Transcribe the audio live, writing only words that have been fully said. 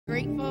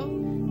grateful.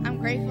 I'm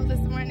grateful this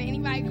morning.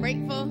 Anybody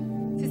grateful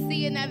to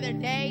see another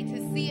day,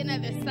 to see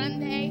another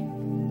Sunday?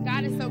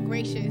 God is so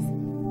gracious.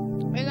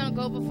 We're going to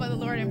go before the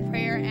Lord in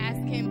prayer, ask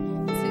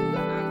him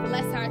to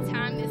bless our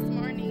time this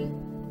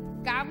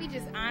morning. God, we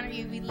just honor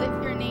you. We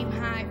lift your name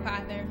high,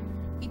 Father.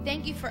 We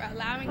thank you for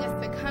allowing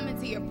us to come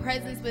into your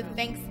presence with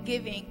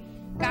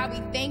thanksgiving. God,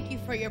 we thank you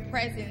for your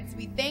presence.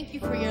 We thank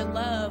you for your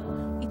love.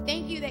 We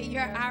thank you that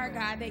you're our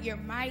God, that you're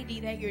mighty,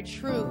 that you're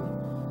true.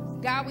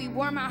 God, we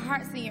warm our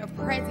hearts in your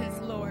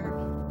presence, Lord.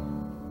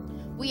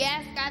 We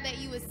ask, God, that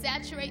you would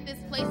saturate this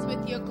place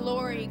with your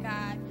glory,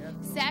 God.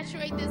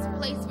 Saturate this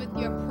place with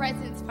your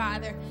presence,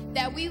 Father.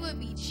 That we would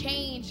be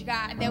changed,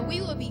 God. That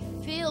we would be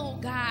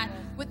filled, God,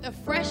 with the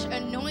fresh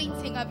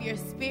anointing of your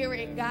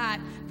spirit, God.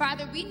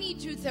 Father, we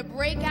need you to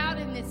break out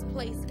in this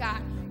place,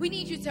 God. We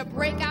need you to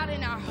break out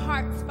in our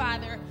hearts,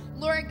 Father.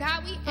 Lord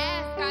God, we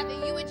ask, God,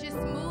 that you would just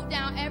move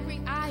down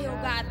every aisle,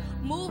 God.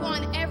 Move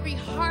on every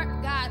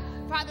heart, God.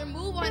 Father,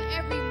 move on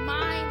every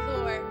mind,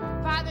 Lord.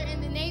 Father, in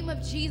the name of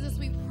Jesus,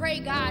 we pray,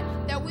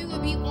 God, that we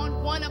would be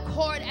on one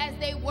accord as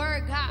they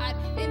were, God,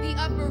 in the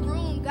upper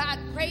room, God,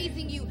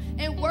 praising you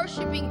and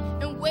worshiping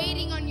and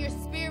waiting on your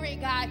spirit,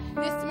 God.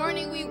 This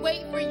morning we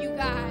wait for you,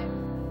 God.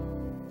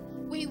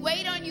 We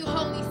wait on you,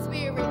 Holy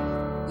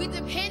Spirit. We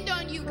depend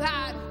on you,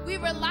 God. We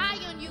rely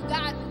on you,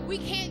 God. We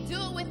can't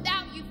do it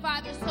without you,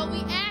 Father. So we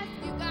ask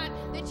you, God,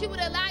 that you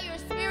would allow your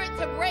spirit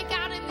to break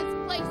out in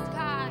this place,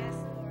 God.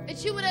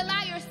 That you would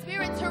allow your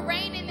spirit to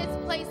reign in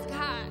this place,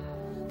 God.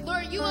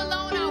 Lord, you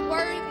alone are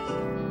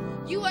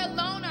worthy. You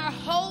alone are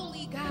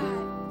holy,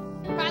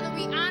 God. Father,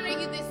 we honor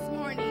you this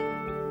morning.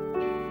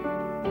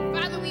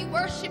 Father, we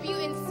worship you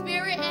in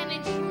spirit and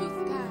in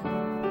truth,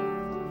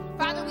 God.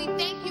 Father, we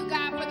thank you,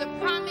 God, for the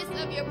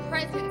promise of your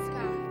presence,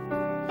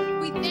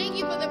 God. We thank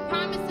you for the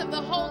promise of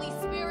the Holy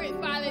Spirit,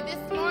 Father.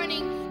 This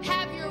morning,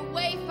 have your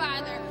way,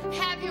 Father.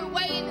 Have your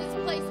way in this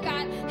place,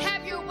 God.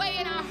 Have your way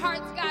in our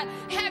hearts, God.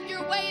 Have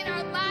your way in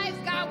our lives,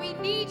 God. We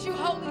need you,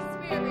 Holy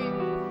Spirit.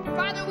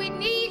 Father, we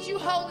need you,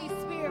 Holy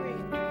Spirit.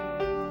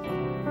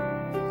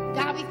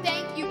 God, we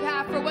thank you,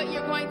 God, for what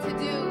you're going to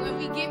do. And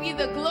we give you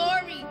the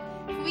glory,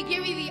 we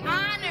give you the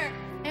honor,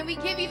 and we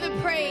give you the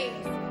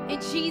praise. In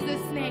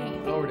Jesus'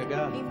 name. Glory to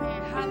God.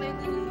 Amen.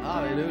 Hallelujah.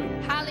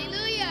 Hallelujah.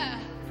 Hallelujah.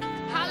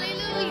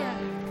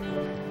 Hallelujah.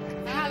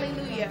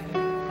 Hallelujah.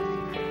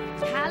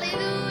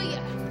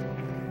 Hallelujah.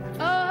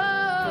 Oh.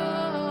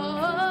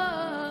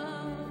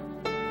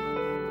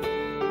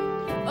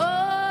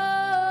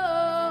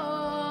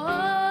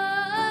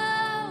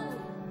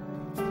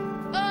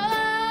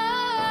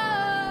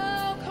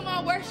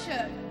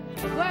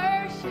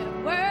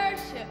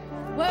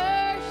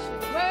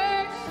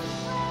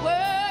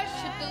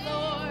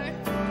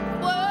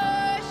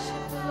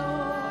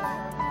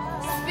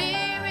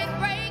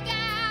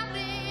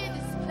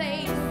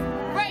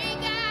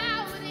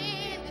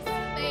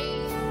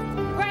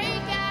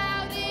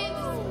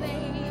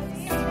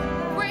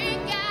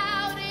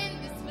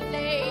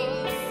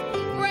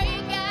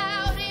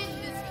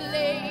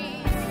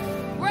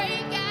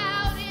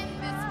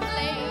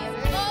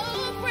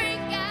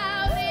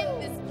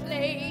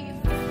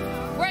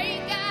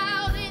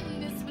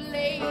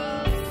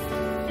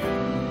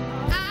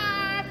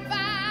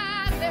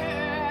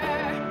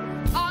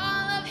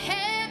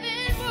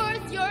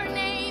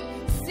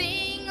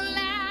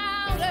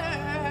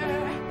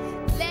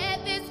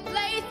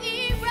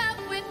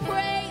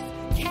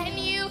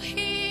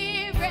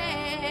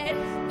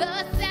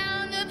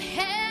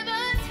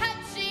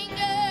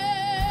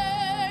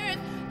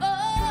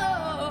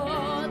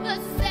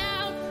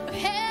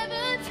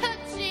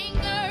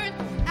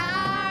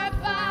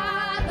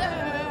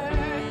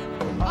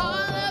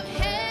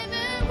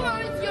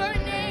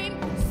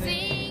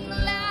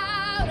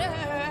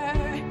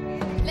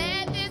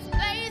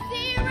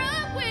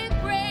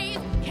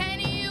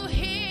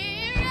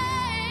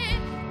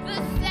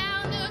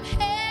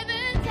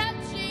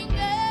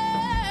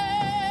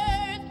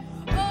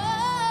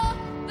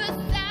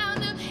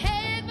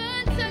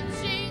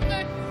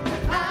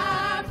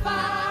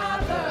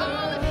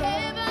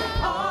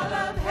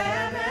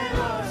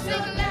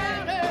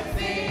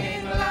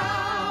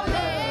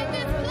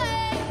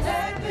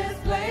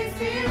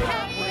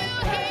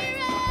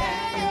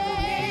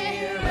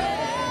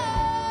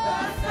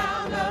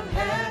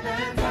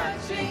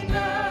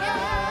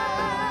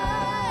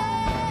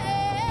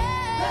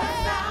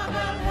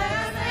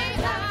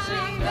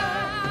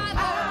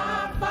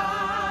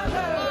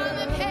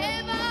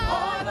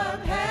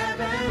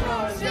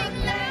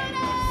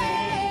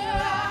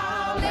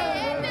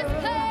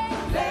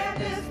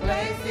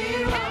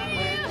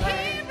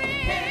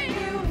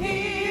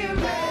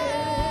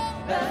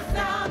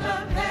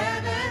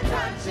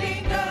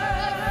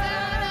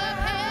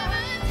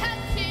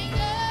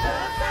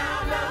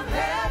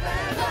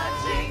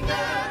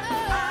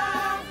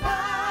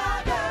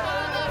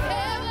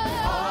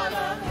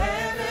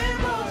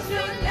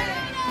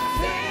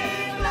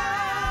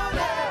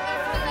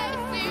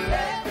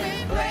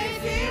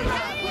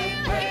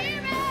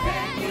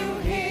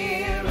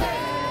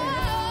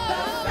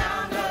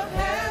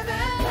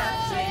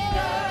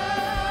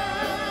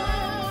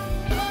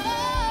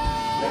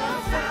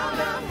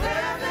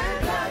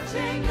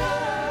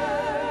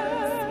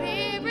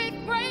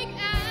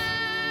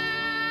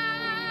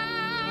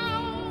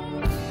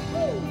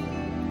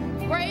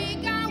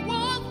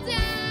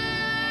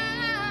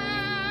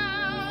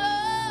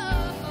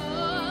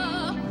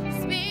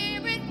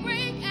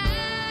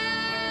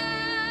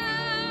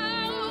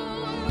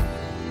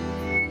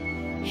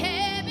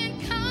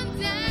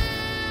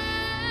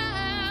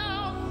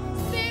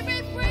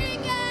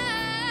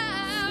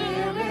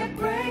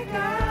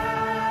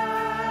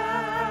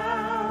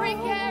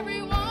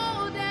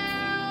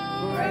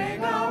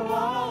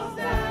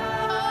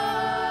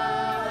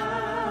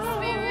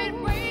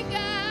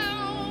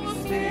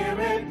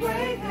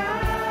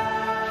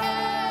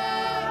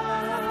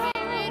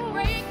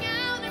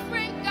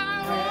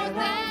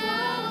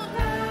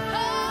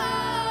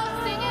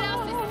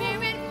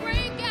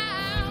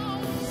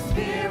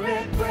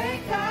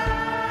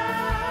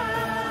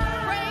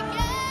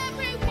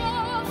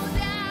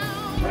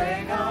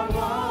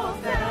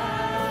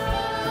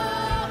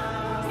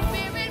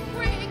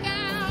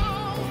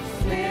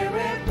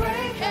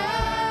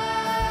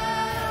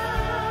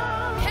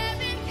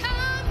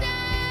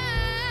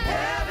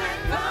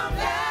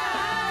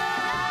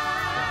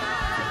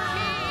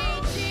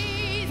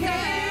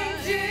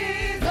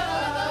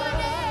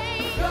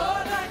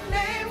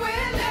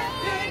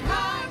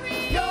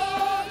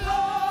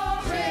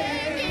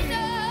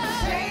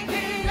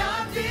 Shaking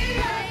up the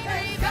earth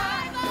and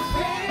sky,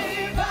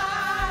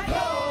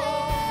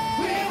 revival.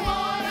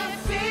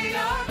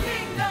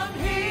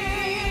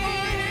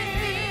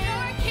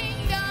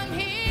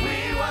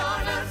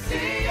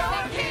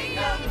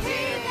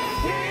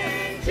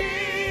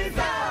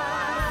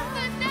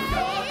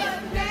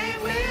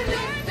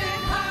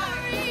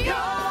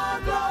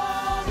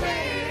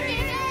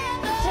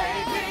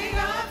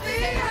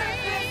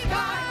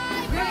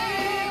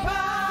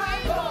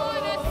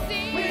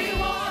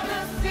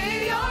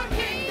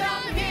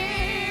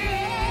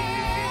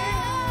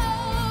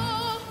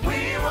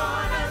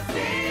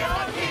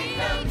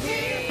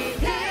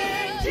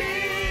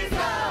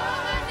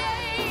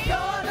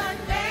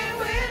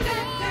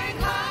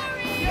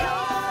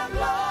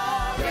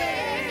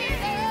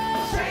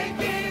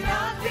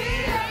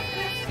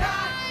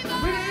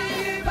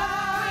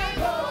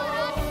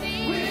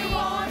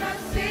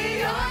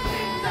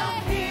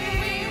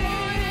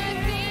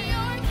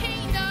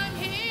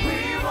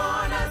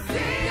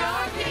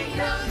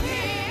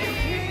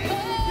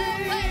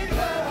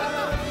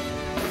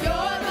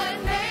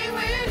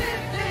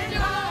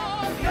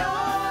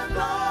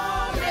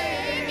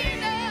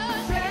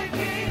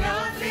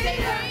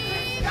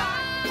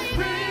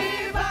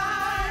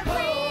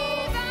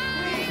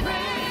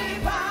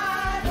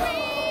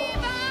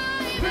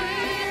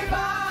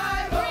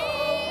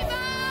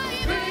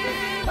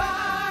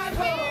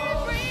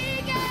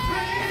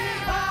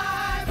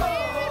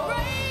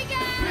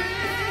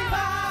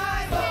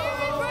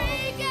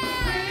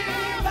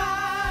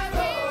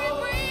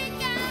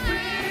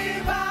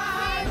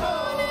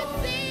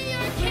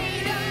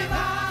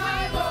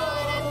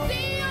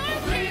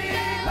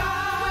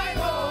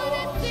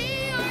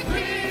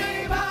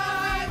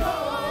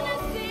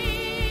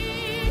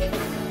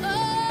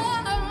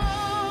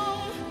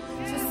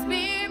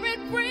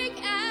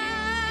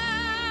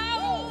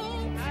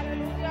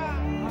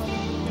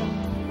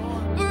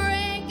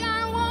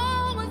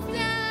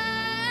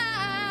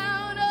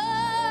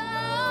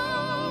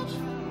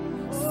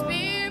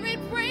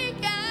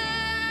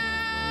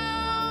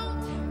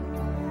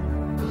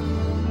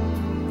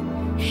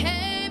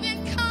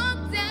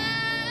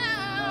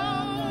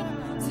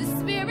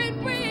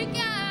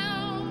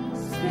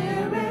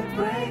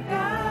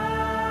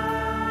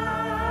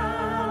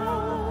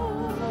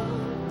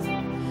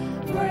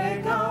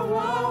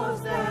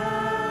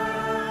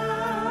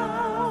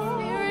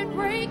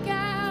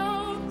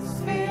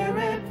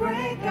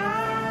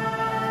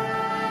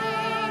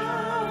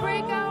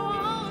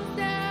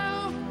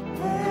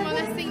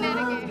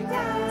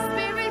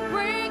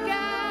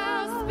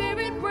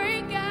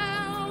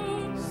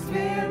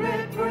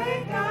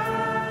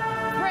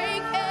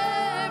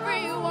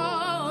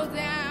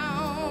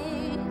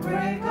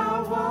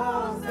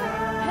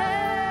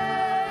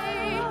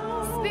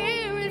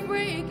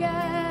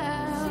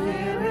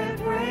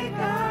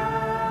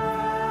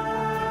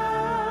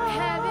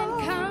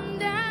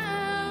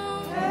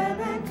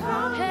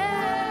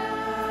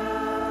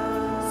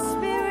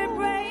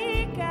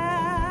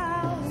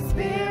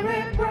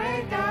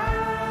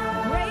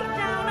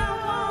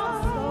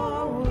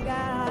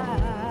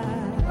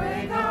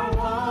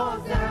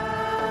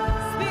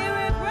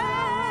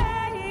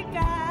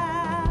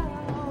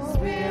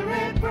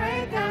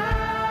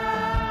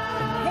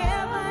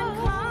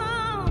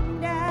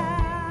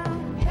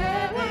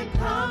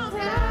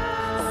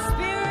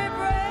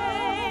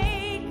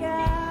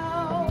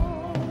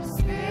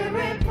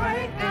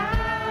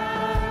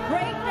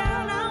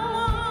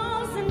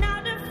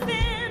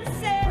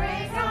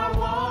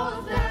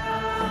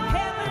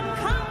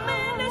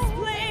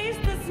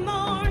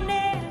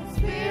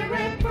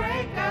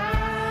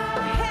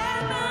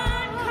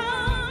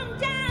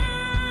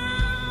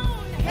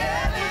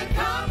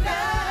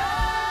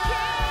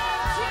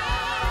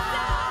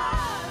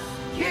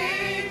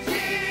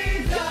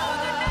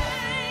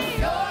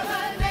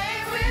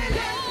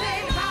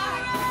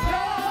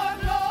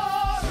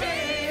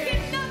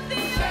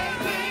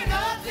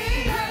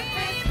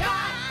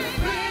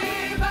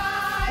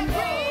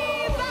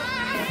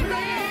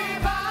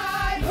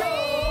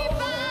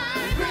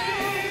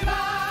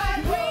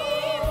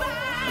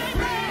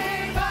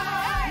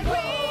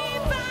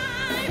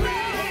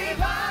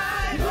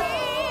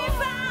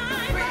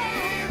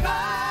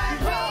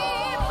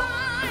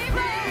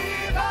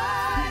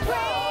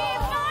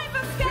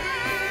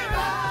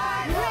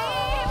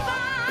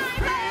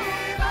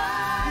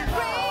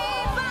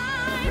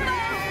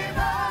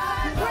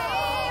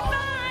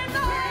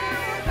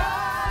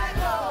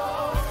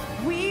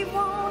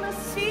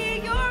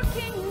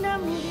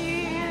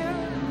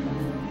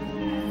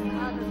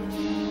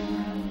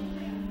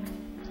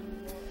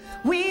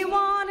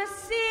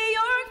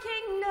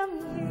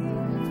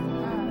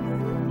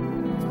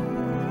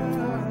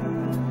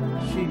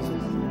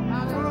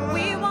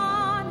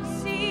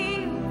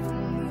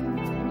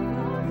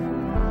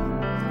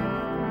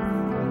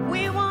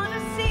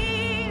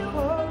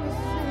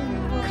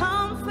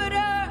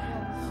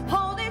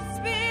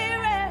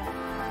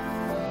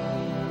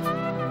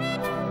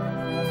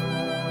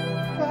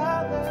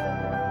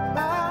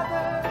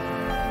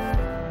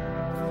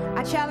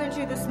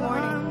 this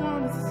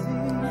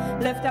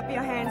morning, lift up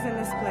your hands in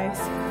this place.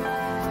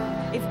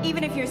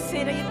 Even if you're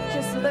sitting,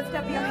 just lift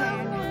up your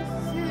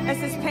hand.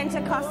 This is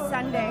Pentecost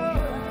Sunday.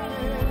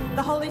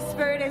 The Holy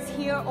Spirit is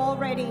here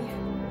already.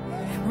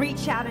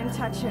 Reach out and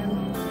touch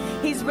him.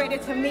 He's ready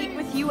to meet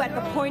with you at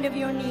the point of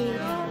your need.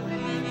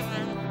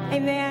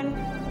 Amen.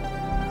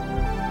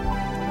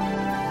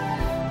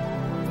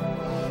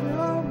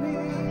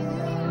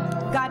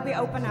 God, we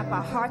open up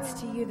our hearts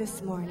to you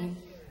this morning.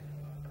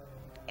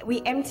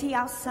 We empty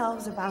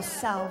ourselves, of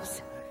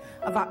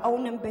our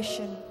own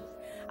ambition,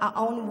 our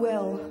own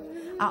will,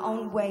 our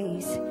own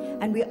ways,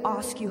 and we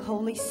ask you,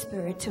 Holy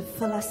Spirit, to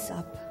fill us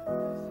up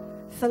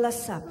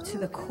to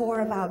the core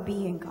of our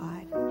being,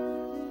 God.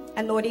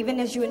 And Lord,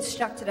 even as you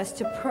instructed us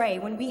to pray,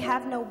 when we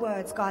have no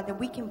words, God, that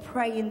we can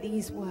pray in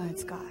these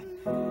words, God,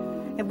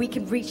 that we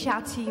can reach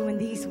out to you in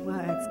these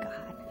words,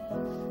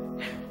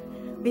 God.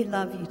 We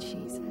love you,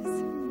 Jesus.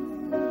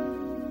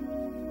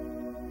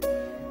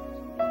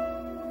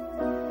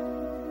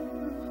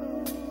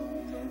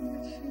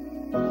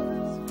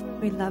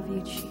 We love you,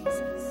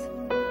 Jesus.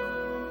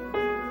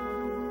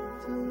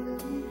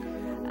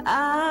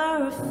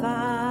 Our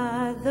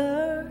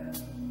Father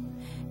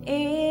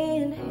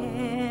in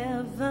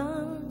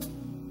heaven,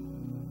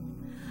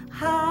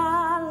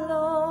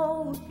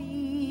 hallowed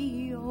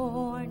be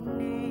your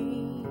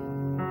name.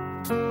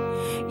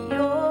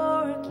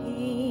 Your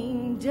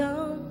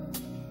kingdom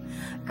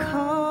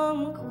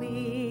come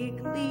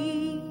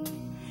quickly.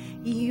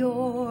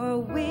 Your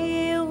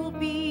will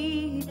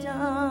be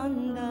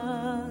done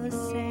the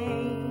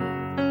same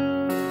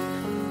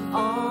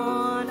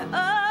on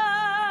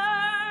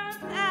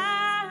earth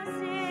as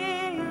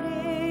it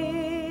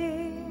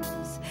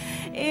is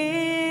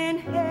in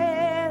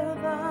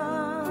heaven.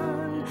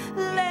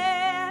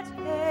 Let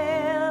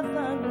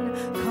heaven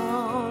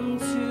come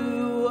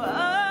to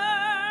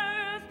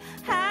earth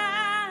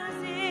as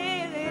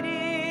it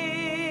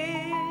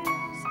is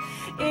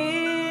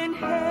in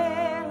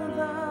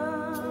heaven.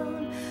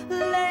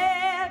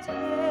 Let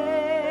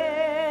heaven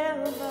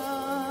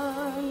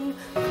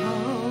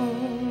come.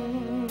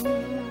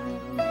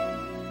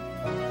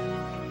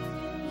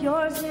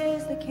 Yours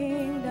is the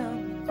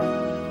kingdom,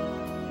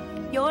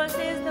 yours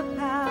is the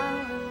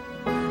power.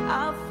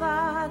 Our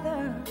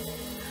Father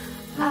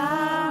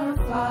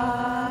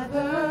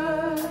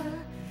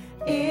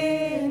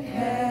in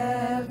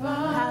heaven,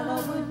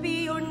 hallowed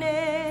be your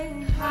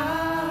name.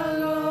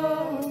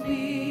 Hallowed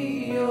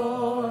be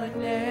your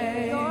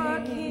name.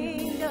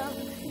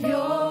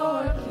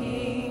 Your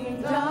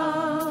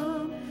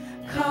kingdom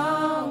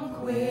come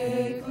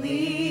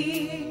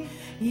quickly.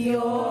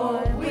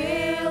 Your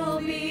will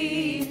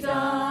be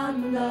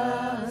done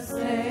the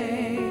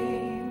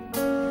same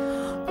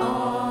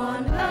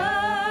on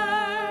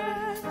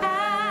earth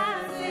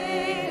as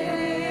it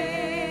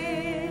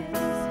is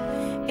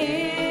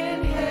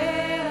in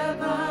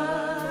heaven.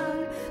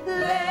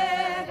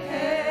 Let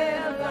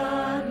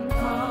heaven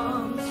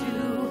come to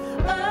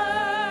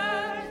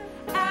earth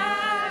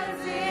as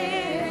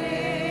it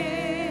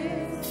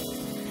is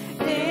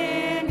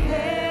in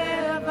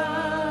heaven.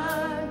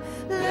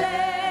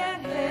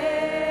 Let heaven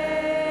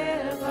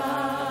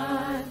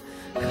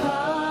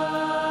come.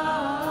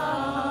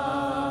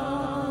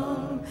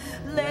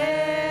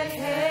 Let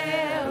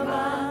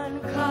heaven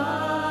come.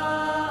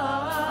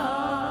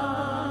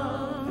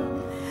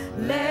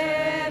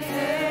 Let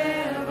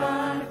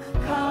heaven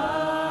come.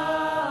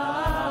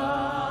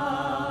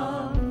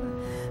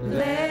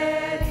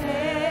 Let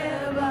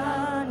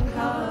heaven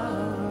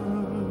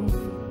come.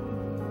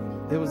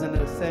 It was in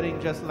a setting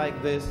just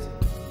like this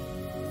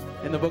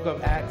in the book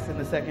of Acts in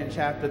the 2nd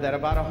chapter that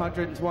about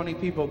 120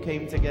 people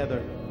came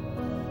together.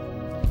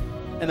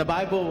 And the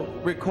Bible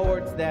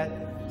records that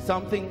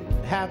something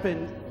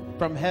happened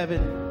from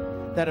heaven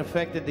that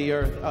affected the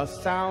earth. A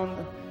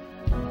sound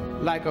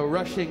like a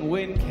rushing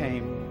wind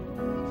came.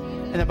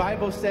 And the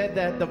Bible said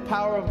that the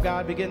power of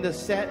God began to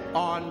set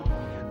on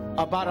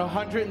about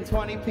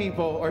 120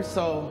 people or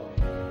so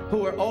who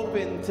were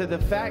open to the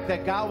fact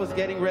that God was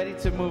getting ready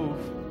to move.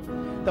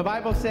 The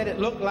Bible said it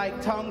looked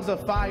like tongues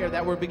of fire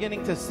that were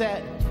beginning to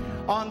set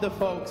on the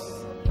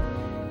folks.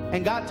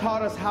 And God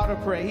taught us how to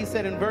pray. He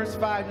said in verse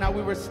 5, now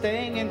we were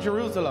staying in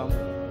Jerusalem,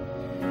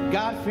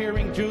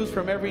 God-fearing Jews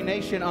from every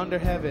nation under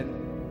heaven.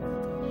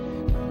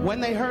 When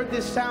they heard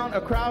this sound,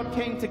 a crowd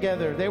came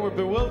together. They were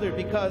bewildered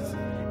because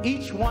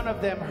each one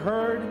of them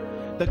heard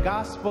the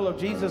gospel of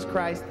Jesus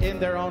Christ in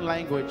their own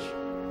language.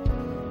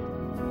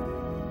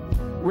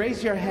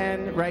 Raise your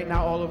hand right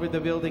now all over the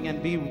building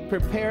and be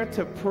prepared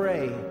to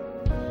pray.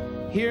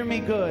 Hear me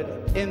good,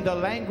 in the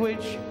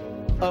language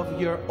of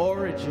your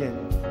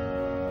origin.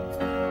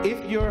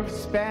 If you're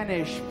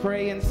Spanish,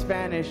 pray in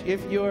Spanish.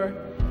 If you're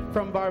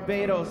from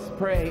Barbados,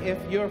 pray. If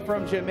you're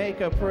from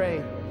Jamaica,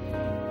 pray.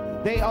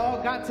 They all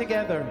got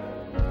together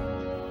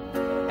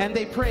and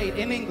they prayed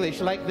in English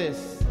like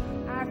this.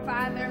 Our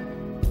Father,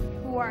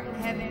 who art in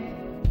heaven,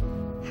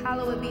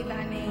 hallowed be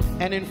thy name.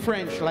 And in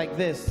French like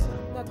this.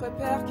 Notre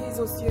Père qui es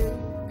aux cieux,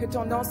 que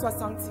ton nom soit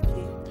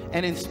sanctifié.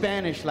 And in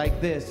Spanish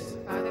like this.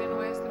 Padre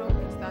nuestro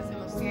que estás en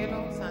los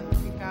cielos,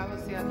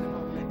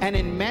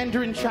 and in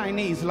Mandarin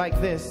Chinese like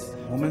this.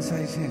 我们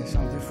在线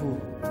上的父，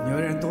有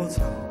人多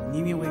早，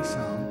你名为上。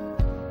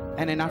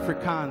 And in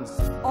Afrikaans.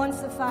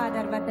 Onze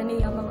Vader wat in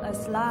die hemel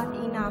is, laat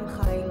U naam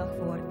geheilig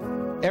worden.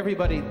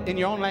 Everybody, in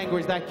your own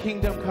language, that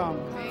kingdom come.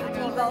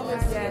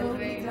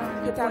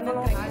 Que ta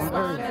volonté soit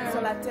faite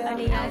sur la terre.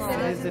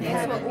 As in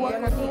heaven.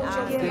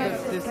 Give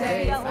us this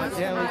day our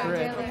daily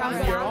bread. In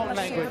your own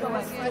language.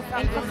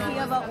 En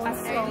vergewe ons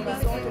schulden,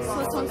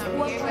 soos ons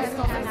ook ons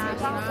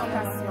schuldenaars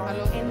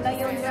en lei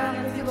ons nie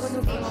in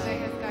versoeking,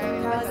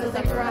 maar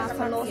sodat U ons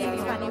verlos het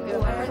van die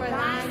woord,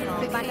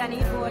 want aan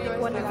die woord die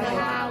koninkryk en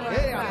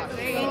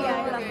die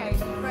heiligheid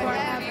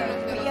forever,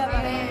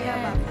 ever and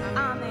ever.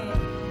 Amen.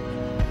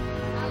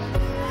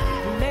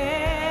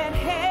 Let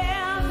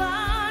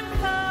heaven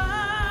come.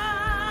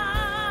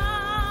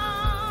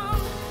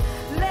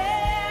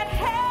 Let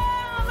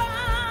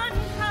heaven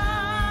come.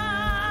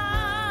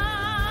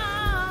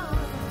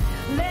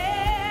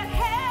 Let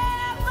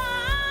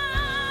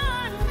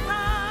heaven come.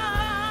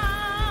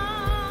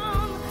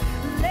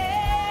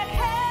 Let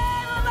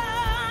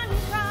heaven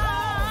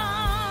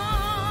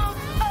come.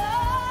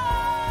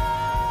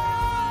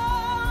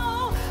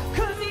 Oh,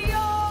 'cause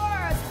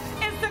yours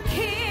is the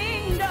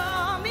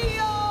kingdom,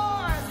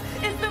 yours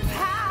is the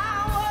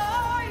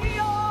power,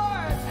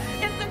 yours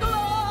is the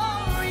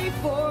glory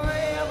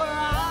forever.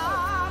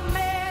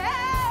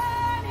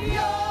 Amen.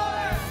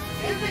 Yours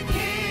is the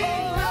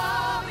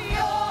kingdom,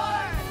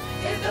 yours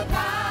is the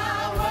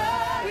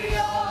power,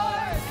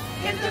 yours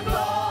is the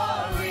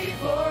glory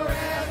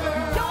forever.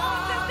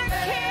 Yours is the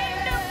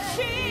kingdom,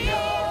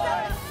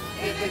 Jesus.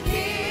 Is the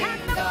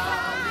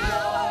kingdom,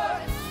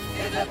 yours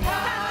is the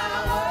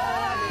power,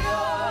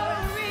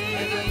 yours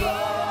is the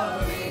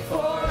glory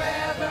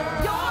forever.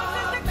 Yours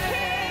is the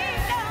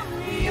kingdom,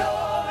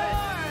 yours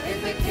is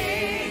the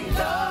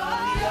kingdom,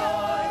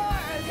 yours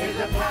is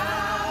the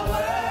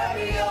power,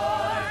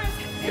 yours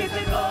is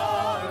the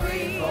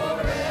glory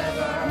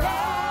forever.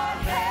 Let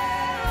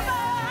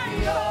heaven,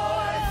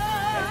 yours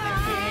is the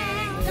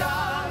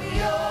kingdom,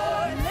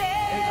 yours is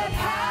the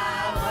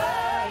power,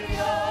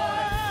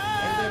 yours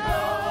is the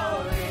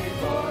glory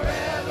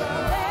forever.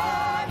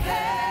 Let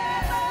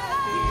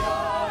heaven,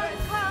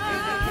 yours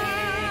is the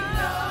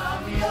kingdom,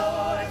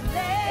 yours is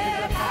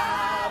the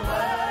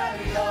power,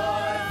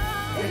 yours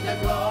is the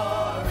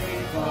glory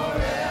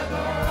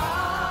forever.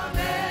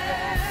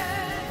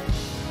 Amen.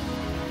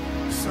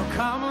 So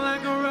come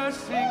like a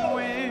rushing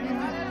wind,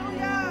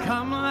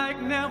 come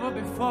like never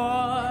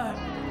before.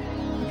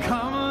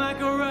 Come like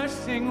a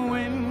rushing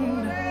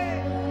wind,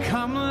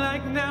 come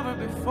like never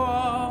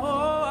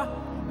before.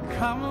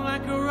 Come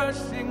like a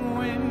rushing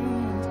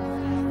wind,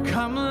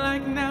 come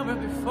like never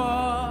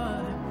before.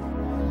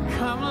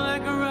 Come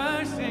like a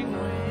rushing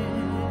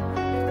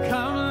wind,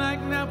 come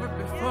like never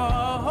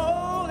before.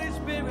 Holy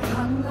Spirit,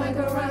 Come like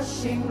a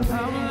rushing wind.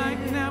 come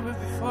like never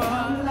before.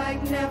 Come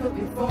like never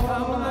before.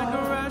 Come like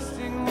a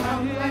rushing wind,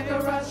 Come like a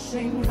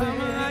rushing wind. come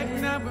like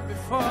never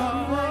before.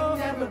 Come like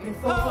never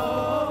before.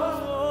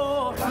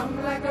 Oh,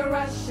 Come like a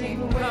rushing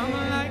wind. come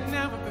like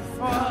never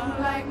before. Come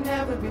like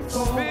never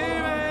before.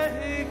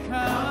 Spirit, Come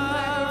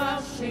like a come.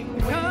 rushing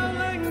wind. Come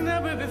like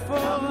never before.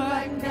 Come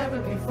like never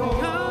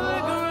before. Come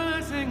like a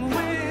rushing Like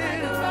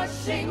wind. a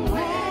rushing wind.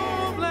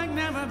 Move like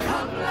never before.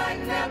 Come like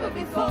never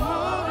before.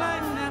 Move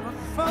like never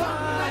before.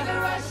 Come like a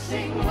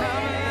rushing Come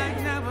wind. like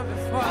never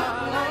before.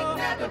 Come like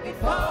never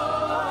before.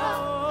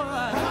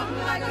 Come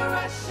like a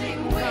rushing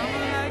Come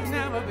wind. like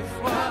never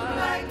before. Come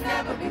like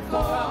never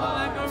before. Come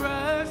like a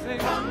rushing.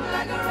 Come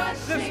like a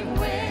rushing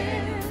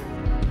wind.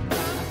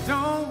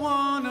 Don't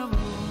wanna move.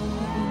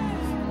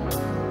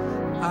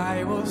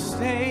 I will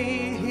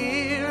stay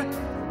here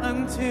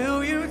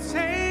until you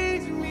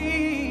change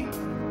me,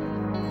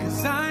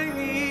 'cause I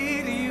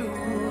need you.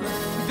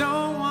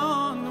 Don't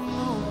wanna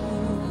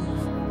move.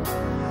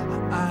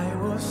 I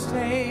will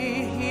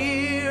stay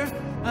here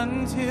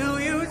until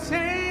you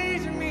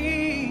change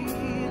me,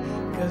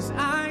 'cause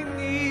I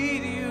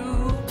need you.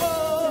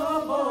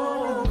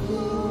 Oh,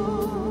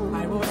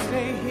 I will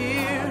stay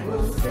here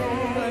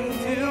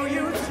until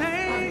you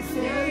change me.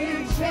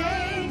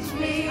 Change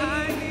me. I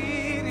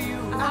need you.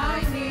 I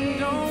need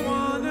Don't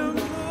wanna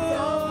move.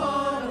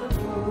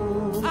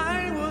 I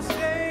will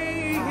stay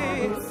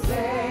here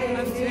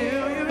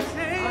until you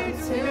change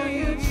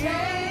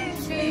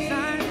me. 'Cause I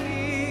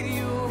need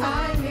you. I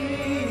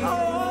need you. Oh,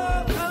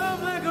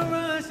 come like a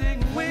rushing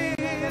wind,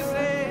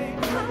 say.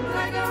 Come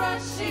like a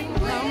rushing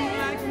Come wind.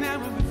 like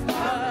never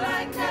before. Come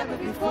like never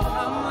before.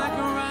 Come like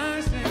a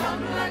rushing.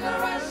 Come like a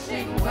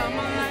rushing Come wind.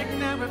 like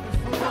never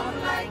before. Come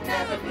like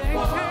never They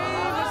before.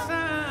 change the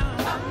sound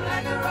Come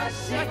like a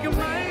rushing like a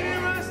mighty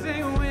wind.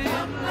 rushing wind.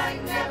 Come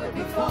like never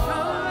before.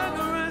 Come like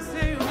a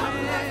rushing Come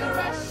like a wind.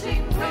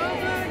 rushing Come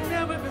wind. like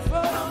never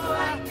before. Come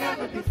like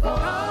never before.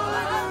 Come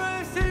like a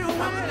rushing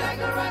Come wind.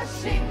 like a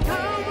rushing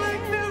Come wind.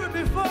 like never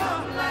before.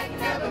 Come like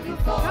never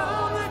before.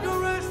 Come like a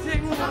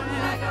rushing Come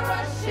wind. like a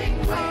rushing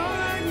Come wind.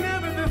 like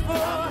never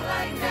before. Come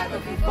like never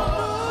before.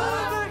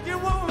 Move like you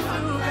won't do,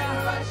 Come like a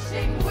God.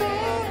 rushing Move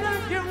wind.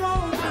 like you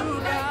won't do, Come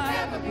like God.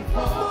 never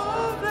before.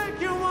 Move like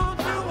you won't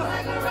do,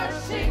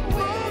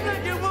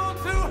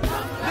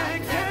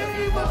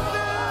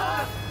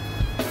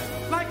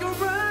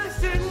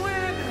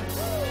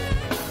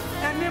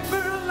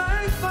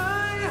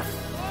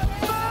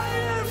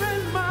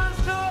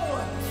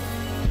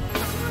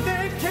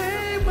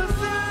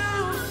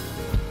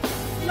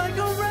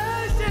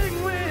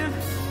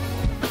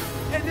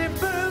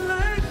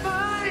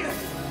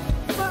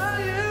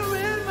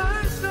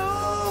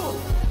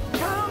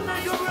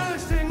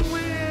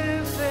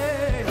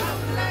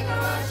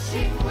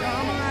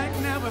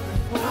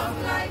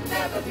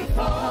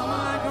 before. Come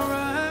like a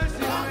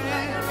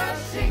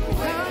rushing wind.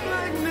 Come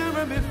like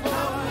never before.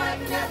 Come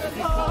like never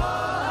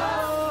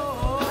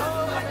before.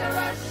 Come like a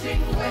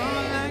rushing wind.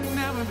 Come like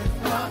never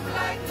before. Come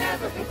like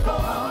never before.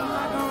 Come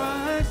like a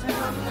rushing.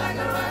 Come like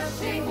a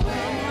rushing wind.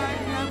 Come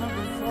like never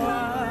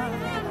before.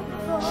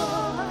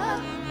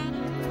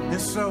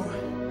 And so,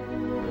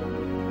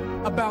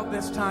 about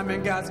this time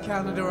in God's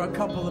calendar, a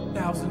couple of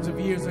thousands of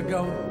years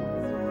ago,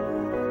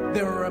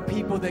 there were a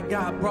people that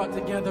God brought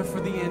together for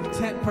the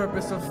intent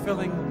purpose of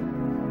filling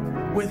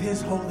with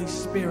His Holy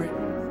Spirit.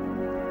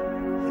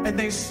 And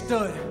they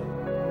stood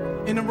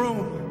in a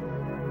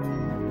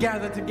room,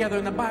 gathered together,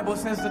 and the Bible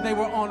says that they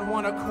were on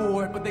one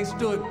accord, but they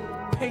stood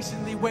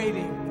patiently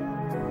waiting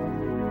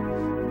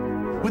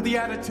with the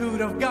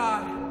attitude of,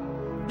 God,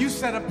 you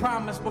said a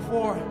promise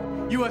before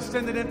you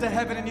ascended into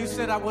heaven, and you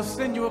said, I will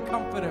send you a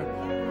comforter.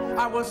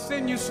 I will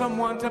send you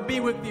someone to be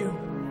with you.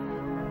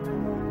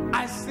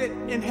 I sit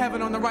in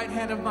heaven on the right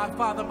hand of my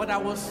Father, but I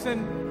will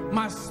send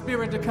my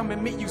Spirit to come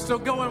and meet you. So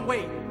go and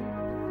wait.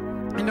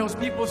 And those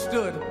people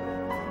stood,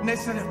 and they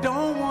said, I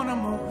don't want to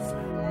move.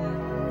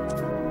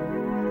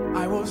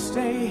 I will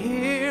stay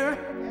here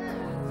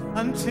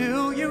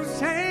until you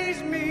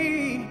change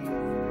me,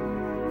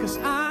 'cause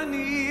I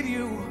need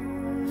you.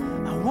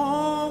 I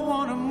won't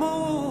want to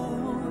move.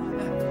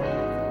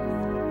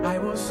 I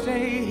will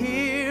stay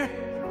here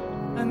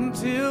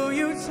until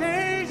you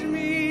change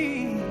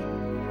me,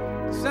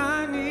 'cause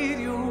I need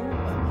you.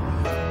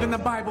 Then the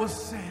Bible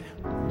said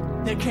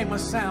there came a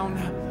sound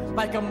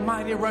like a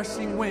mighty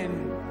rushing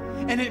wind,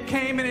 and it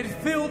came and it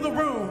filled the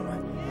room,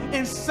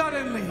 and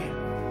suddenly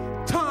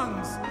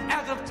tongues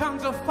as of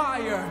tongues of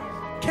fire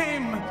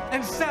came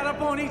and sat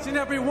upon each and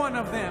every one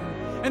of them,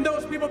 and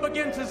those people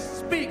began to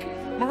speak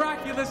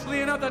miraculously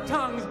in other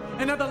tongues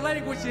and other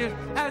languages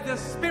as the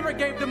Spirit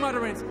gave them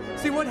utterance.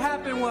 See, what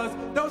happened was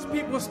those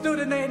people stood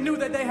and they knew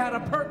that they had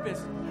a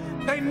purpose.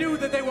 They knew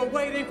that they were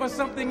waiting for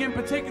something in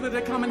particular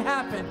to come and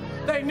happen.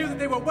 They knew that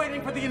they were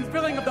waiting for the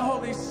infilling of the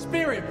Holy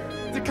Spirit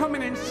to come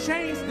in and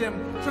change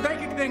them so they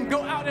could then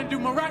go out and do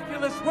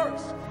miraculous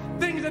works,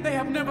 things that they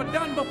have never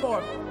done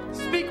before,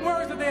 speak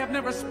words that they have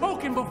never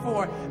spoken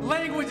before,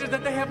 languages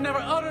that they have never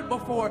uttered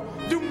before,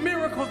 do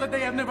miracles that they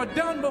have never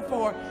done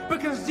before,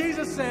 because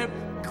Jesus said,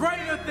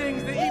 greater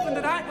things than even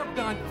that I have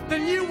done,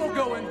 then you will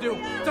go and do.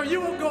 So you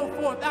will go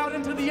forth out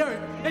into the earth,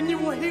 and you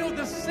will heal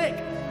the sick.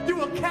 You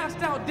will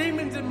cast out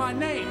demons in my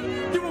name.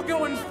 You will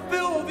go and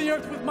fill the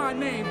earth with my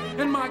name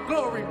and my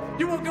glory.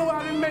 You will go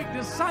out and make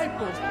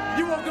disciples.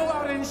 You will go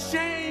out and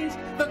change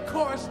the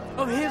course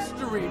of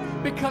history,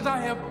 because I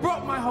have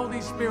brought my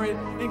Holy Spirit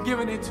and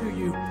given it to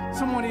you.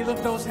 Somebody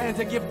lift those hands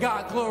and give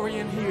God glory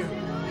in here.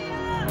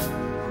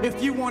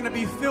 If you want to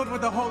be filled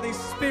with the Holy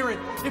Spirit,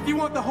 if you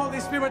want the Holy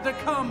Spirit to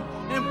come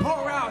and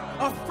pour out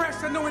a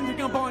fresh anointing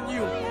upon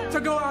you,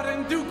 to go out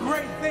and do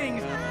great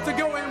things, to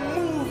go and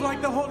move like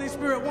the Holy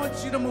Spirit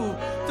wants you to move,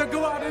 to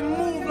go out and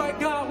move like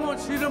God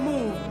wants you to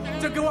move,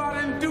 to go out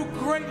and do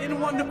great and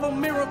wonderful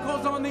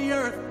miracles on the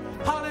earth.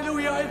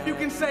 Hallelujah. If you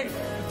can say,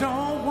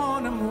 don't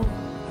want to move,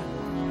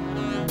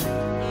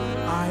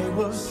 I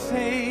will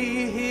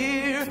stay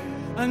here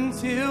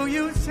until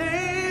you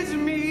change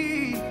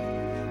me,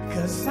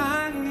 'cause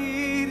I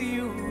need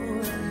you.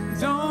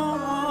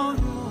 Don't want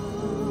to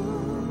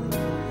move.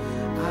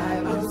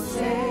 I will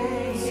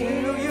stay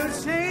Till you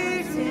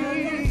change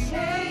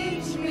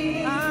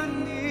me. I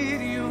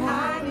need you.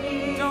 I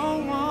need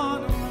Don't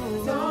want to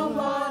move. Don't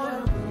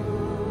want to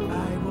move.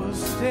 I will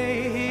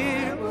stay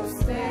here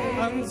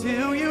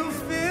until you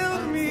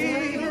fill me.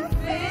 Till you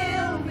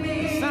fill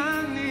me. 'Cause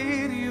I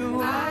need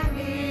you. I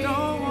need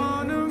Don't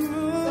want to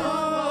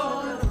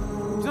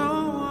move.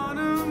 Don't want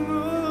to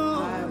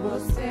move. I will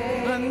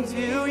stay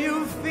Until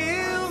you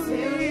fill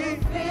me.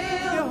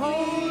 Your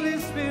Holy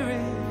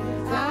Spirit.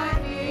 I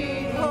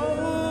need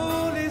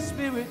Holy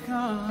Spirit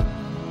come.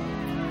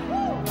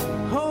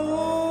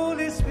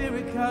 Holy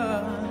Spirit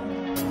come.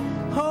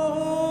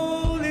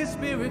 Holy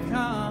Spirit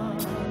come.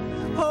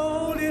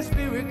 Holy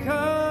Spirit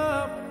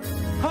come.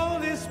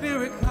 Holy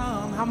Spirit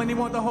come. How many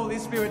want the Holy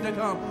Spirit to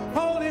come?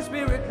 Holy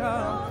Spirit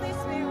come.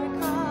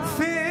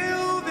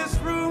 Fill this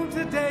room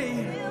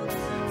today.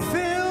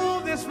 Fill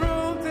this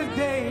room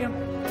today.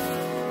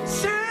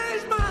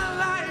 Change my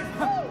life.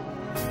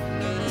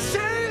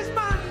 Change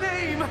my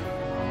name.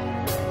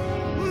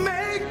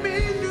 Make me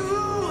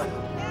new.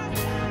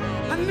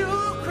 A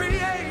new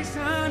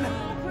creation.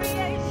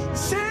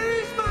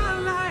 Change my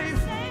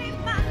life.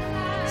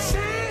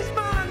 Change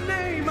my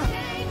name.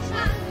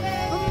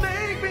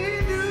 Make me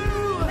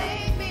new.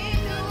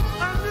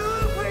 A new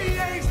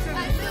creation.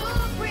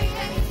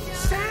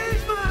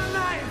 Change my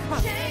life.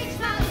 Change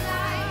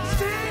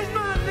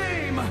my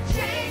name.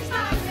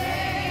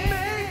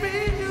 Make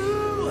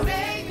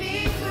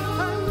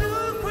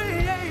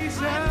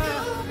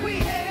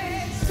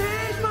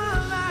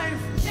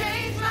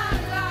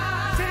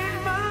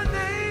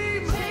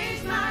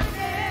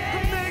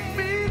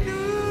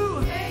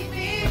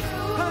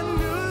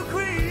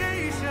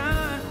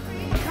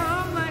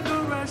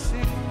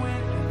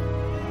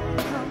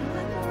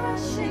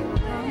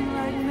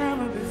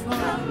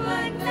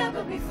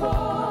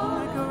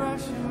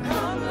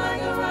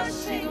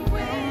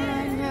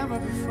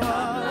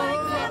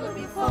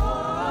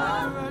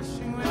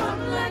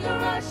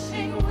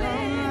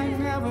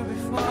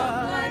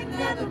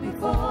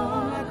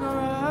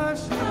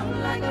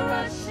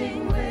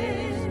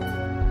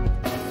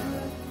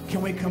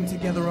we come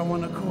together on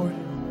one accord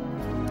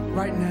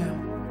right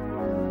now?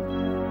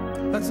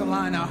 Let's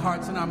align our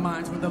hearts and our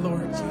minds with the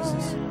Lord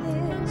Jesus.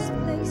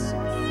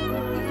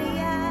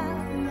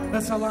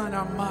 Let's align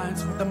our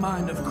minds with the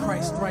mind of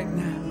Christ right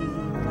now.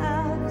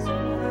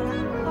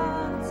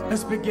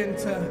 Let's begin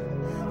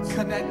to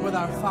connect with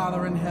our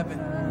Father in heaven.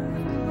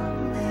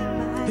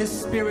 His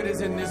Spirit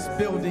is in this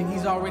building.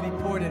 He's already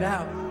poured it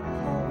out.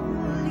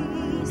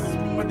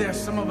 But there's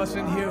some of us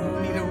in here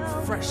who need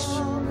a fresh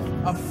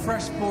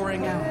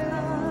pouring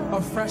out,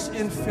 a fresh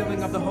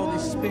infilling of the Holy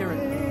Spirit,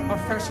 a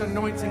fresh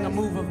anointing, a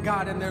move of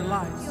God in their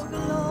lives.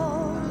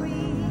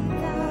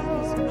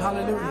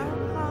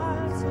 Hallelujah.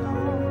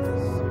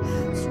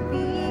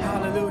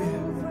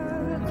 Hallelujah.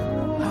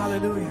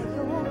 Hallelujah.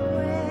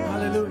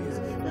 Hallelujah.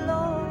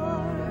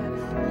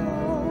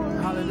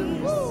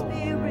 Hallelujah.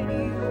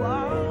 Spirit, you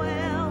are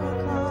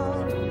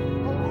welcome.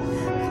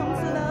 Come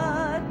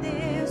flood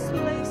this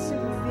place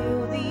and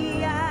fill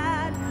the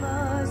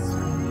atmosphere.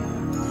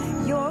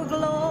 Your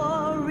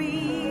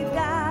glory,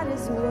 God,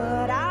 is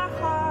what our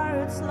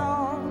hearts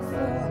long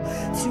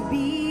for. To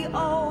be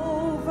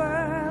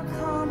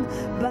overcome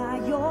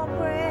by your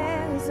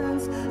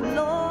presence,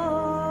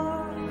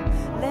 Lord.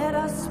 Let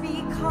us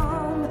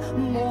become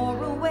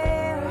more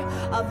aware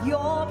of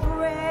your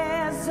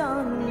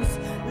presence.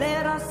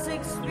 Let us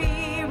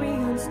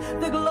experience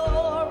the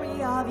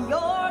glory of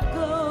your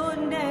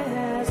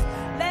goodness.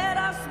 Let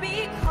us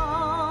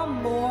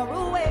become more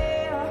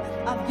aware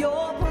of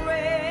your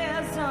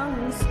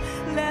presence.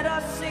 Let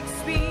us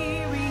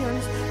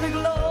experience the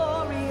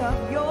glory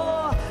of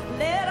your.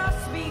 Let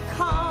us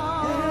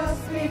become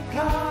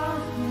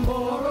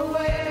more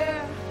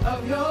aware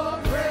of your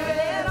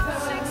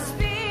presence.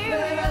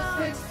 Let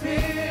us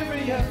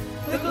experience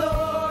the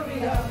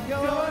glory of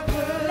your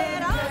goodness.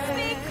 Let us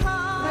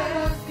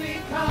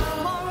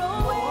become more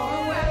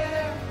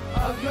aware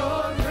of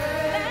your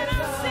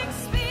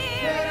presence.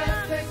 Let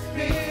us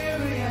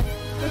experience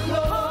the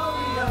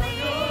glory of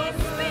your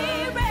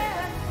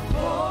goodness.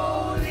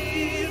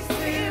 Holy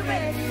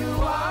Spirit, you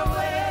are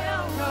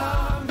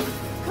welcome.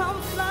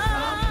 Come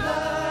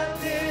flood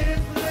this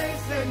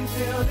place and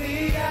fill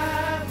the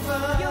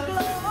atmosphere. your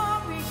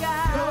glory,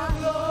 God. Your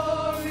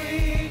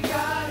glory,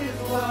 God, is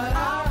what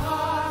our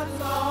hearts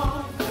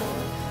long for.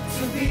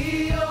 To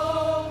be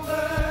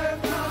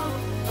overcome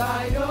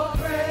by your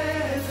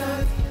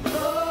presence,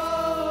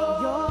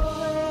 Lord. Your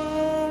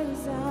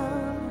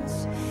presence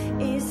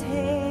is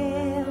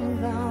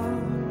heaven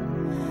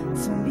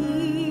to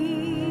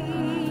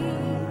me.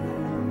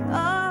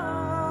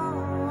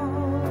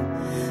 Oh,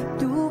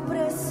 tu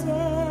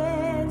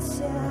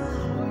presencia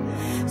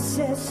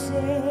se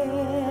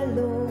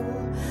cielo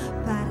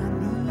para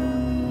mí.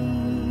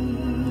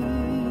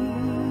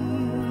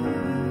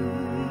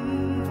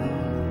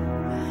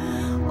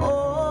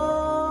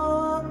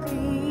 Oh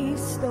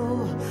Cristo,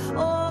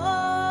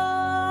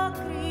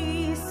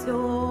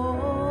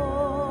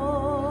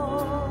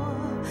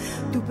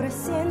 tu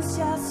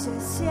presencia es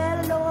el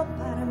cielo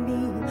para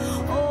mí.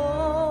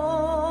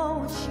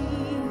 Oh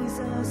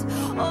Jesus,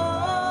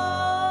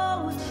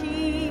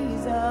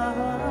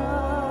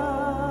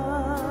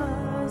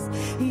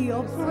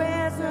 your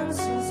presence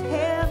is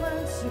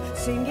heaven,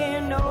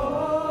 singing,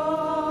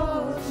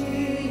 oh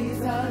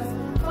Jesus,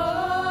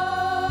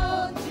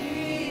 Oh,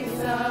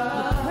 Jesus.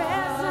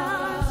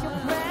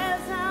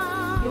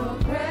 your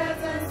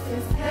presence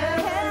is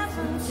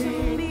heaven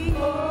to me.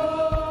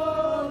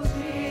 Oh,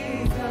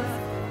 Jesus.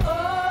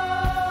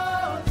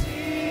 Oh,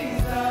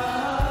 Jesus.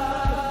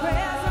 Your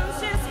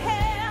presence is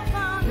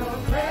heaven. Your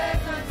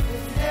presence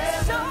is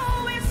heaven. So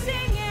we're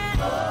singing,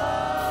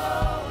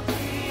 Oh,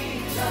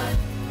 Jesus.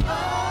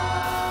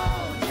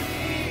 Oh,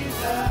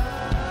 Jesus.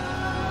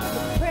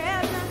 your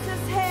presence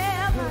is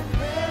heaven.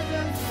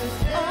 Presence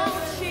is Oh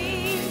heaven.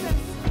 Jesus,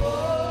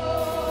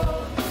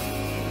 Oh,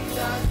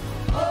 Jesus.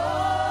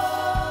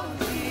 Oh,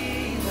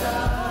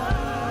 Jesus.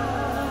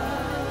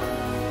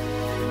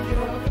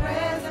 Your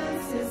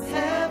presence is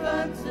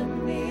heaven to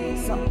me.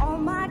 so all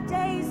my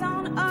days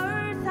on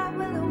earth I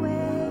will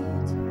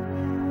await.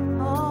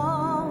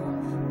 Oh,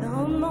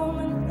 the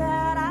moment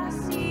that I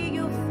see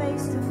you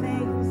face to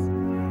face.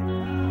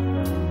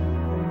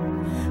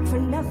 For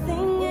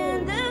nothing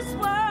in this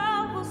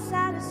world will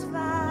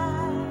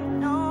satisfy.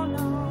 No,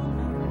 no,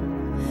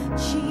 no.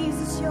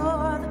 Jesus,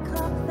 you're the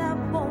cup that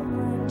won't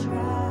run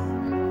dry.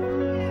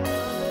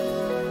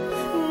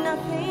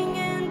 Nothing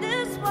in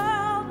this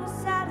world will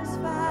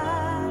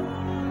satisfy.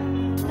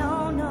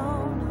 No, no,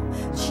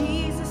 no.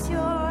 Jesus, you're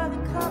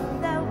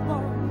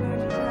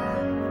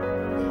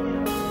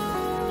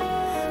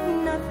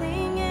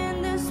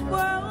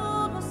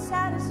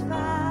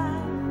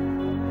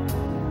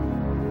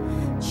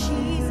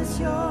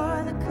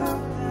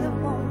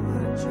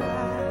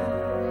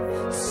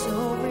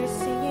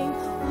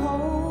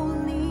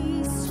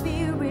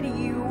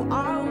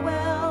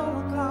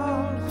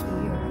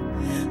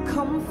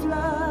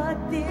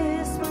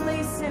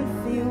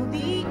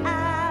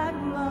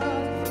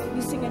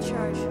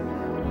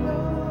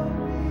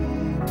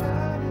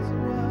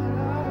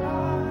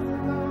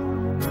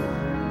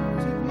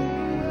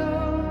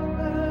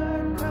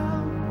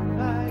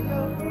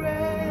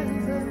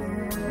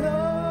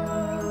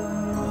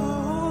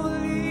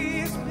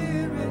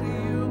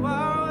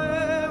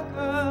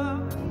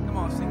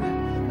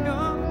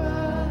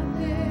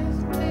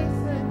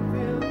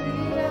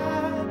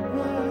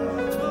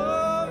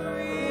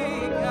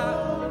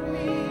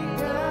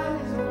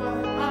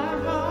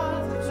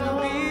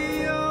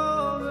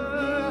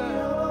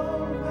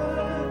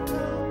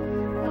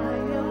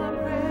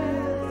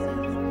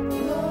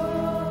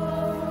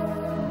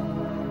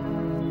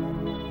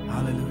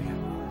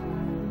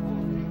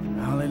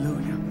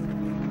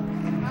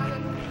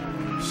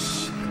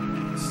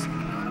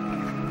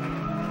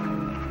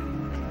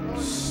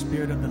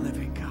Spirit of the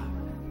living God.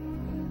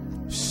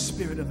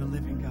 Spirit of the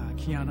living God.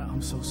 Kiana,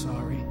 I'm so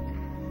sorry.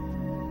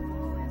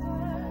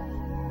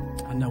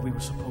 I know we were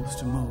supposed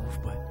to move,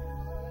 but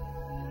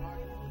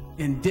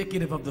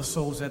indicative of the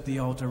souls at the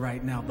altar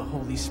right now, the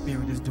Holy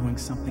Spirit is doing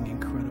something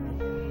incredible.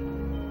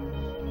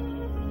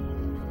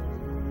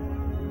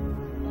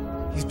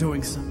 He's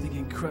doing something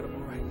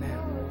incredible right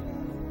now.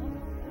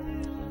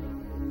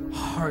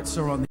 Hearts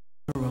are on the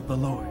altar of the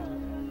Lord.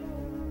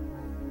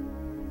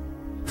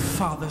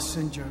 Father,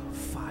 send your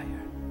fire.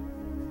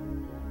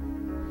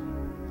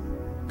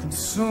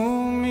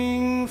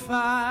 Consuming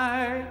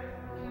fire.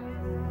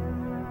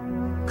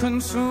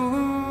 Consuming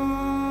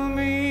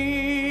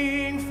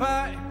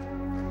fire.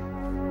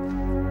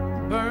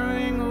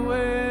 Burning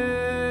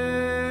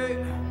away.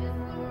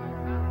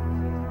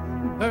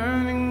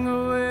 Burning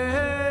away.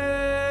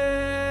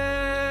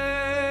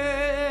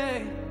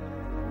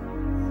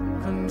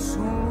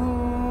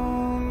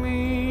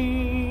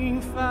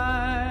 Consuming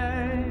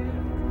fire.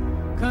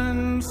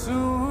 Consuming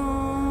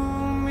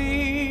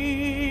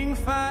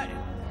fire.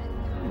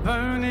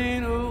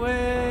 Burning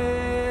away.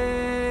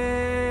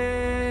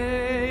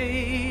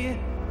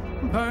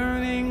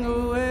 Burning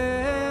away.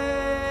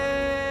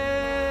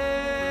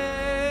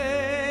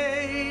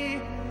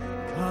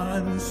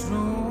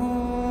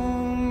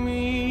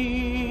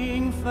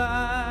 Consuming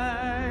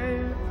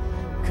fire.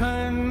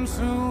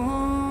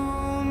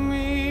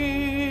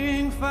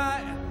 Consuming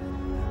fire.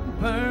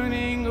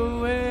 Burning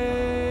away.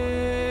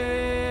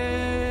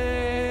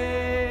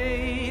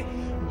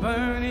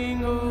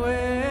 Burning away.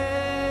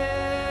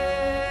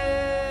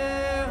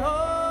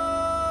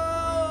 Oh,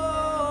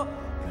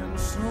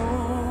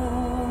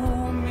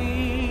 consuming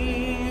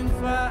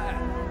fire.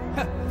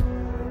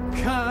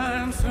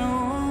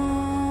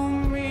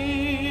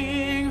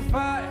 Consuming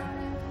fire.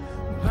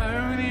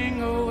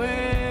 Burning away.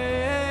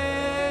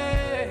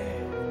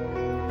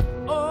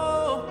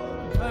 Oh,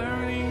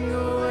 burning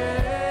away.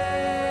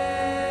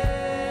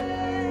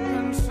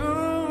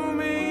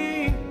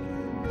 Consuming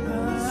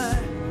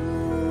fire.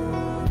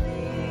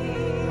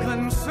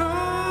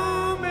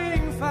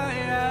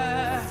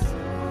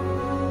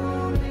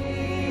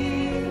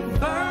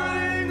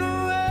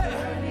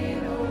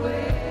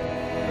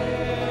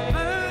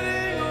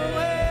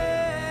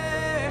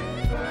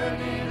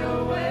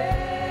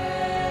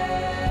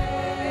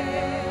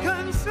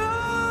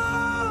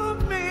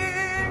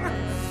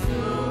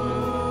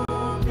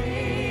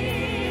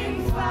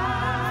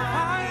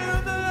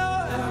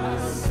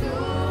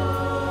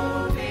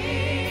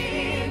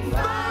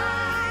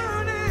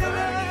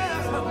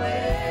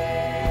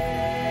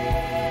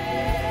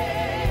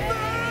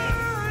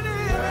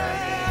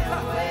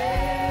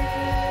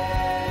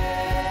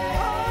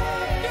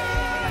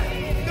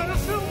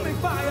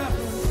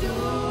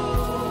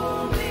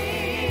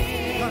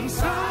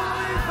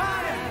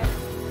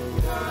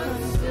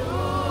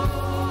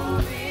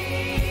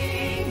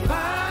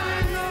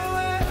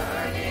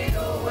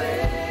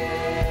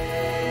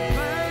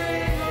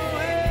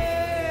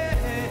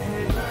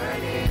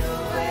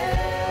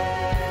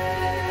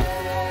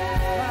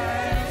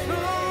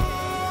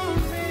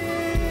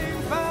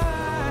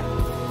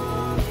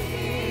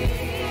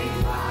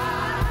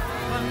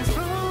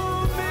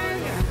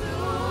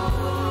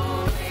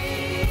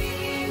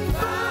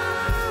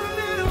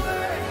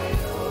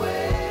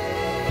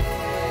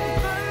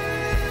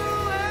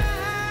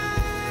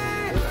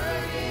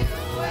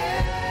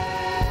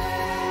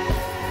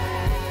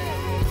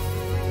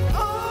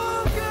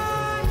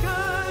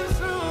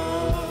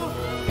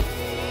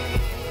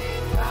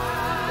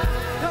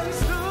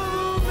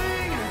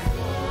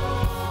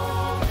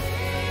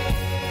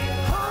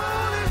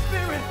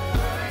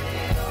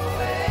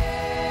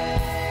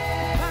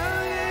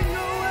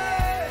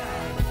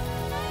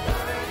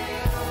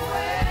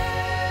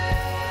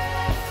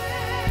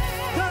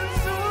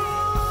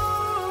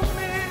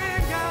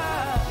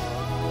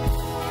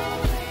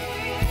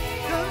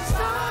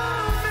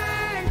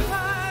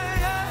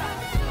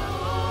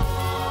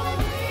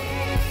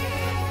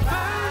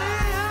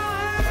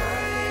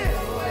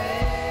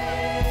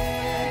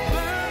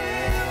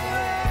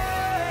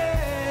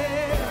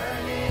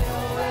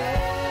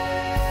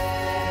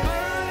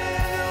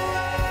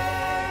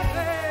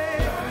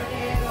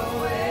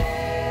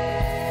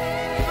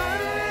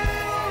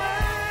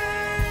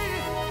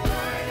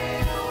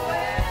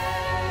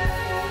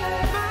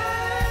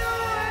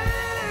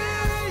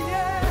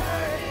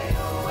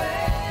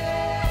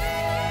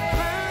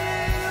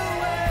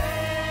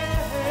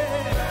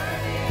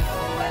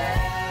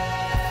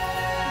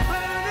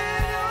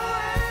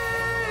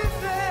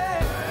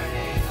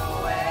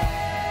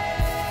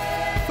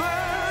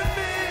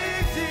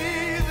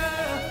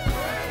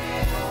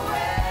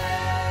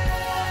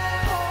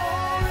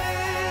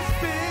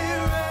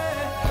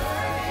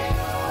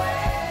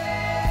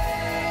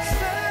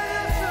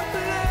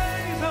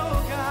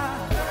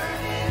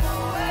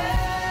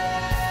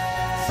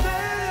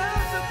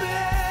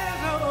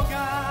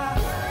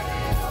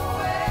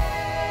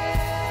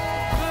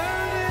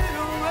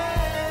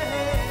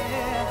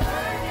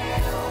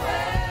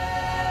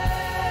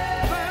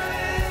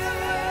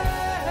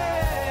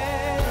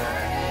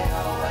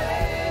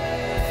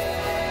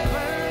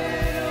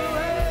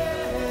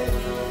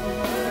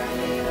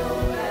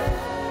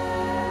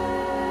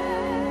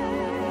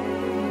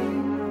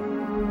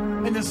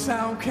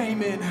 sound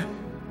came in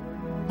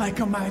like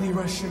a mighty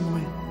rushing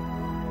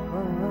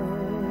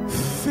wind.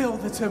 Fill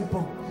the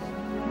temple.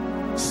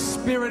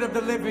 Spirit of the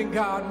living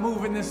God,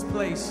 move in this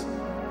place.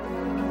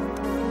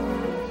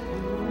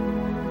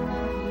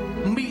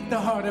 Meet the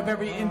heart of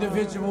every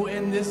individual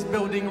in this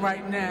building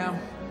right now.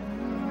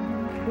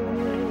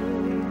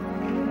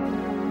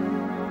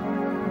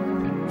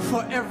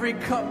 For every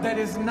cup that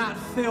is not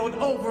filled,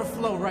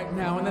 overflow right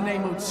now in the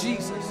name of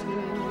Jesus.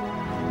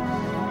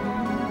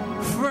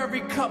 For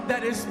every cup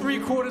that is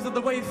 3/4 of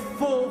the way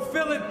full,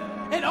 fill it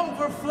and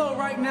overflow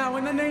right now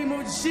in the name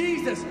of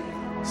Jesus.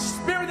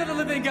 Spirit of the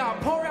living God,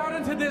 pour out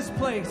into this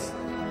place.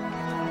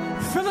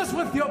 Fill us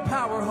with your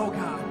power, oh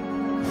God.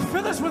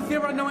 Fill us with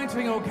your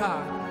anointing, oh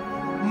God.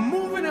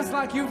 Move in us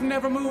like you've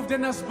never moved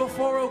in us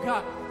before, oh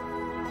God.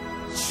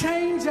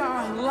 Change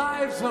our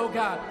lives, oh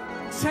God.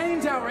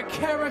 Change our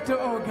character,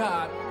 oh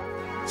God.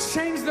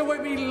 Change the way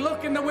we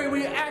look and the way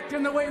we act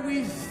and the way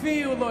we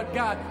feel, Lord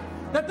God.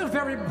 Let the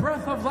very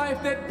breath of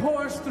life that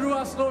pours through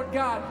us, Lord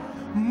God,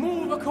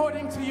 move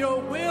according to your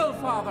will,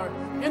 Father,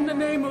 in the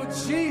name of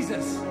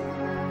Jesus.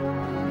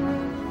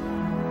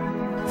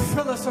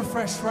 Fill us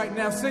afresh right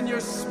now. Send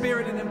your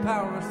spirit and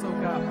empower us, oh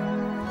God.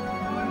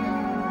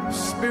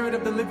 Spirit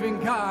of the living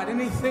God,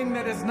 anything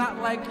that is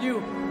not like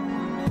you,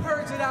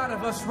 purge it out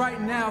of us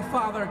right now,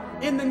 Father,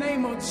 in the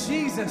name of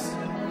Jesus.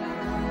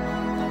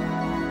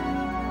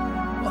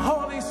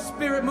 Holy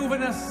Spirit, move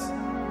in us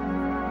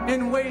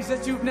in ways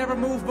that you've never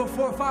moved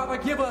before. Father,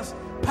 give us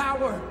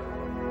power.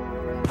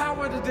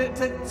 Power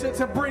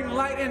to bring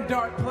light in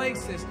dark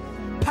places.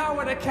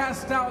 Power to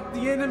cast out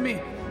the enemy,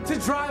 to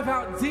drive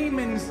out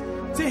demons,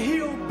 to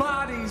heal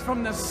bodies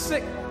from the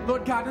sick,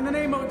 Lord God, in the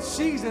name of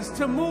Jesus,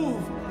 to move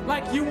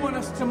like you want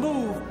us to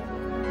move.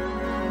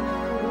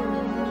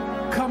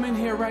 Come in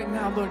here right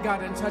now, Lord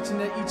God, and touching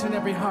each and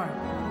every heart.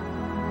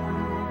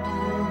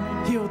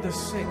 Heal the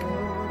sick.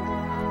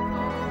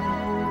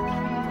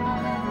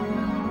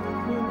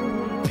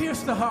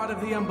 Pierce the heart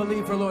of the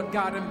unbeliever, Lord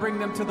God, and bring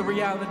them to the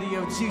reality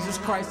of Jesus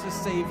Christ as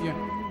Savior.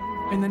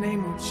 In the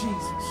name of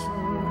Jesus.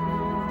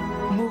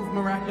 Move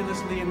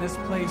miraculously in this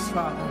place,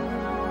 Father.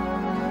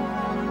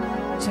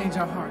 Change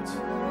our hearts.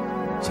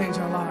 Change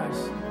our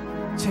lives.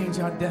 Change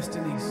our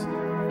destinies.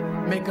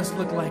 Make us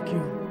look like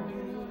you.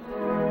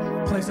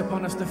 Place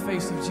upon us the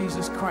face of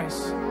Jesus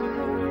Christ.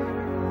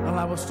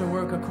 Allow us to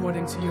work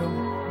according to your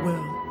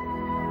will,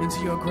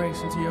 into your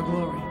grace, into your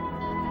glory.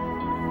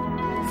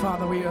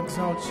 Father, we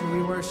exalt you,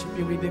 we worship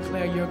you, we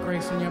declare your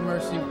grace and your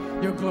mercy,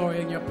 your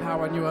glory and your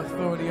power and your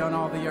authority on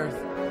all the earth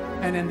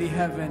and in the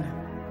heaven.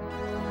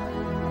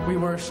 We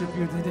worship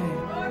you today.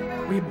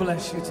 We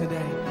bless you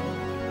today.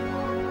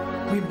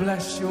 We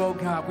bless you, oh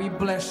God. We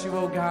bless you,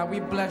 oh God. We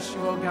bless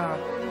you, oh God.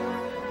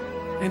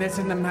 And it's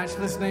in the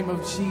matchless name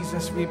of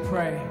Jesus we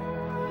pray.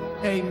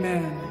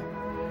 Amen.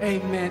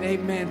 Amen.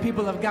 Amen.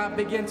 People of God,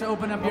 begin to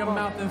open up your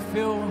mouth and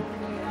fill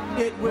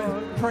it with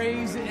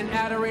praise and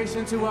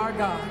adoration to our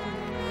God.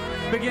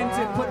 Begin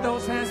to put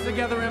those hands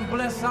together and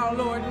bless our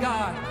Lord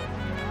God.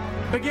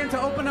 Begin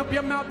to open up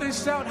your mouth and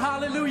shout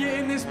hallelujah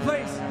in this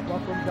place.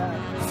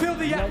 Fill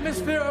the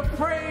atmosphere of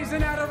praise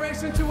and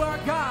adoration to our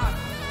God.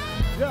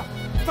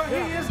 For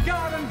he is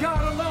God and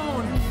God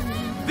alone,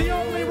 the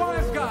only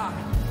wise God,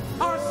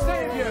 our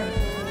Savior.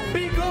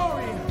 Be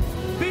glory,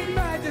 be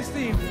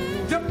majesty,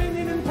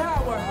 dominion and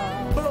power,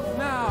 both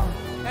now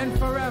and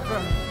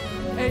forever.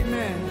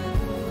 Amen.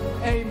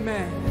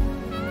 Amen.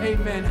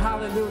 Amen.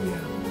 Hallelujah.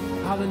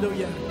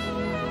 Hallelujah.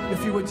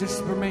 If you would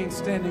just remain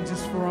standing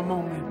just for a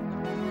moment.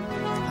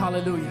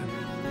 Hallelujah.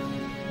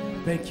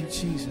 Thank you,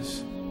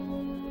 Jesus.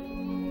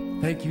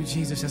 Thank you,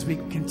 Jesus, as we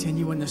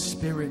continue in the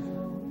Spirit,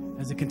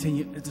 as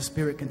the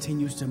Spirit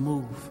continues to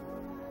move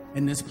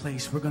in this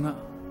place. We're gonna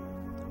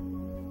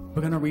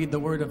read the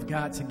Word of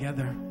God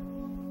together.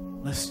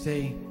 Let's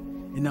stay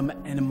in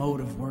a mode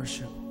of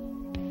worship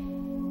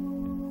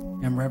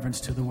and reverence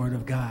to the Word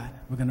of God.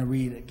 We're gonna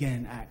read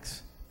again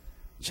Acts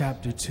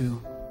chapter 2.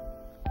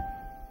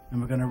 And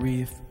we're going to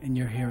read in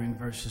your hearing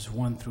verses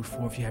 1 through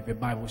 4. If you have your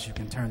Bibles, you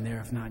can turn there.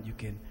 If not, you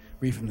can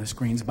read from the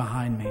screens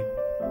behind me.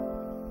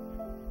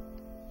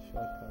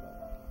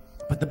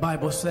 But the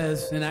Bible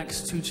says in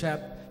Acts 2,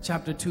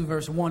 chapter 2,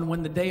 verse 1,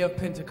 when the day of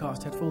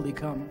Pentecost had fully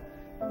come,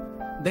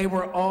 they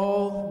were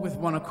all with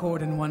one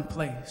accord in one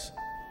place.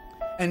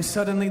 And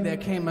suddenly there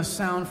came a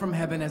sound from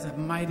heaven as a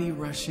mighty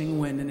rushing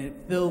wind, and it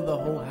filled the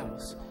whole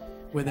house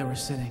where they were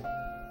sitting.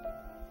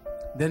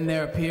 Then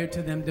there appeared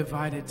to them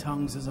divided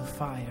tongues as of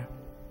fire,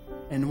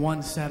 and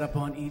one sat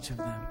upon each of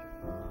them.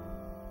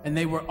 And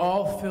they were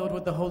all filled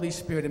with the Holy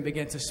Spirit and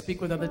began to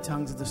speak with other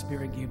tongues as the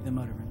Spirit gave them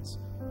utterance.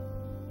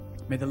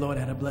 May the Lord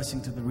add a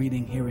blessing to the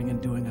reading, hearing,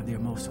 and doing of your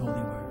most holy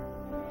word.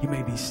 You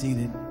may be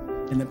seated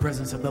in the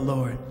presence of the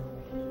Lord.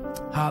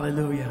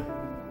 Hallelujah.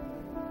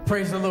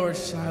 Praise the Lord,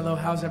 Shiloh.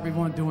 How's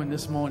everyone doing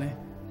this morning?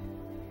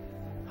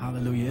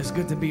 Hallelujah. It's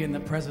good to be in the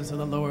presence of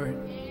the Lord.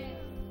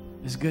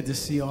 It's good to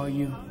see all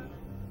you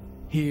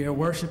here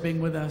worshiping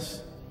with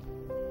us.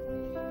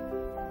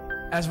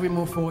 As we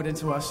move forward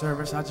into our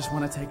service, I just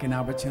want to take an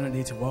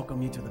opportunity to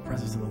welcome you to the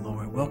presence of the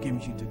Lord. Welcome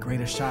you to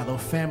Greater Shiloh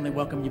family.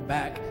 Welcome you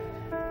back.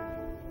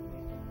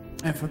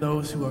 And for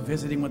those who are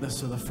visiting with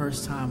us for the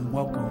first time,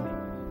 welcome.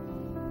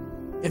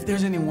 If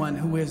there's anyone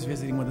who is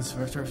visiting with us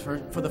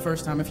for the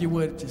first time, if you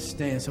would, just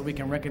stand so we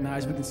can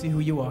recognize, we can see who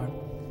you are.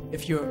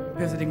 If you're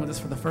visiting with us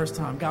for the first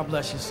time, God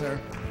bless you, sir.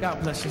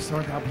 God bless you,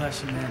 sir. God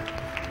bless you, man.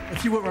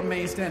 If you would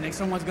remain standing,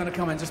 someone's going to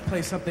come and just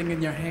place something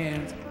in your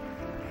hand.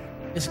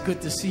 It's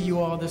good to see you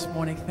all this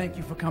morning. Thank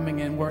you for coming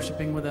in,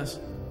 worshiping with us.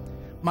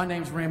 My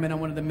name's Raymond. I'm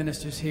one of the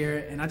ministers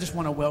here, and I just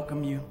want to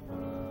welcome you.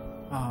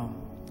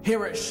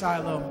 Here at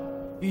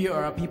Shiloh, we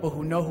are a people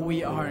who know who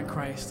we are in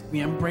Christ. We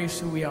embrace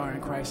who we are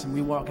in Christ, and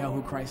we walk out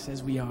who Christ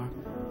says we are.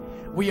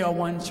 We are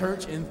one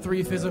church in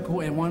 3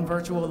 physical and 1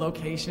 virtual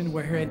location.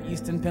 We're here in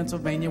Easton,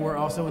 Pennsylvania. We're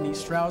also in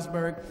East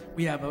Stroudsburg.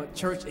 We have a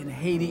church in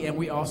Haiti, and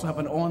we also have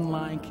an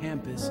online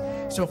campus.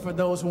 So for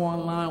those who are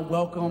online,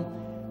 welcome.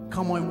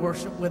 Come on,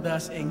 worship with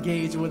us,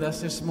 engage with us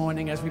this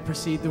morning as we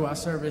proceed through our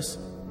service.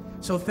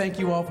 So thank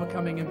you all for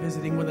coming and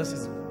visiting with us.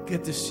 It's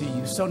good to see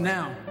you. So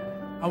now,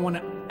 I want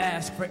to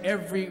ask for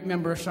every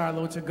member of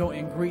Shiloh to go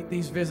and greet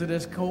these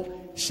visitors.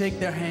 Shake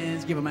their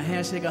hands, give them a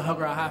handshake, a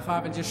hug, or a high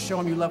five, and just show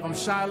them you love them.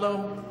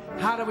 Shiloh,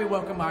 how do we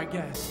welcome our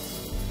guests?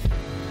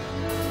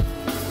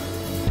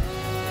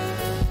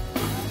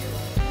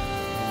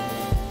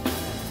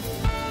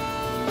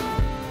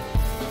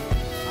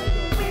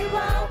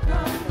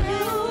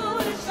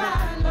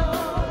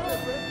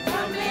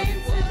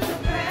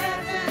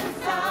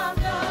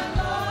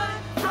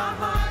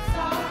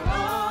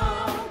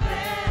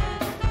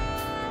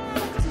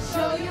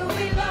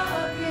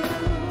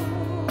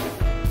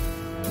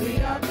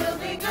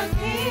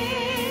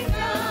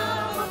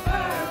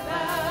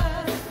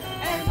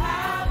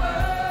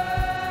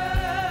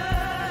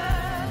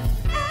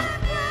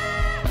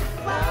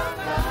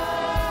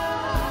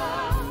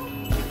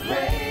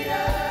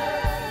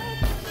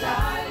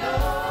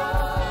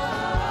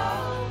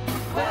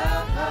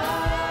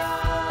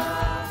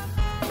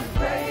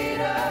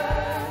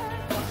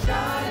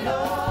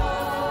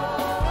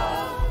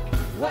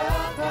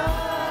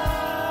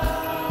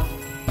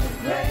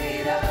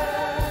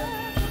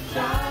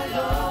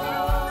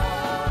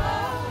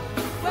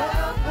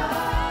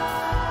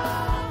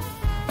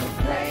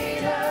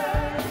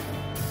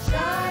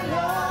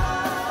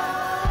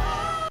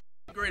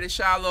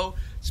 Shiloh,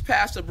 it's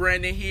Pastor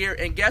Brandon here,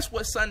 and guess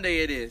what Sunday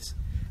it is?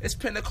 It's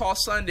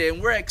Pentecost Sunday,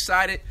 and we're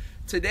excited.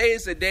 Today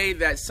is the day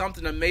that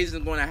something amazing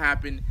is going to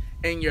happen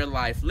in your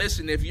life.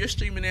 Listen, if you're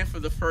streaming in for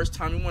the first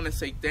time, we want to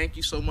say thank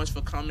you so much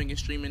for coming and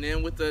streaming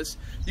in with us.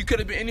 You could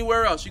have been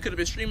anywhere else. You could have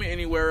been streaming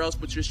anywhere else,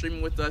 but you're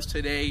streaming with us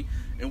today,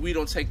 and we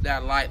don't take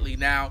that lightly.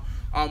 Now,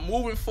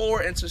 moving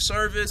forward into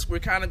service, we're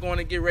kind of going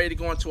to get ready to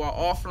go into our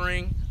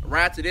offering.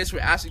 Right after this, we're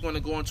actually going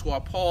to go into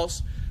our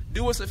pulse.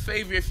 Do us a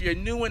favor, if you're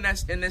new in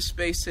this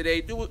space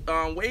today,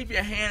 wave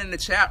your hand in the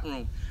chat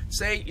room.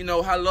 Say,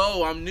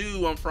 hello, I'm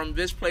new, I'm from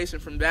this place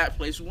and from that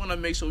place. We want to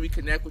make sure we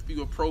connect with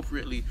you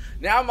appropriately.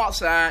 Now I'm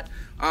outside,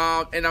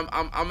 and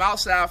I'm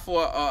outside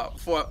for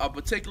a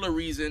particular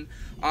reason.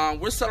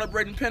 We're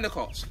celebrating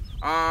Pentecost,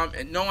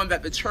 and knowing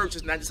that the church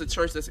is not just a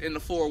church that's in the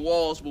 4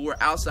 walls, but we're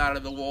outside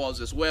of the walls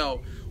as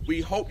well.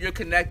 We hope you're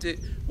connected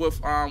with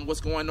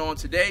what's going on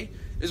today.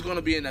 It's going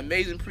to be an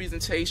amazing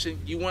presentation.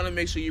 You want to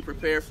make sure you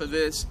prepare for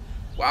this.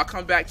 Well, I'll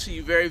come back to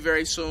you very,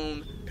 very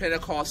soon.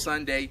 Pentecost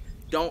Sunday.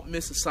 Don't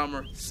miss a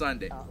summer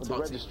Sunday. The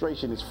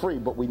registration is free,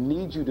 but we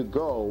need you to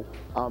go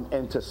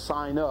and to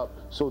sign up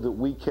so that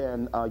we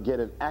can get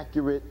an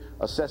accurate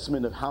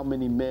assessment of how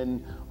many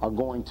men are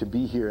going to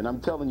be here. And I'm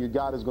telling you,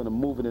 God is going to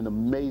move in an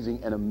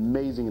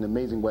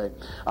amazing way.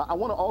 I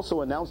want to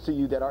also announce to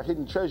you that our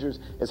Hidden Treasures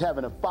is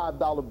having a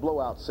 $5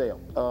 blowout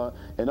sale.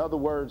 In other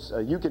words,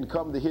 you can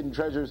come to Hidden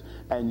Treasures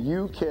and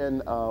you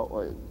can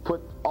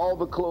put all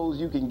the clothes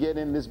you can get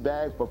in this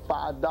bag for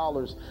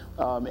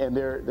 $5. And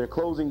they're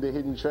closing the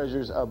Hidden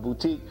Treasures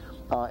boutique.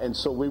 And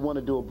so we want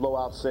to do a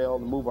blowout sale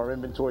to move our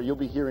inventory. You'll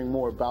be hearing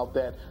more about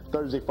that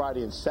Thursday,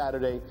 Friday, and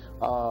Saturday.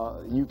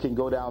 You can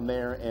go down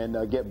there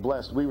and get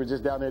blessed. We were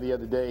just down there the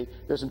other day.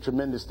 There's some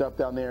tremendous stuff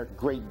down there.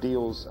 Great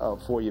deals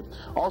for you.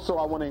 Also,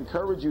 I want to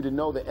encourage you to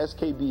know that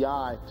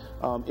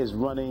SKBI is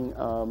running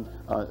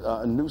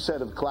a new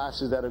set of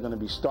classes that are going to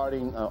be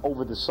starting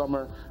over the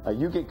summer.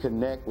 You can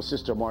connect with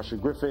Sister Marsha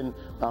Griffin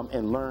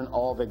and learn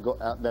all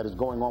that is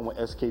going on with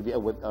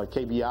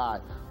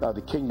KBI,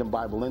 the Kingdom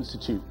Bible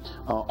Institute.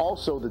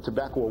 Also, the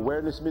Tobacco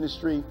Awareness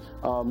Ministry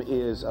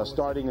is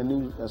starting a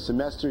new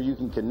semester. You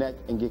can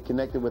connect and get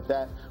connected with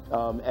that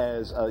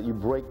as you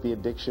break the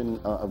addiction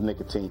of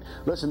nicotine.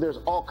 Listen, there's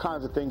all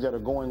kinds of things that are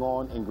going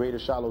on in Greater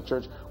Shiloh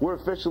Church. We're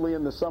officially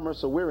in the summer,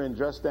 so we're in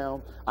dress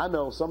down. I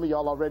know some of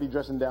y'all already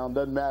dressing down.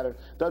 Doesn't matter.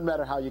 Doesn't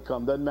matter how you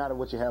come. Doesn't matter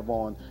what you have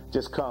on.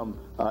 Just come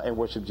and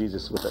worship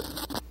Jesus with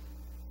us.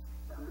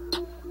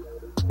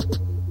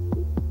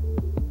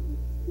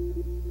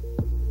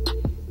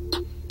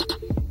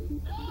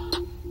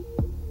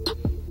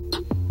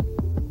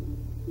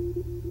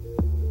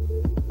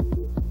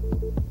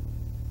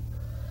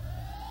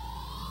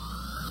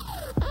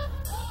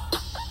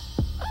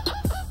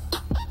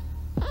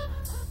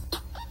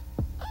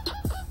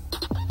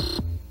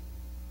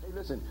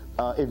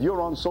 if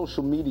you're on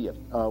social media,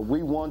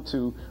 we want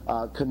to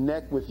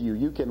connect with you.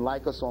 You can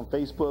like us on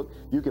Facebook.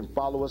 You can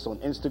follow us on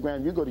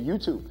Instagram. You go to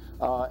YouTube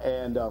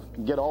and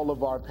get all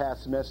of our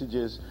past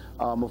messages,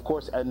 of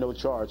course, at no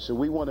charge. So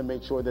we want to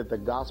make sure that the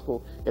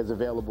gospel is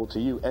available to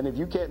you. And if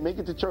you can't make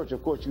it to church,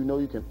 of course, you know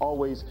you can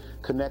always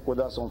connect with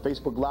us on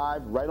Facebook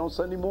Live right on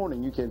Sunday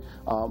morning. You can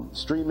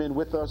stream in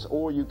with us,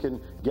 or you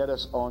can get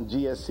us on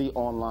GSC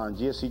Online,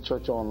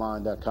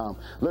 gscchurchonline.com.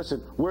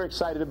 Listen, we're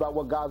excited about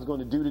what God's going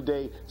to do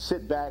today.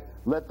 Sit back.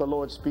 Let the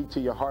Lord speak to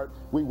your heart.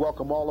 We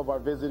welcome all of our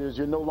visitors.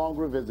 You're no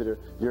longer a visitor.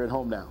 You're at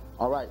home now.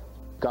 All right.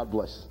 God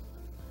bless.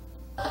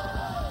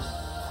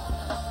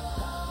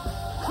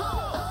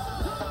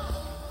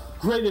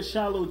 Greater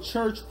Shiloh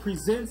Church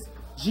presents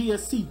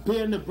GSC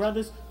Bear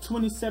Brothers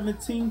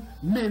 2017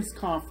 Men's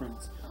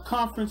Conference.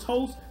 Conference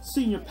host,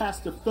 Senior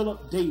Pastor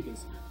Philip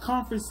Davis.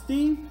 Conference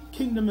theme,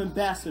 Kingdom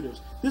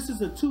Ambassadors. This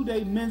is a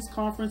 2-day men's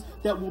conference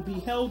that will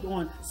be held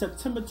on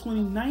September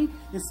 29th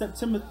and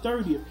September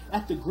 30th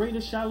at the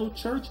Greater Shiloh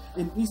Church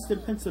in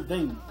Eastern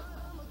Pennsylvania.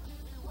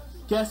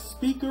 Guest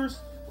speakers,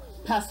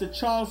 Pastor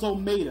Charles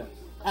Almeida,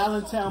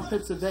 Allentown,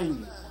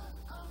 Pennsylvania.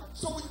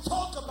 So we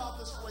talk about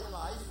this great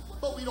life,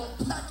 but we don't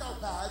pack our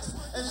bags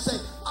and say,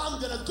 I'm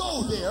going to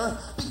go there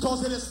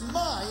because it is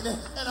mine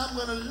and I'm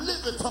going to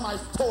live it to my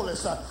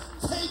fullest.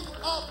 Take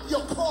up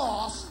your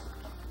cross.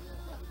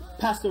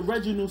 Pastor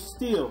Reginald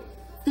Steele,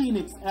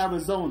 Phoenix,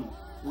 Arizona.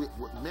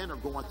 Men are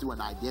going through an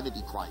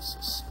identity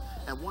crisis.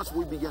 And once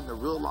we begin to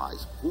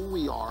realize who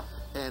we are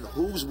and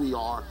whose we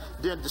are,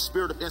 then the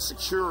spirit of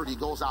insecurity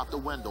goes out the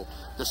window.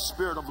 The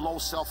spirit of low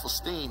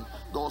self-esteem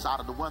goes out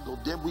of the window.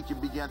 Then we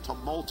can begin to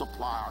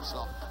multiply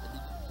ourselves.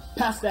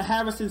 Pastor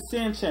Harrison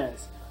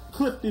Sanchez,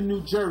 Clifton,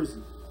 New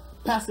Jersey.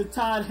 Pastor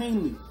Todd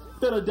Hanley,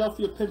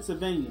 Philadelphia,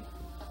 Pennsylvania.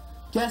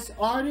 Guest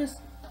artist,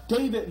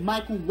 David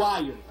Michael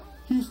Wire,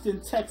 Houston,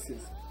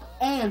 Texas.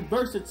 And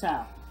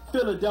Versatile,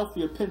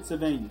 Philadelphia,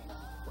 Pennsylvania.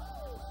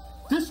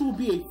 This will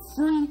be a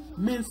free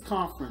men's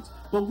conference,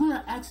 but we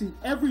are asking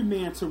every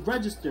man to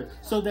register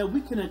so that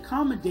we can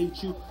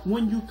accommodate you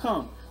when you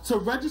come. To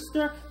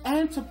register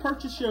and to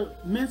purchase your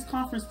men's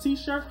conference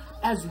t-shirt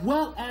as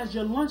well as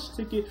your lunch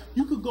ticket,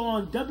 you could go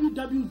on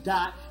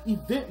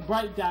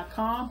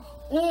www.eventbrite.com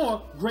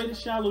or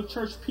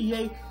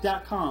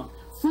greatershillowchurchpa.com.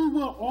 Free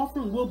will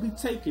offering will be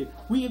taken.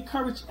 We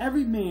encourage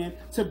every man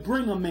to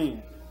bring a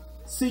man.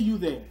 See you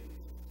there.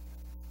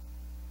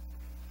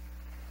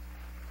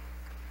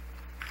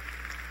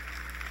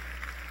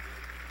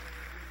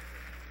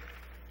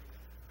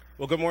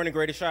 Well, good morning,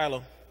 Greater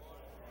Shiloh.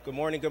 Good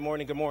morning, good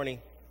morning, good morning.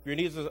 If you're in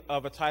need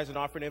of a tithes and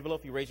offering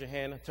envelope, you raise your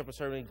hand. The temple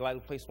certainly gladly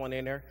place one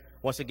in there.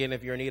 Once again,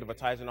 if you're in need of a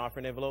tithes and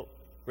offering envelope,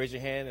 raise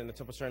your hand, and the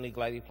temple certainly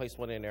gladly place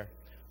one in there.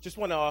 Just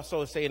want to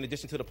also say, in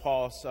addition to the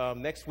pause,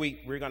 next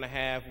week we're going to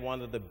have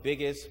one of the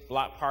biggest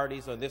block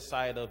parties on this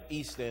side of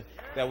Easton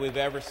that we've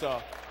ever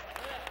saw.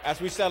 As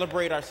we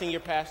celebrate our senior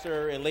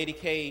pastor and Lady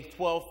K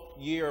 12th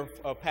year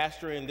of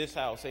pastoring in this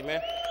house,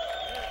 amen.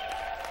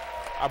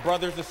 Our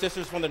brothers and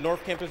sisters from the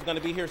North Campus are going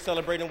to be here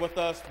celebrating with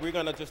us. We're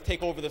going to just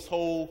take over this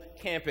whole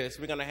campus.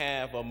 We're going to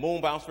have a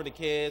moon bounce for the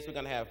kids. We're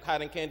going to have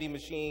cotton candy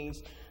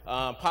machines,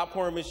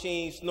 popcorn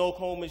machines, snow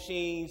cone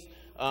machines,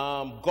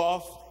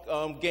 golf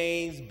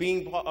games,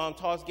 bean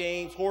toss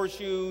games,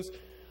 horseshoes.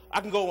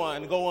 I can go on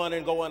and go on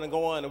and go on and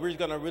go on, and we're just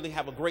going to really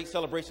have a great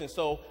celebration.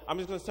 So I'm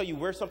just going to tell you,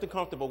 wear something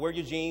comfortable. Wear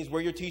your jeans,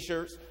 wear your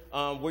T-shirts,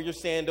 wear your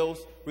sandals.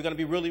 We're going to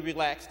be really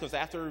relaxed because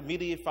after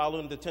immediately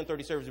following the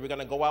 10:30 service, we're going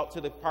to go out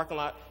to the parking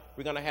lot.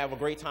 We're going to have a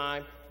great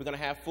time. We're going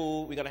to have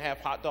food. We're going to have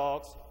hot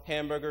dogs,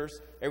 hamburgers.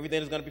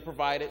 Everything is going to be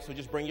provided, so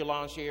just bring your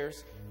lawn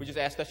chairs. We just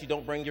ask that you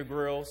don't bring your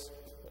grills.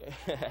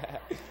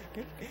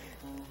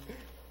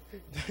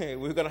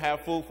 We're going to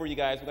have food for you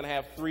guys. We're going to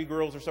have 3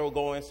 grills or so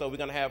going, so we're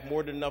going to have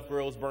more than enough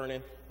grills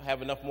burning,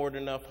 have more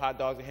than enough hot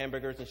dogs and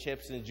hamburgers and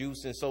chips and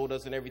juice and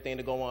sodas and everything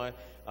to go on.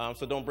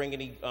 So don't bring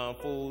any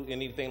food,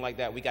 anything like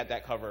that. We got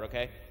that covered,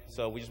 okay?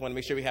 So we just want to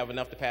make sure we have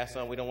enough to pass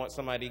on. We don't want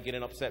somebody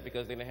getting upset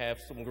because they didn't have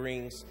some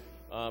greens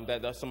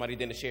that somebody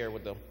didn't share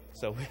with them.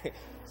 So,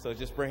 so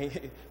just bring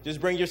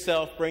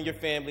yourself, bring your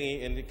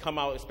family, and come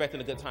out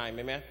expecting a good time,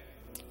 amen?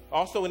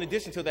 Also, in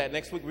addition to that,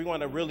 next week we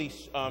want to really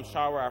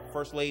shower our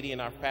First Lady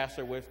and our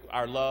pastor with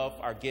our love,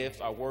 our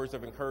gifts, our words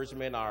of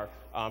encouragement.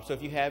 So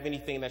if you have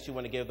anything that you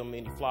want to give them,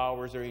 any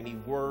flowers or any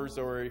words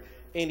or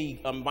any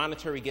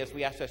monetary gifts,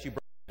 we ask that you bring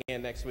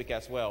in next week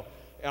as well.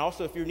 And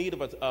also, if you're in need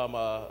of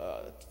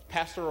a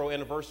pastoral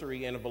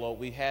anniversary envelope,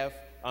 we have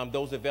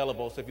those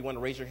available. So if you want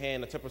to raise your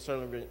hand, the temple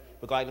certainly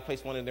would gladly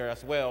place one in there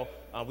as well.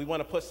 We want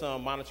to put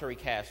some monetary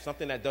cash,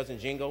 something that doesn't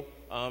jingle,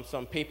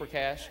 some paper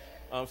cash,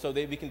 so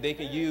they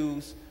can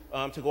use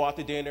to go out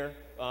to dinner,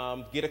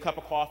 get a cup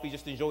of coffee,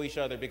 just enjoy each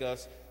other,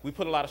 because we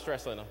put a lot of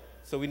stress on them.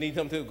 So we need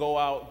them to go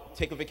out,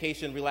 take a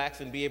vacation,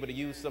 relax, and be able to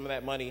use some of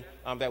that money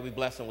that we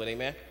bless them with.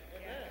 Amen?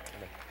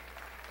 Amen.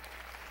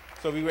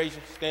 So we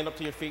stand up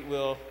to your feet.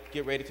 We'll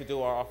get ready to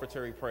do our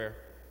offertory prayer.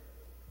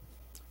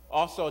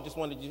 Also, I just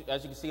wanted to,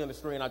 as you can see on the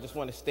screen, I just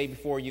want to stay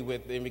before you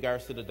in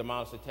regards to the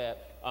Demolish the Tap.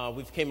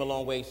 We've came a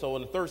long way. So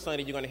on the third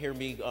Sunday, you're going to hear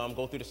me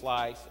go through the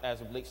slides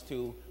as it relates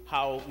to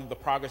how the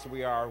progress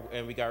we are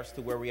in regards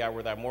to where we are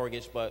with our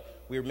mortgage.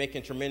 But we're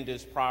making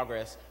tremendous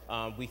progress.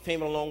 We've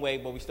came a long way,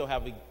 but we still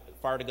have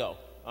far to go.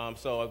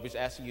 So I was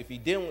asking you, if you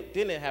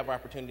didn't have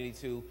opportunity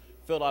to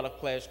fill out a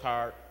pledge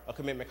card, a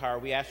commitment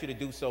card, we ask you to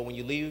do so when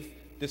you leave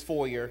this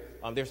foyer.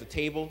 There's a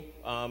table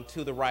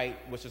to the right,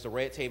 which is a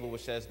red table,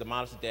 which says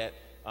Demolish the Debt.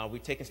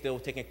 We're still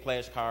taking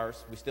pledge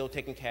cards. We're still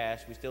taking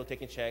cash. We're still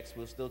taking checks.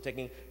 We're still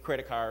taking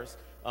credit cards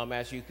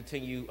as you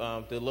continue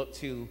to look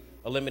to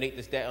eliminate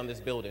this debt on this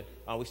building.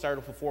 We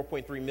started for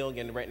 $4.3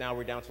 million, and right now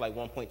we're down to like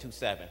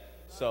 1.27.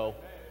 So,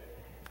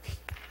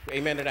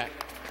 amen to that.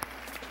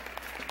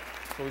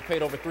 So we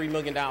paid over $3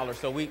 million.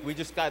 So we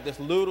just got this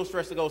little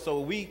stretch to go.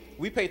 So we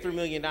paid $3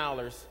 million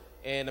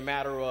in a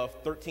matter of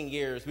 13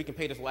 years. We can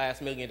pay this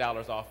last $1 million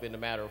off in a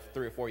matter of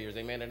 3 or 4 years.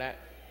 Amen to that.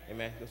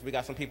 Amen. Because we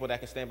got some people that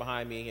can stand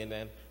behind me, and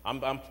then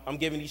I'm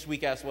giving each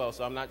week as well.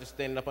 So I'm not just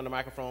standing up on the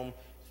microphone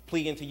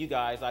pleading to you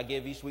guys. I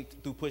give each week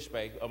through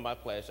PushPay of my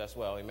pledge as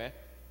well. Amen.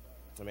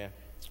 Amen.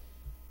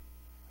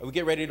 And we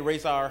get ready to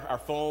raise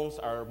our phones,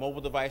 our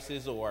mobile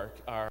devices, or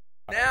our.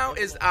 Now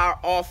is our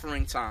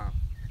offering time.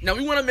 Now,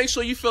 we want to make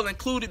sure you feel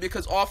included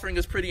because offering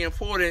is pretty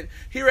important.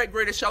 Here at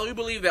Greater Charlotte, we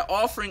believe that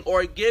offering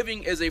or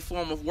giving is a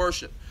form of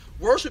worship.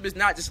 Worship is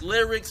not just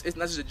lyrics. It's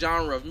not just a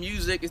genre of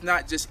music. It's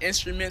not just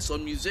instruments or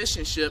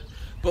musicianship.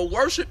 But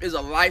worship is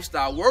a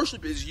lifestyle.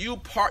 Worship is you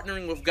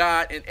partnering with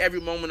God in every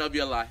moment of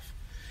your life.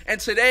 And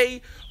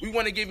today, we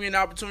want to give you an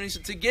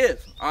opportunity to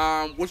give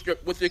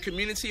with your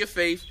community of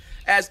faith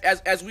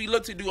as we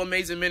look to do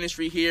amazing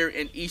ministry here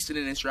in Easton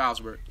and in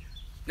Stroudsburg.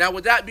 Now,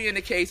 with that being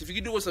the case, if you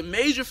can do us a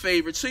major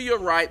favor, to your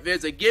right,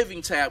 there's a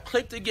giving tab.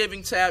 Click the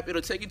giving tab.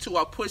 It'll take you to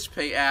our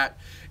PushPay app.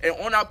 And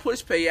on our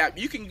PushPay app,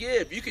 you can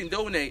give. You can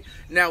donate.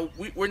 Now,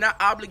 we're not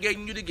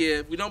obligating you to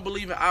give. We don't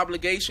believe in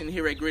obligation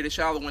here at Greater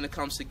Charlotte when it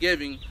comes to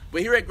giving.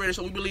 But here at Greater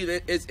Charlotte, we believe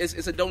that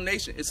it's a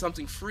donation. It's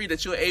something free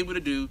that you're able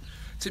to do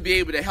to be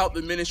able to help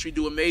the ministry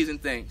do amazing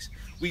things.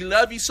 We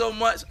love you so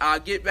much. I'll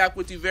get back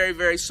with you very,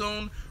 very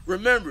soon.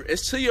 Remember,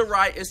 it's to your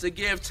right. It's the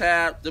give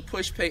tab, the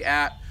PushPay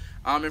app.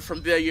 And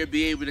from there, you'll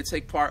be able to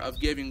take part of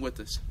giving with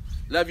us.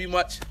 Love you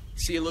much.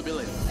 See you a little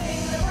bit later.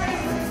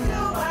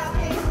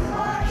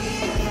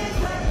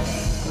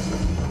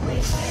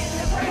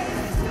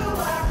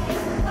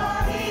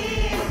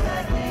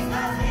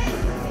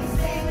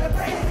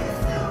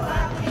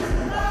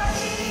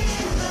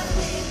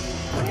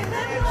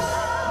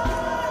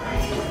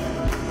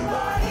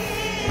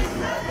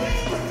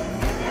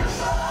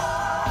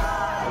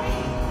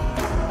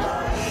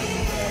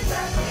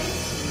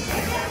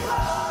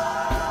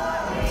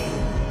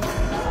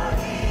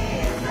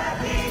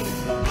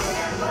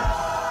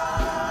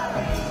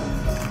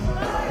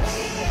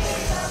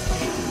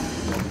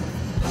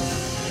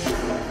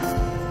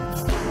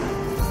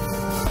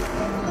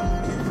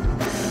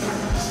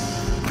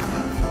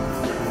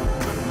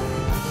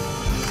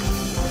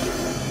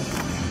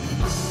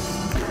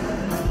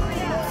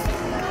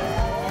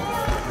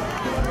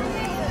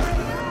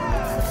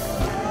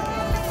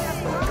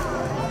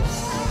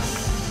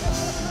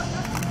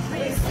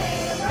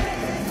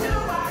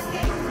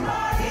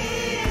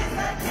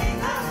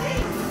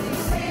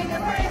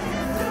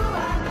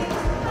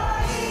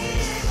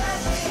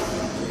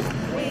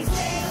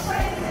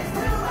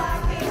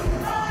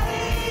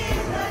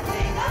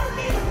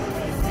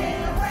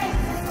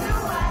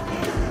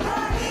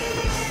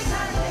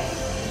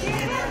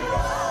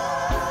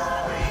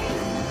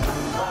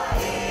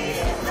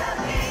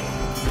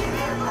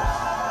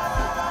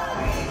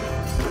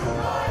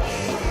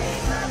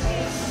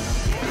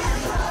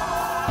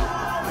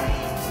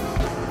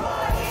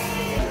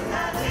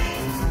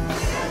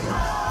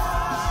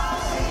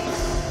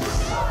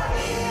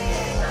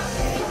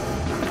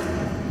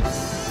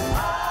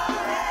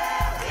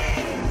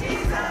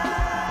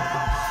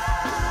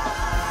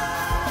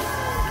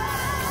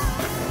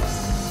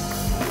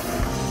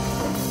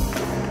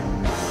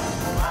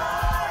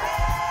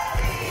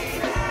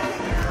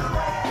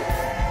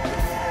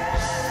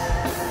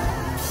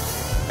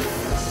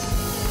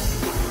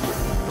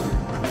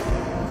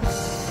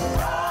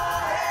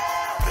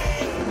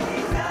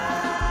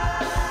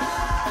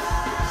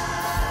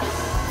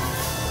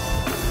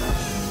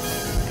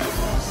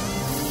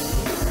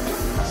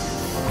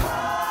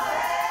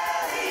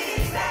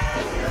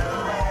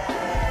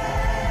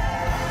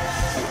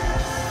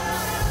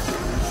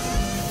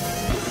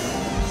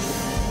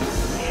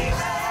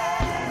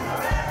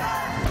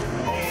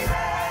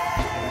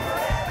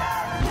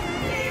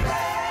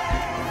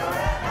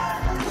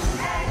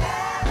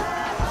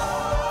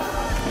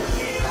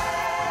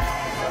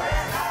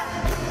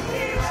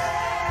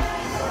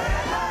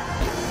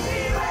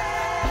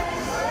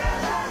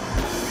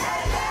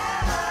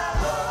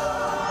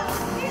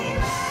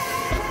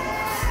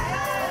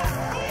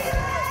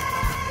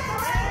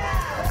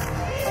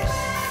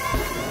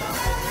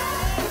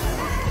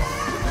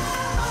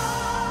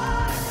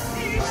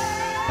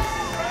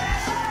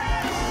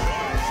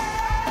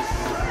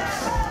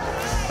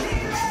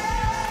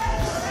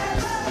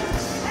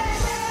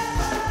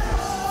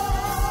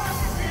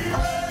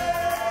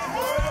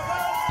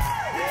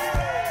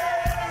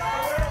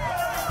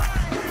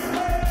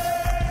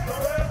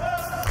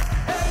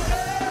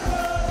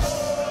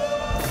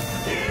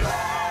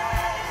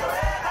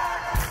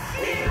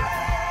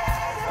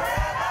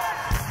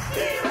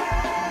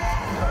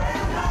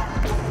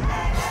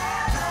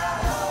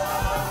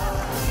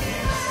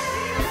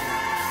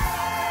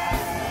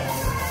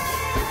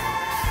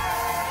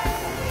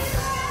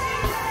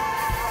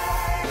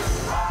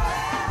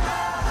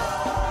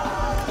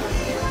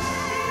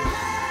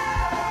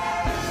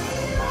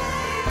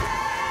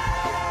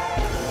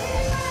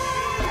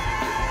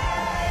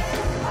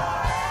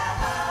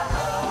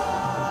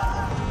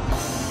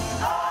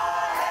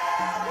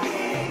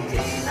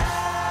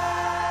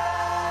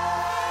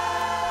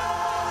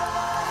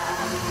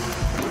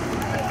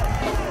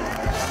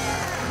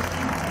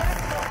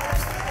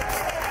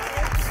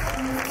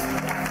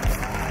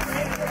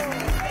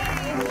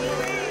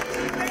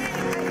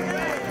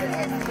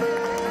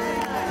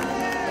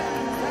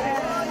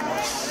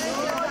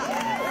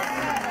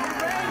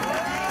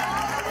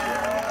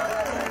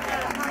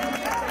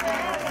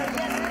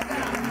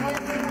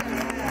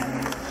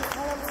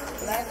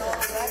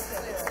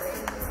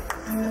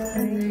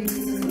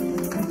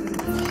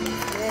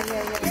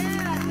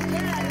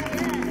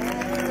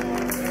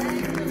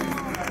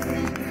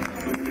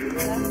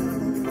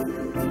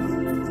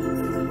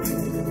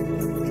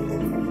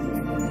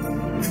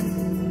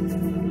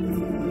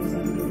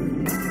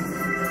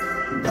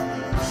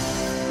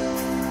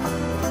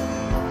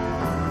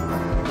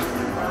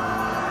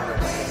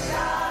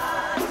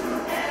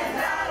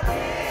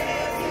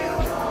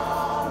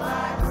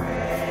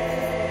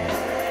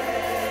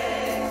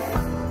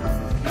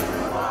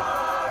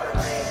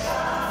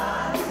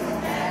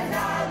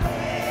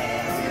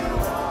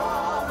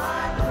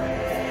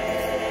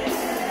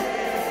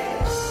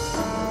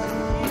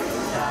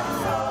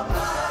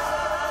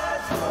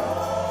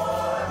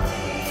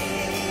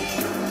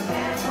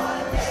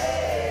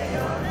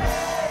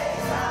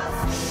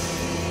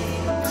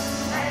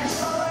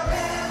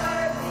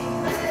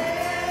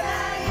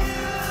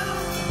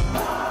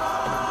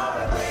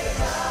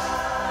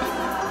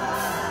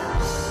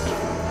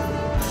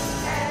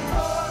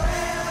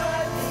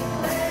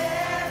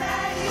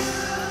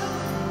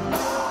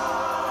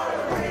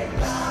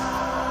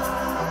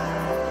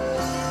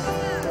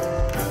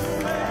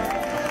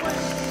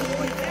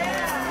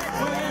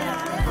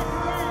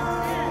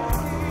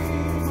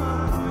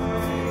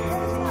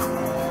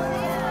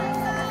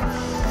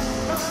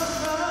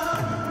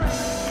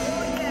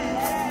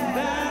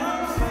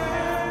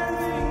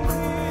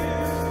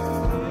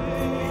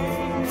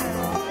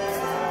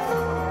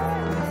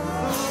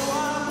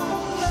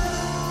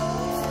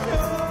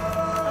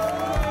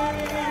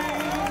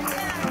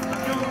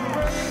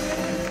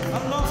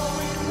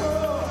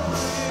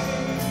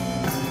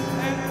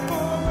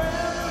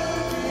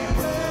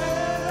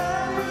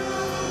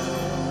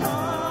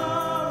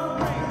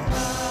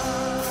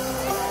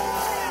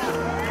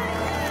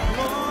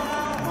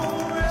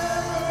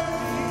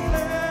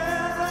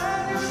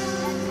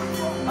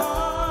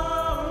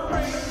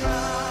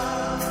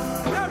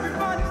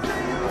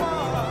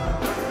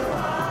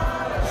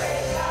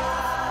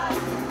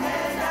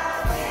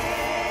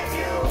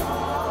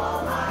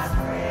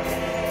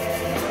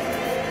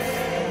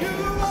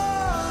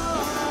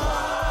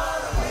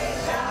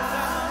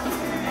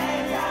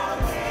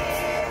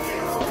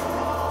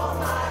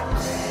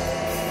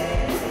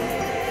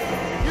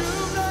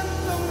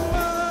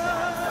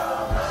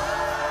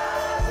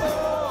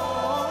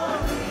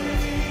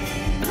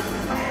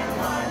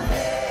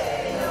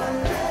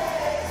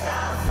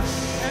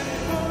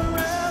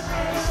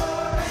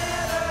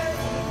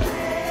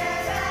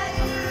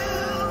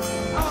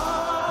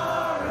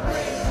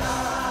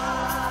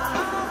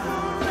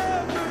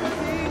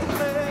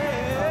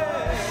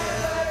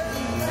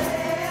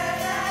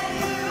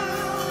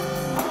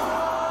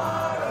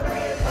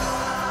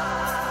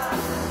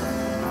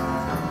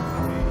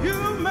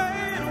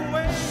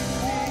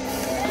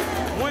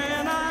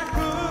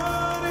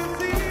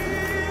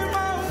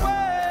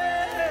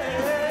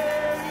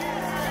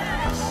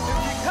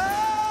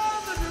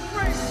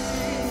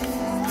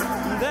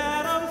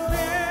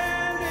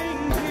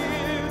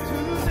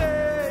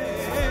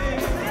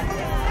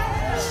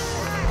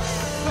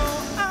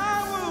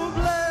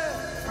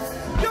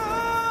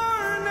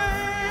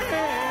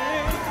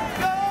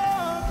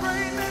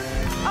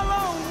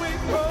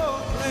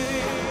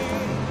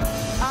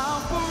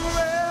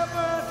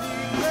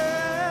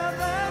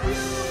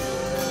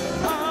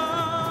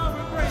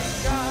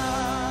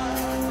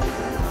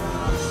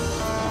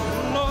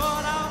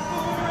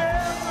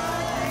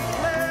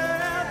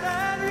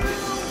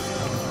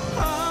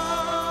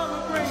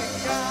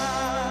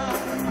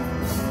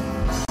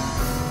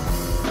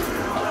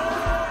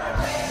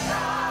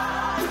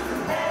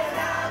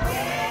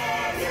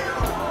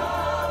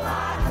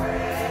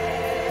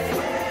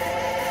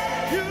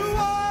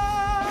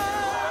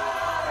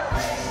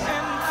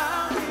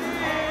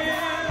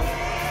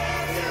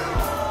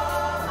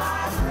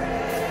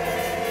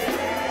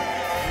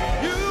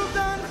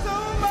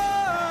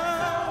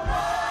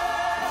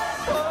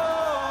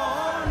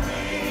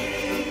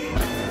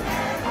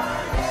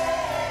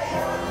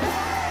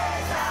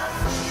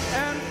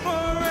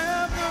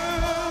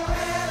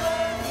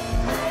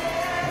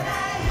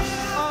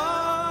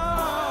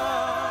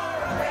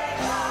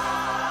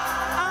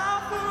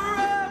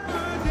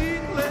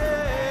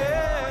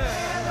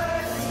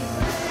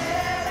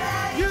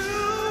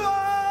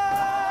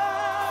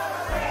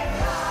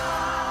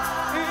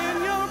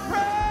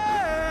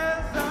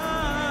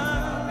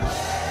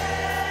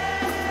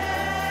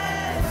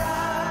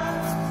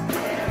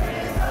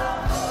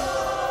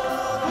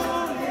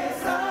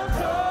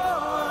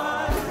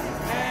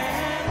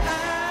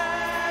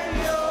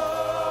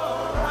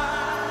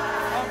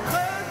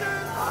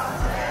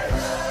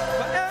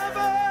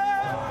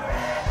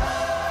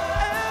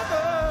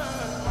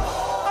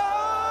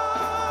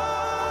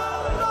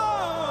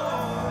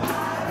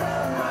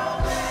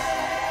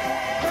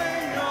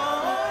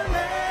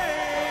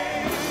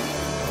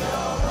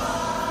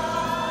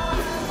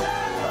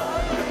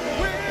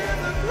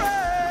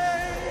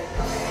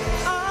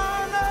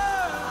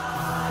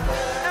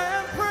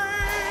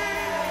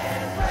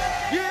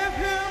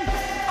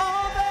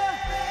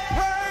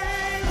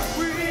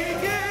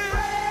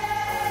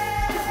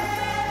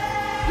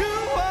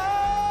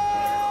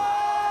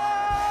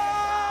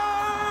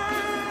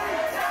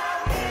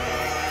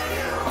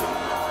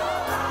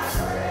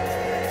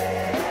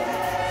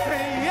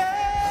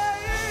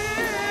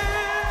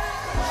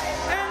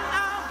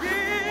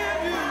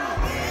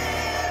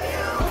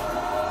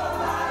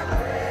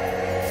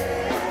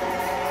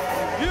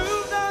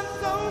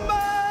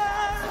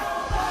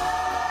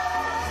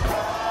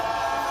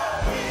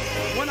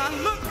 When I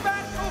look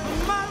back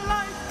over my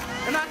life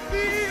and I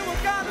see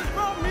what God has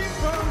brought me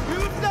from,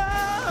 you've done.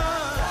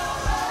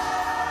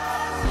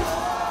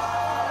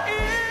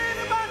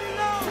 Anybody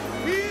know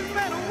He's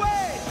made a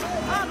way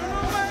out of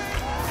the way,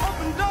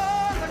 open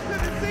doors I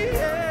couldn't see.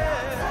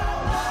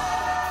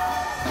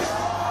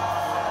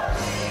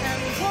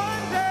 And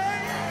one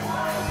day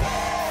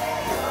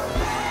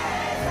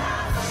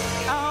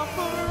I'll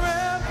forever.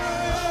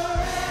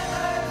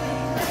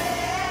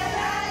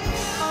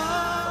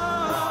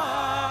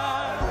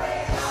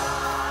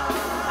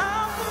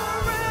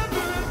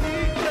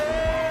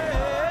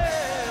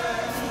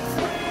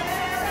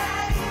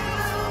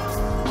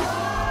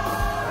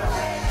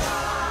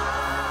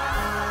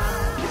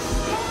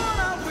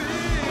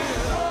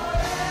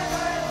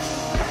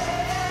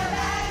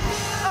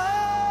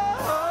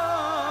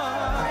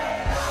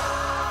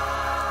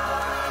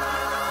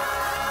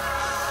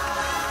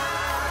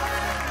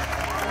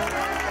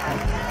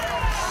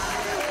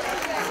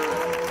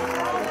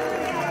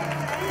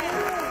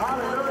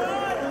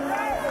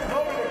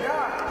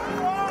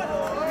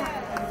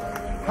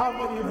 How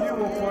many of you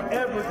will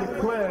forever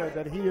declare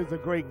that He is a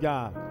great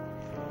God?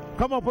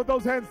 Come on, put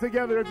those hands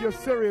together if you're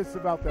serious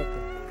about that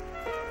thing.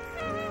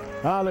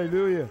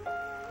 Hallelujah.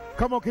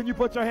 Come on, can you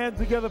put your hands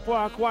together for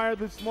our choir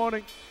this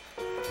morning?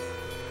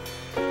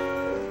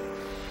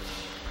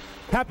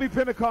 Happy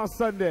Pentecost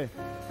Sunday.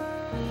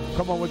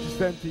 Come on, would you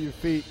stand to your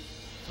feet?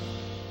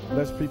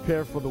 Let's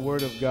prepare for the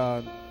Word of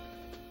God.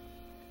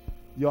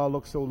 You all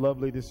look so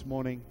lovely this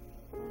morning.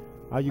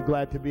 Are you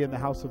glad to be in the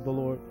house of the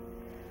Lord?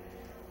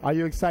 Are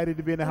you excited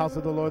to be in the house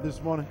of the Lord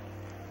this morning?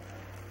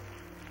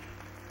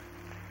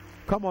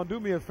 Come on, do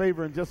me a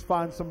favor and just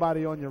find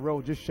somebody on your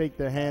road. Just shake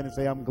their hand and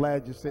say, I'm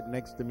glad you're sitting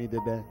next to me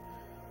today.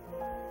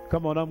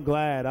 Come on, I'm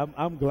glad.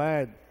 I'm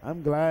glad.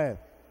 I'm glad.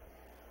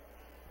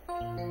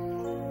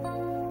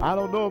 I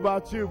don't know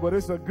about you, but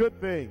it's a good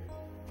thing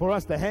for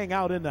us to hang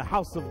out in the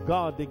house of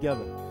God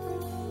together.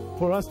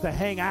 For us to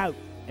hang out,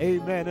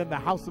 amen, in the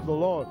house of the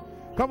Lord.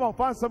 Come on,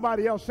 find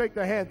somebody else, shake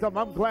their hand. Tell them,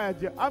 I'm glad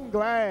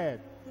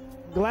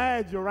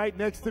you're right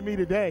next to me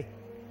today.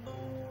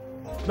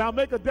 Now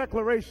make a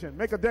declaration.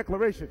 Make a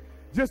declaration.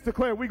 Just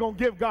declare we're going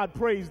to give God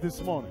praise this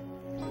morning.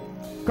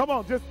 Come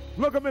on, just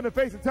look them in the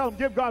face and tell them,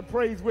 give God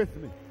praise with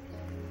me.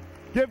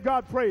 Give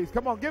God praise.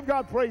 Come on, give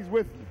God praise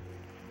with me.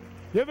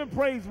 Give Him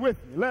praise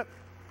with me.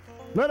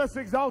 Let us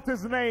exalt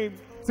His name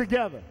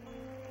together.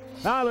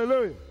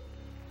 Hallelujah.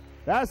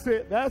 That's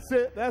it. That's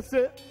it. That's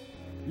it.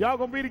 Y'all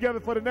going to be together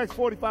for the next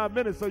 45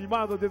 minutes, so you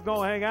might as well just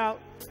go and hang out.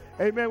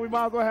 Amen. We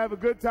might as well have a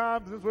good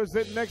time since we're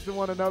sitting next to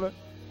one another.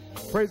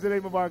 Praise the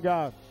name of our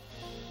God.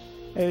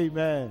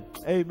 Amen.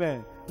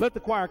 Amen. Let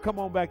the choir come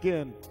on back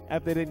in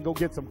after they didn't go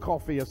get some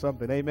coffee or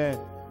something. Amen.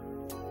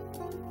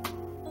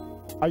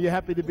 Are you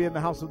happy to be in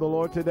the house of the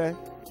Lord today?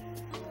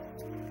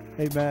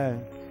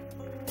 Amen.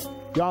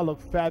 Y'all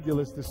look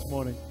fabulous this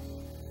morning.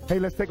 Hey,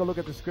 let's take a look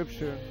at the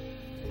scripture.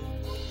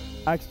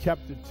 Acts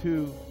chapter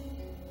 2,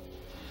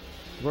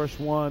 verse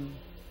 1.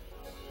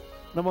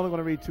 I'm only going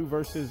to read two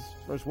verses,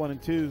 verse 1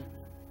 and 2.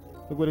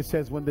 Look what it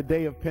says. When the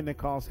day of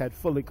Pentecost had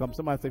fully come,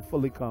 somebody say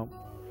fully come,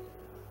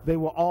 they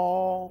were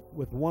all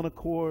with one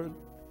accord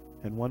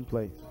in one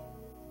place.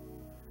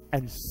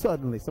 And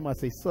suddenly, somebody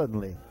say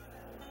suddenly,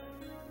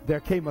 there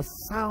came a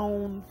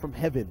sound from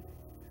heaven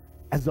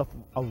as of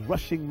a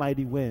rushing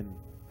mighty wind,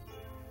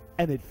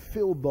 and it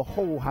filled the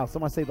whole house.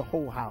 Somebody say the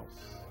whole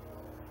house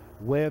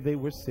where they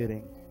were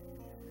sitting.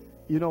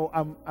 You know,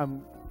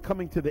 I'm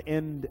coming to the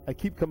end. I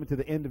keep coming to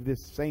the end of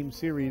this same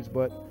series,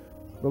 but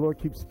the Lord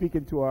keeps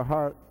speaking to our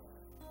heart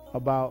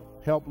about,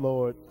 help,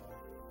 Lord,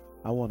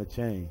 I want to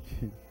change.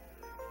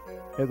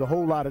 There's a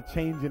whole lot of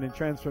changing and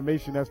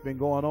transformation that's been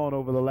going on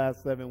over the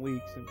last 7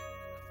 weeks. And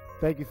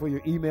thank you for your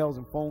emails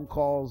and phone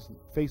calls, and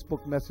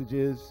Facebook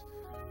messages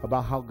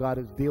about how God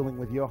is dealing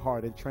with your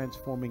heart and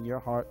transforming your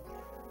heart.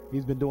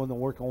 He's been doing the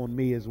work on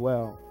me as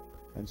well.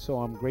 And so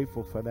I'm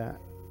grateful for that.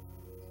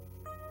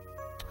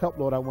 Help,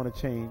 Lord, I want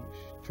to change.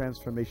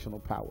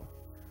 Transformational power.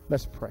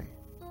 Let's pray.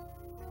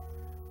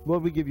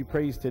 Lord, we give you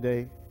praise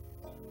today.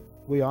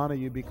 We honor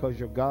you because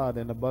you're God,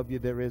 and above you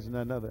there is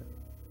none other.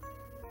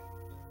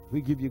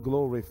 We give you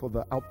glory for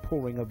the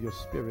outpouring of your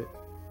Spirit.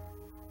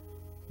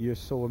 You're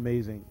so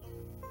amazing.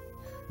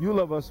 You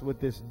love us with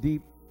this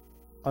deep,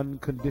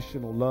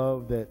 unconditional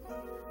love that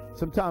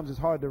sometimes it's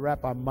hard to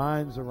wrap our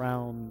minds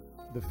around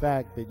the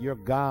fact that you're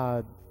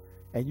God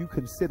and you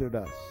considered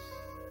us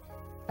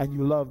and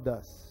you loved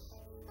us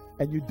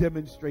and you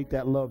demonstrate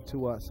that love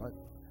to us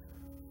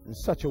in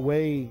such a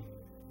way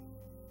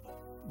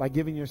by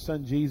giving your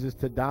son Jesus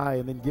to die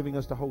and then giving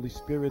us the Holy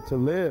Spirit to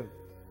live.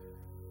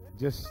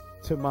 Just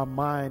to my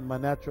mind, my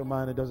natural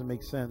mind, it doesn't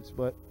make sense,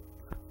 but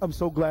I'm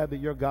so glad that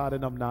you're God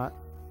and I'm not.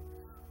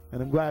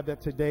 And I'm glad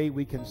that today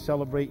we can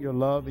celebrate your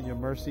love and your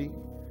mercy.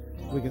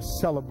 We can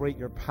celebrate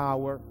your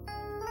power.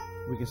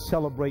 We can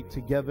celebrate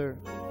together,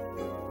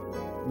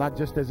 not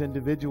just as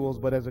individuals,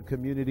 but as a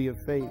community of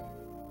faith.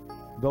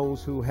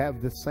 Those who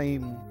have the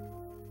same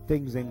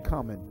things in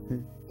common.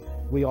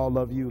 We all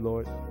love you,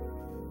 Lord.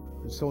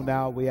 And so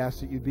now we ask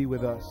that you be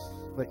with us.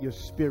 Let your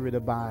spirit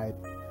abide.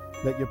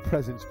 Let your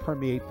presence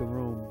permeate the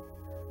room.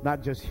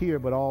 Not just here,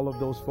 but all of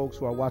those folks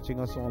who are watching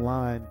us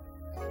online.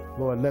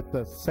 Lord, let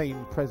the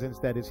same presence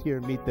that is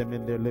here meet them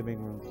in their living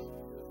rooms,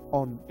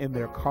 in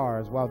their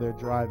cars, while they're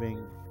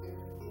driving.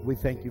 We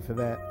thank you for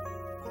that.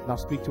 Now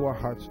speak to our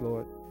hearts,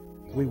 Lord.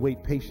 We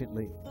wait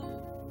patiently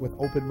with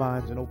open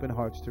minds and open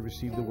hearts to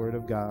receive the word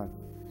of God.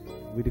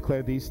 We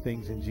declare these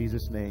things in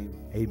Jesus' name.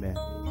 Amen.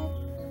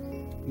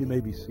 You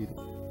may be seated.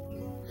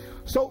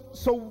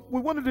 So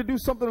we wanted to do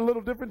something a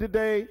little different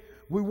today.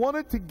 We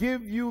wanted to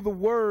give you the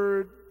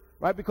word,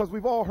 right, because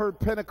we've all heard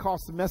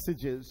Pentecost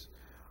messages,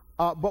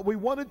 but we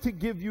wanted to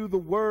give you the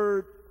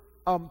word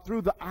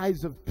through the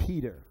eyes of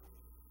Peter,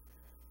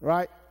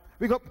 right?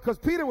 Because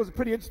Peter was a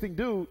pretty interesting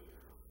dude.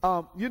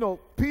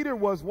 Peter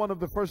was one of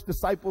the first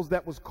disciples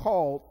that was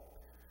called.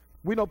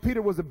 We know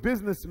Peter was a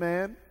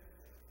businessman.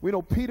 We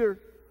know Peter,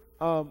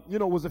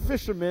 was a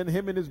fisherman.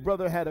 Him and his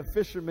brother had a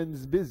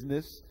fisherman's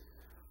business.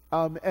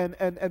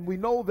 And we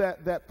know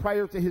that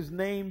prior to his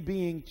name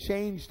being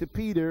changed to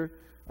Peter,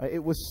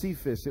 it was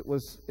Cephas. It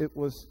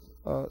was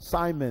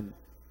Simon.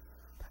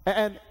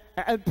 And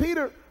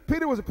Peter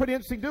was a pretty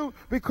interesting dude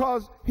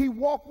because he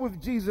walked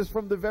with Jesus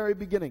from the very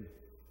beginning.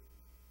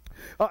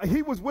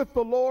 He was with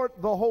the Lord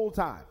the whole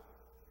time.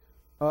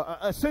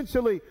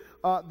 Essentially,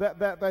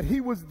 that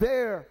he was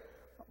there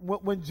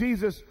when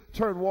Jesus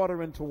turned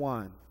water into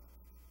wine.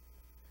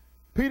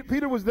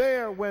 Peter was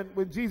there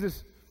when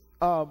Jesus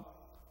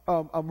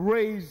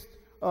raised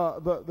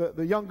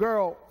the young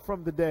girl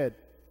from the dead.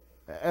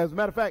 As a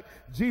matter of fact,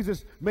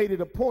 Jesus made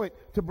it a point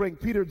to bring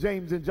Peter,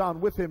 James, and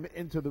John with him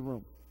into the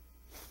room.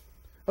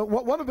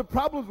 One of the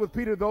problems with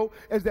Peter, though,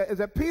 is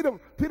that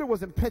Peter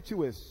was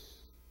impetuous.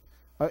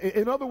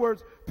 In other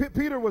words,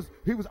 Peter was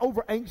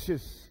over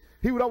anxious.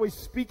 He would always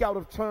speak out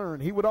of turn.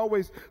 He would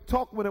always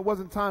talk when it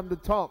wasn't time to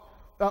talk.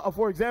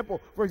 For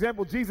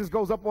example, Jesus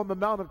goes up on the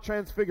Mount of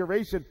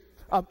Transfiguration,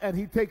 and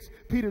he takes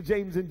Peter,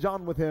 James, and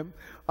John with him.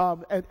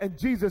 And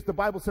Jesus, the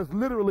Bible says,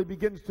 literally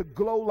begins to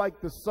glow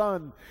like the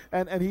sun.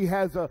 And he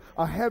has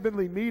a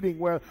heavenly meeting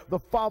where the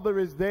Father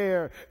is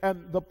there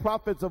and the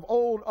prophets of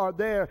old are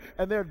there,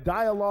 and they're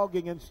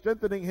dialoguing and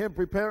strengthening him,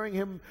 preparing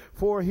him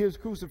for his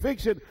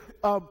crucifixion.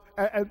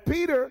 And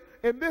Peter,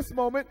 in this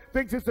moment,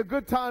 thinks it's a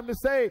good time to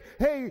say,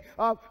 hey,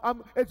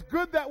 it's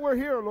good that we're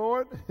here,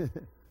 Lord.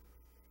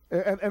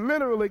 and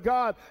literally,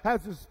 God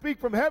has to speak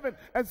from heaven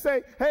and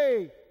say,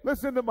 hey,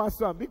 listen to my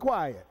son, be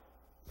quiet.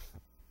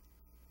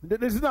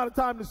 This is not a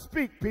time to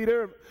speak,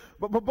 Peter.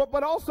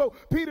 But also,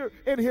 Peter,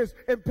 in his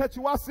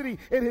impetuosity,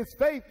 in his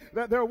faith,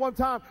 that there one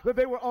time that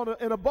they were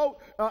in a boat,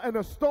 and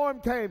a storm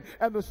came,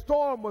 and the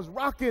storm was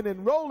rocking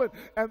and rolling,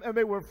 and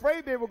they were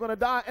afraid they were going to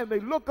die, and they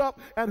look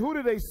up, and who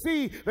do they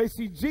see? They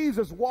see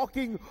Jesus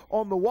walking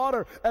on the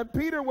water. And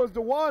Peter was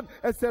the one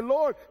that said,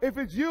 Lord, if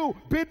it's you,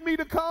 bid me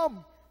to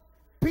come.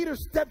 Peter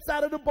steps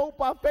out of the boat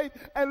by faith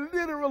and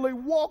literally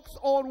walks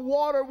on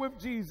water with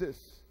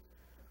Jesus.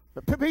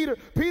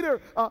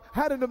 Peter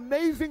had an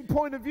amazing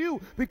point of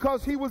view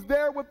because he was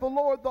there with the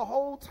Lord the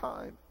whole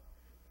time.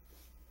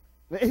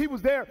 He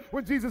was there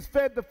when Jesus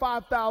fed the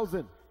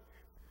 5,000.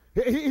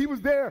 He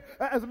was there.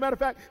 As a matter of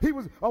fact, he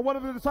was one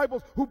of the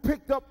disciples who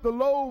picked up the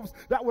loaves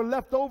that were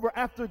left over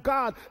after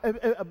God and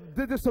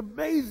did this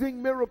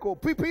amazing miracle.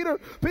 Peter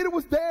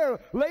was there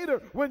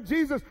later when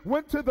Jesus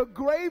went to the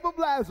grave of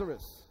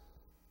Lazarus,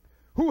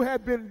 who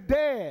had been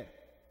dead.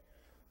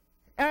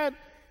 And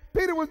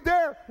Peter was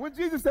there when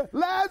Jesus said,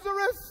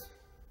 Lazarus,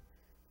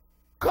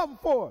 come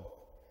forth.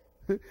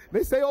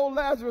 They say old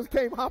Lazarus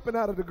came hopping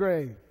out of the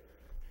grave.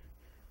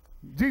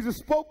 Jesus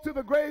spoke to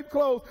the grave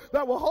clothes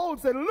that were whole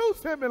and said,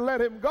 loose him and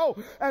let him go.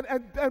 And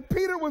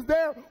Peter was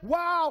there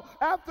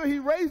after he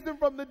raised him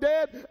from the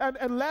dead,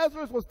 and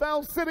Lazarus was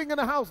found sitting in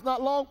a house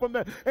not long from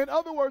there. In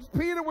other words,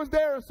 Peter was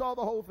there and saw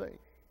the whole thing.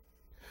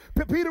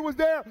 Peter was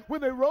there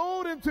when they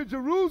rode into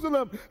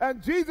Jerusalem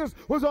and Jesus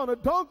was on a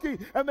donkey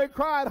and they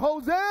cried,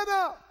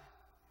 Hosanna!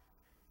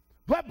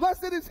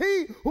 Blessed is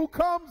he who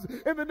comes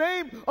in the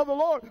name of the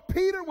Lord.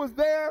 Peter was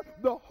there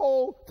the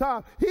whole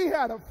time. He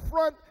had a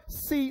front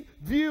seat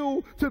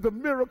view to the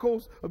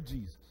miracles of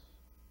Jesus.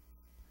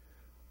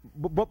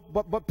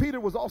 But Peter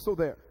was also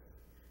there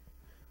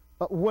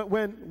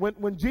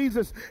when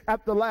Jesus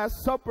at the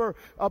Last Supper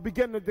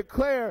began to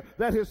declare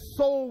that his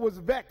soul was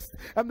vexed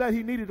and that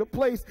he needed a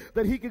place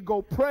that he could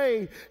go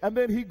pray. And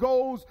then he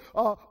goes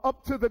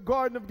up to the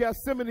Garden of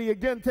Gethsemane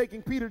again,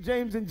 taking Peter,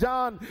 James, and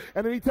John.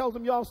 And then he tells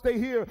them, y'all stay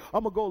here.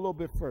 I'm going to go a little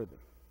bit further.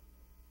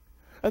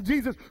 And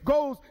Jesus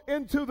goes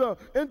into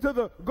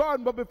the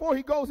garden, but before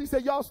he goes, he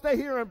said, y'all stay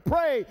here and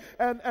pray.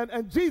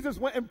 And Jesus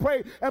went and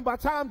prayed. And by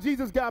the time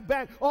Jesus got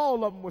back,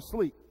 all of them were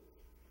asleep.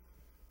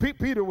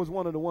 Peter was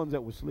one of the ones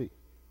that was asleep.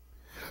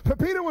 But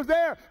Peter was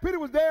there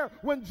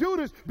when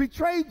Judas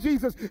betrayed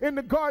Jesus in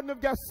the Garden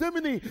of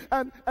Gethsemane.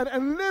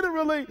 And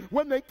literally,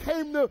 when they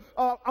came to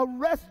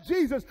arrest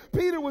Jesus,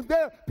 Peter was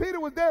there.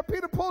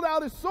 Peter pulled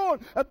out his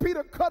sword, and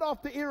Peter cut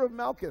off the ear of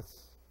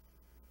Malchus.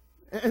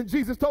 And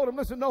Jesus told him,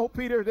 listen, no,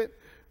 Peter, that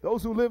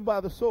those who live by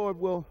the sword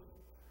will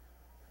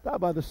Die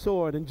by the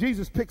sword. And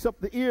Jesus picks up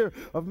the ear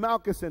of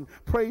Malchus and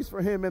prays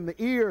for him, and the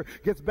ear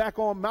gets back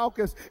on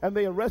Malchus, and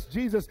they arrest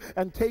Jesus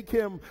and take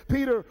him.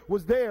 Peter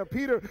was there.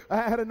 Peter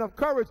had enough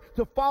courage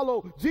to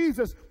follow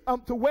Jesus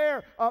to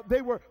where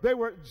they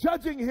were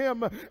judging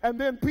him,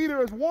 and then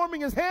Peter is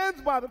warming his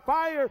hands by the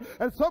fire,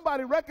 and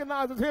somebody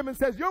recognizes him and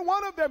says, "You're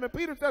one of them." And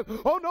Peter says,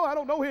 "Oh no, I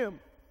don't know him."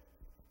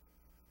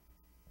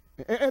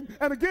 And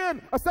again,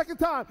 a second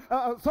time,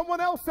 someone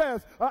else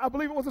says, I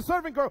believe it was a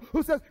servant girl,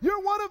 who says,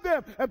 "You're one of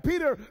them." And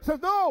Peter says,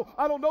 "No,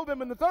 I don't know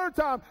them." And the third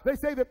time, they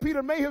say that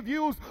Peter may have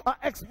used an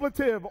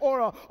expletive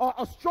or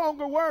a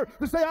stronger word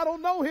to say, "I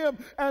don't know him."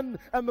 And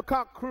the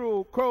cock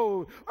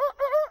crowed.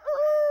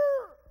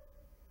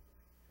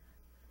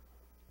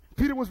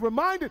 Peter was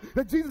reminded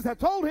that Jesus had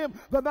told him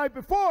the night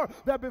before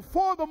that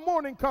before the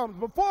morning comes,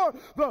 before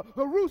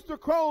the rooster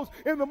crows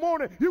in the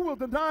morning, you will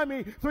deny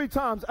me 3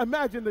 times.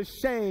 Imagine the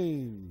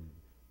shame.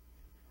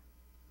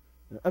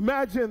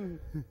 Imagine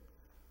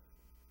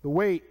the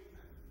weight.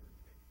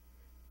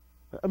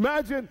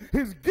 Imagine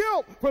his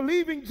guilt for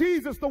leaving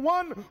Jesus, the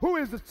one who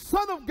is the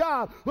Son of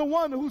God, the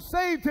one who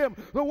saved him,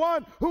 the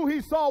one who he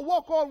saw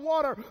walk on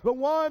water, the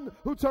one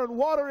who turned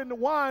water into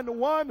wine, the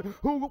one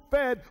who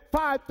fed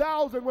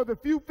 5,000 with a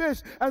few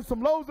fish and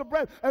some loaves of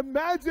bread.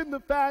 Imagine the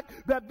fact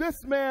that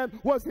this man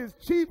was his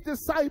chief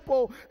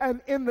disciple, and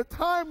in the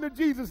time that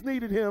Jesus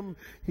needed him,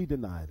 he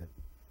denied him.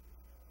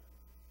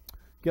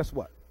 Guess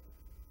what?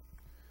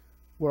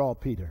 We're all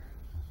Peter.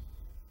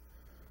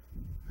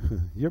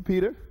 You're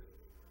Peter.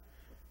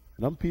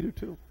 And I'm Peter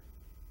too.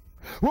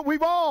 Well,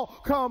 we've all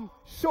come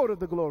short of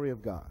the glory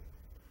of God.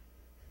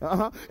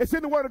 It's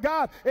in the Word of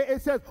God.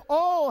 It says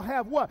all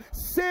have what?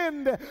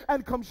 Sinned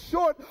and come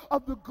short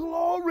of the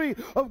glory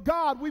of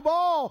God. We've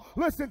all,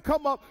 listen,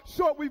 come up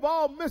short. We've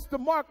all missed the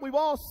mark. We've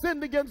all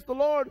sinned against the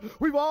Lord.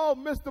 We've all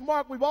missed the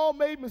mark. We've all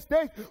made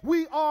mistakes.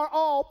 We are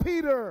all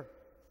Peter.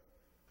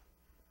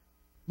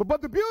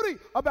 But the beauty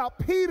about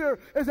Peter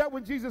is that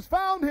when Jesus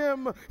found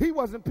him, he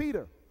wasn't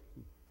Peter.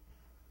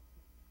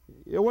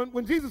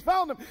 When Jesus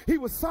found him, he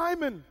was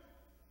Simon.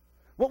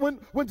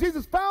 When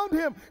Jesus found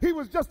him, he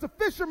was just a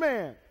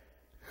fisherman.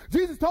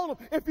 Jesus told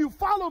him, "If you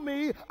follow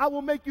me, I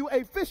will make you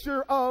a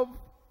fisher of."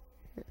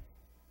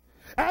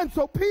 And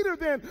so Peter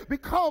then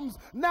becomes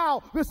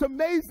now this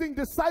amazing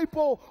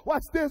disciple,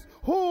 watch this,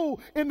 who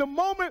in the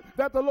moment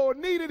that the Lord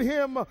needed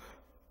him,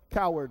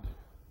 cowered.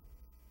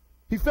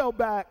 He fell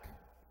back.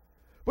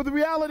 But the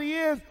reality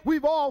is,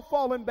 we've all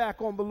fallen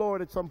back on the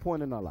Lord at some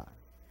point in our life.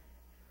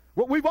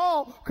 Well, we've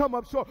all come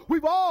up short.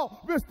 We've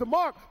all missed the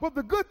mark. But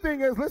the good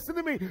thing is, listen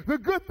to me, the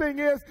good thing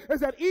is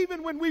that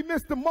even when we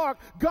miss the mark,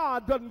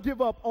 God doesn't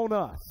give up on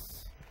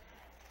us.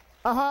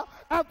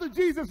 After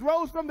Jesus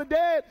rose from the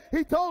dead,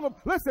 he told them,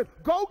 "Listen,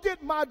 go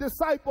get my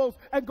disciples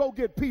and go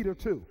get Peter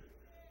too."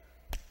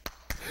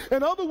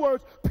 In other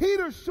words,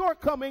 Peter's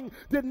shortcoming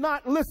did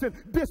not, listen,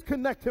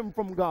 disconnect him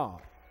from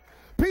God.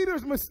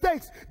 Peter's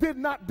mistakes did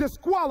not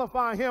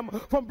disqualify him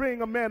from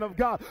being a man of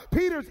God.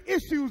 Peter's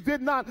issues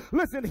did not,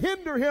 listen,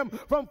 hinder him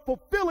from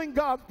fulfilling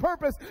God's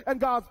purpose and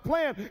God's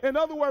plan. In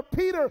other words,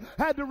 Peter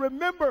had to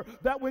remember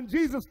that when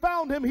Jesus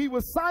found him, he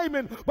was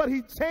Simon, but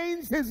he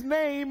changed his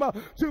name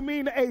to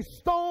mean a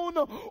stone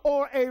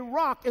or a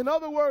rock. In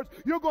other words,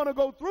 you're going to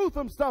go through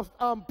some stuff,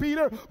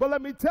 Peter, but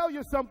let me tell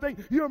you something,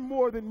 you're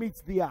more than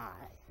meets the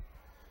eye.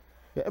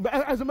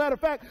 As a matter of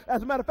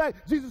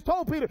fact, Jesus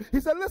told Peter, he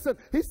said,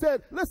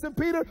 listen,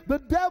 Peter, the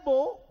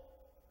devil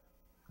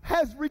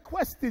has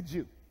requested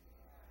you.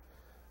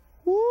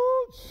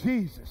 Woo,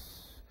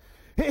 Jesus.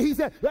 He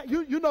said,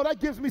 you know, that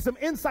gives me some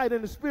insight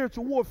into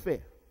spiritual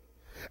warfare.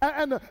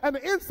 And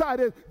the insight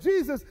is,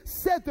 Jesus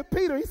said to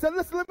Peter, he said,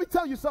 "Listen, let me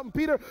tell you something,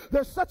 Peter.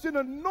 There's such an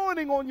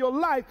anointing on your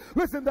life,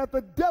 listen, that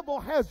the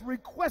devil has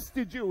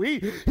requested you.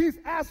 He's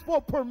asked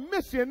for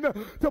permission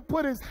to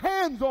put his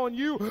hands on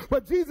you."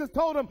 But Jesus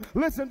told him,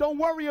 "Listen, don't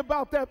worry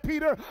about that,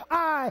 Peter.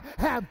 I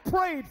have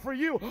prayed for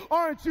you."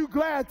 Aren't you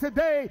glad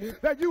today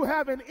that you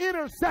have an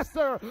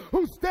intercessor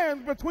who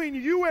stands between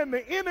you and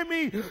the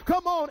enemy?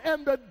 Come on,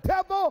 and the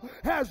devil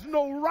has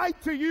no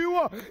right to you.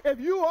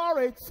 If you are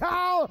a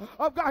child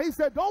of God, he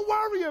said, "Don't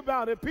worry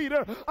about it,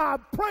 Peter. I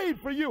prayed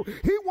for you."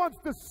 He wants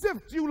to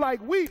sift you like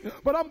wheat,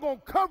 but I'm going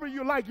to cover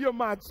you like you're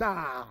my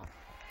child.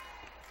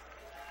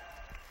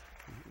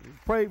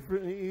 Pray for,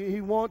 he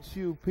wants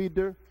you,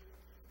 Peter.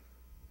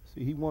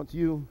 See, he wants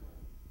you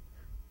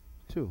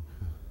too.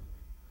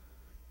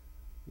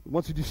 He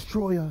wants to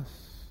destroy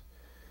us.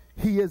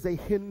 He is a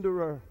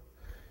hinderer.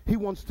 He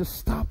wants to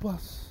stop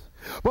us.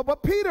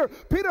 But Peter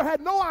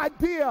had no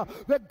idea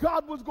that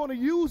God was going to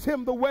use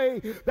him the way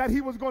that he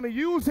was going to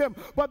use him.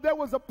 But there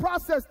was a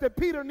process that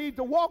Peter needed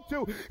to walk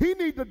through. He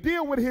needed to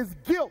deal with his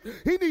guilt.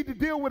 He needed to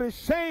deal with his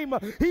shame.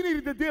 He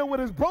needed to deal with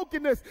his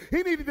brokenness.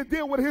 He needed to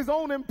deal with his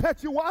own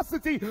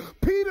impetuosity.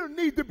 Peter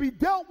needed to be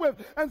dealt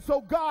with. And so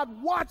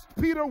God watched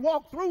Peter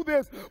walk through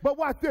this. But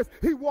watch this.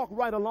 He walked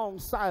right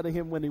alongside of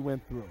him when he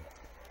went through.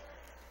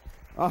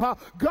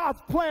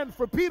 God's plan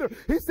for Peter.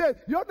 He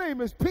said, "Your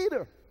name is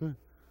Peter.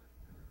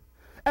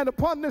 And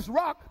upon this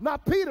rock,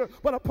 not Peter,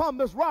 but upon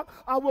this rock,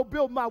 I will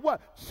build my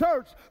what?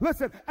 Church.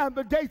 Listen, and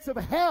the gates of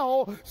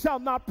hell shall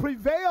not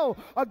prevail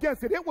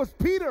against it. It was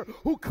Peter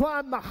who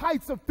climbed the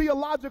heights of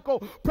theological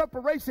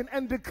preparation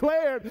and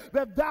declared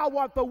that thou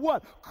art the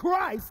what?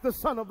 Christ, the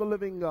Son of the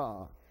living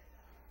God.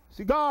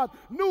 See, God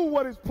knew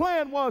what his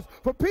plan was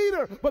for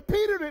Peter, but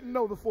Peter didn't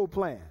know the full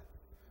plan.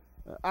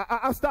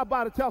 I stopped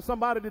by to tell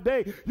somebody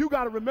today, you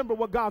got to remember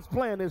what God's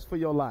plan is for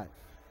your life.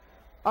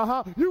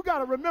 You got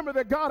to remember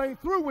that God ain't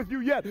through with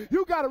you yet.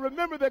 You got to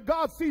remember that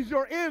God sees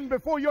your end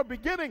before your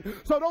beginning.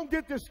 So don't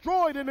get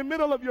destroyed in the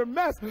middle of your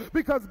mess,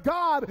 because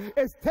God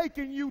is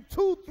taking you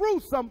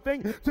through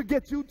something to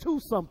get you to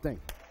something.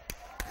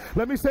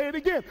 Let me say it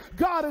again.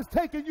 God is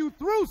taking you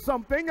through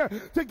something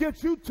to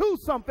get you to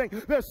something.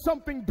 There's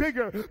something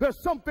bigger.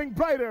 There's something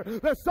brighter.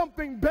 There's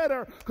something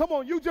better. Come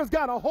on, you just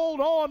got to hold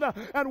on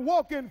and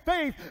walk in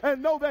faith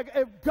and know that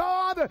if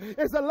God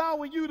is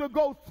allowing you to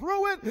go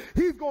through it,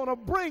 he's going to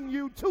bring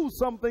you to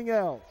something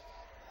else.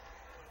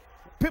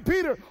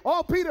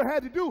 All Peter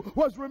had to do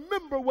was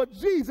remember what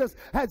Jesus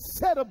had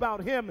said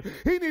about him.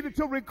 He needed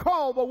to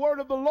recall the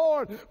word of the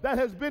Lord that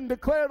has been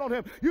declared on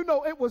him. You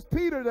know, it was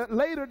Peter that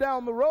later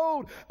down the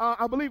road,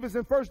 I believe it's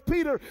in 1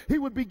 Peter, he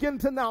would begin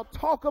to now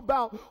talk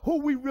about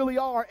who we really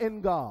are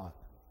in God.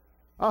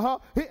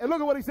 Look at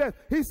what he said.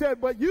 He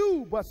said, but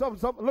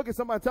look at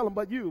somebody, tell him,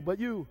 but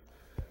you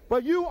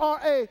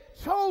are a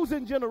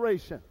chosen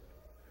generation.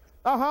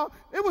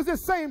 It was the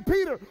same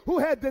Peter who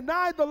had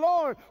denied the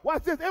Lord.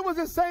 Watch this. It was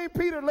the same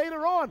Peter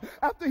later on,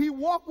 after he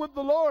walked with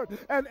the Lord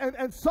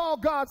and saw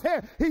God's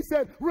hand. He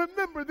said,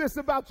 remember this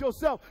about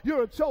yourself.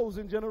 You're a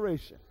chosen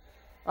generation.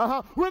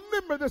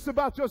 Remember this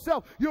about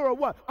yourself. You're a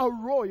what? A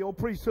royal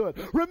priesthood.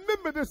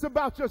 Remember this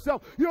about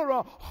yourself. You're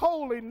a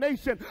holy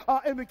nation.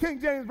 In the King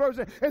James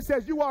Version, it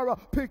says you are a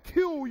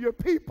peculiar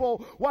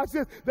people. Watch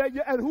this.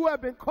 And who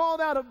have been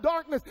called out of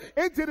darkness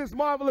into this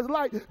marvelous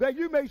light, that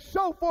you may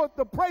show forth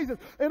the praises.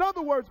 In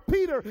other words,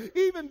 Peter,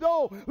 even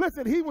though,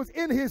 listen, he was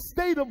in his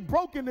state of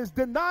brokenness,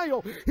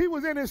 denial, he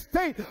was in his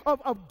state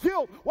of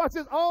guilt. Watch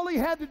this. All he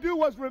had to do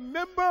was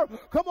remember,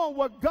 come on,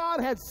 what God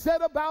had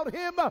said about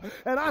him.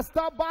 And I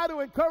stopped by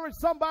to encourage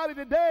somebody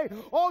today.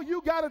 All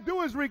you got to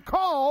do is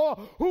recall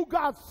who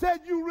God said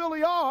you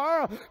really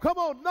are. Come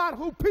on, not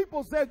who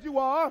people said you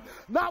are,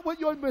 not what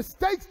your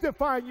mistakes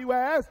define you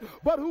as,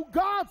 but who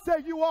God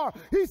said you are.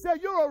 He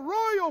said you're a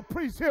royal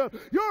priesthood,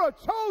 you're a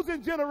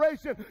chosen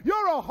generation,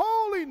 you're a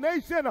holy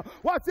nation.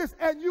 Watch this,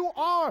 and you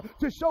are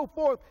to show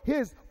forth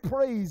his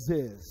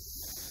praises.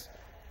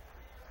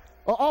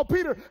 All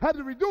Peter had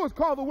to do is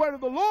call the word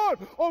of the Lord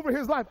over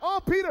his life.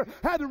 All Peter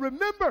had to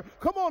remember,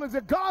 come on, is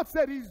that God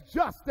said he's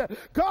just.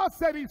 God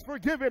said he's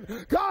forgiven.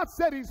 God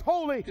said he's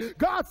holy.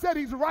 God said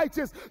he's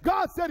righteous.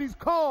 God said he's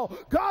called.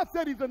 God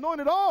said he's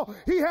anointed. All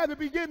he had to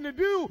begin to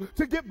do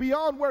to get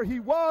beyond where he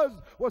was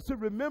to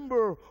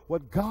remember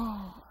what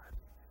God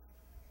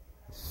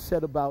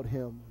said about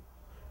him.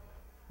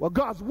 Well,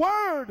 God's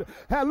word,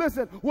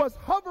 was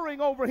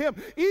hovering over him,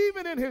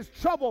 even in his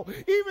trouble,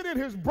 even in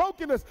his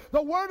brokenness.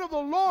 The word of the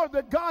Lord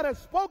that God has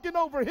spoken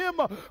over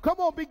him,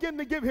 begin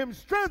to give him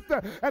strength,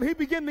 and he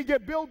began to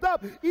get built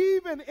up,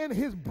 even in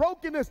his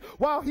brokenness,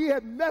 while he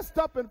had messed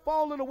up and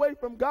fallen away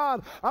from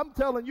God. I'm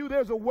telling you,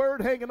 there's a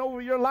word hanging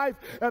over your life,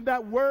 and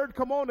that word,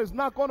 is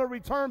not going to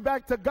return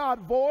back to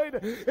God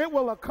void. It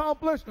will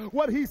accomplish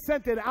what he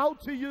sent it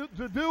out to you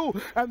to do,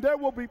 and there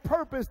will be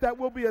purpose that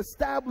will be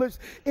established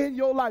in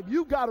your life.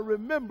 You got to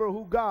remember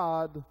who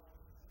God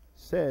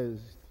says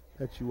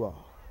that you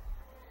are.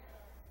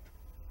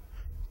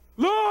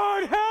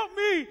 Lord, help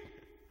me.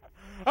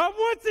 I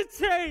want to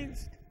change.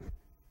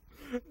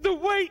 The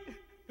weight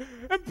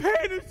and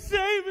pain of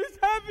shame is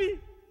heavy.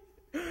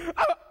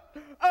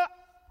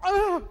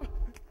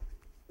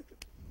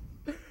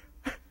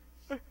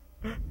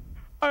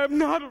 I am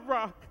not a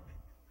rock.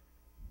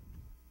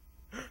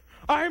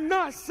 I am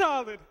not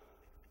solid.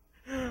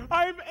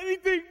 I am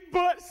anything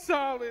but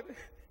solid.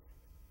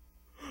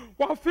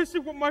 While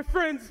fishing with my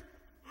friends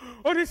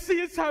on the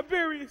Sea of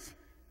Tiberias,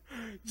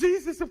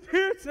 Jesus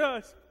appeared to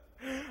us.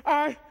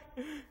 I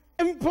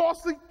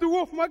impulsively threw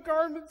off my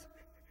garments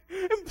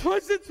and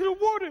plunged into the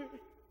water.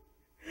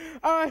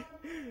 I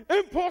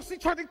impulsively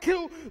tried to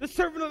kill the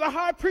servant of the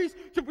high priest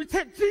to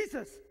protect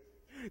Jesus.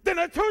 Then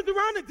I turned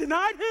around and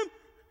denied him,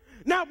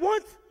 not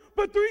once,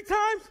 but 3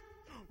 times.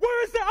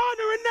 Where is the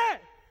honor in that?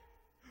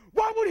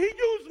 Why would he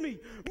use me?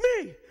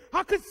 Me!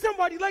 How could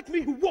somebody like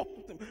me who walked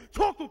with him,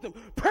 talked with him,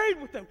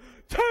 prayed with him,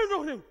 turned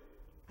on him?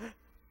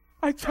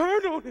 I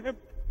turned on him.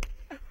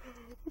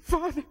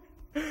 Father,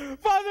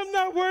 I'm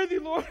not worthy,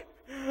 Lord.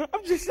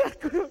 I'm just not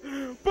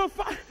good. But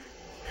Father,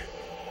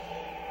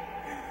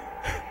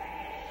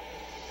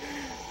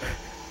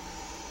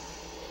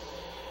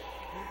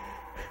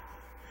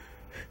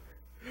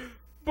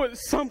 but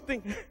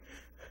something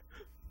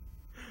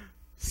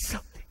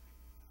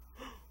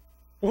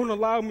won't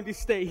allow me to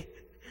stay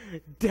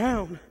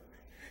down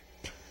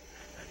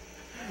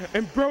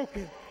and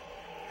broken.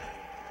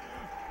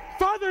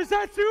 Father, is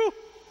that you?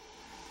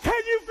 Can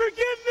you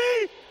forgive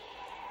me?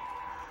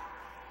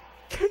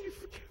 Can you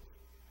forgive me?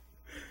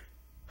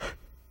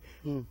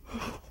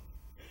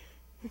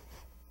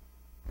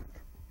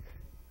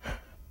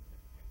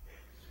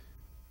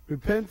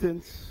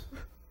 Repentance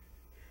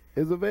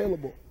is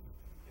available.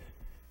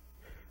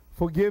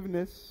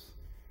 Forgiveness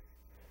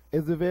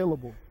is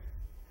available.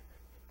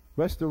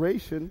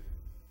 Restoration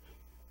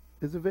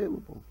is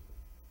available.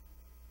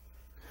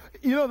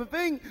 You know, the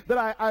thing that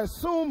I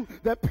assume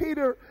that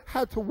Peter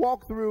had to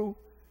walk through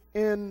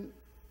in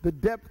the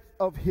depth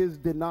of his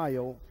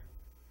denial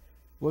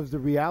was the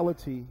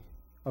reality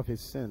of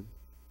his sin.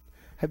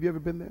 Have you ever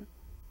been there?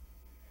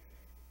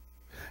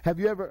 Have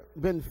you ever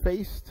been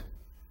faced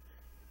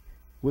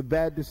with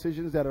bad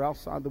decisions that are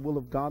outside the will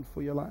of God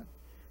for your life?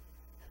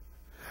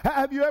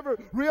 Have you ever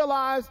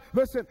realized,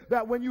 listen,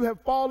 that when you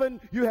have fallen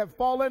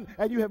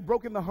and you have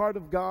broken the heart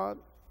of God?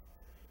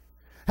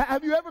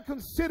 Have you ever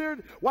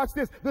considered, watch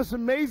this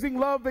amazing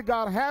love that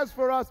God has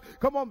for us,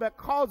 come on, that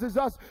causes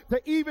us to,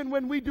 even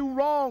when we do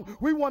wrong,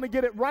 we want to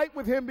get it right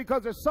with Him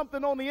because there's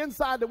something on the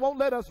inside that won't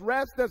let us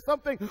rest. There's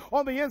something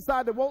on the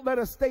inside that won't let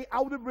us stay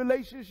out of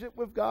relationship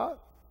with God.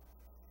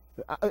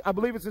 I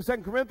believe it's in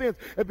 2 Corinthians.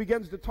 It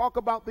begins to talk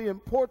about the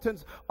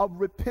importance of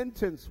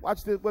repentance.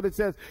 Watch this, what it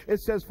says. It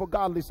says, for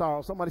godly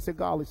sorrow. Somebody say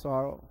godly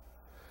sorrow.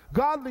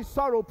 Godly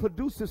sorrow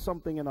produces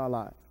something in our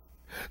life.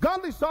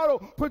 Godly sorrow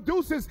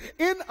produces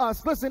in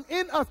us, listen,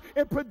 in us,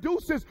 it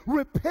produces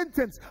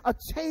repentance, a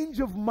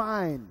change of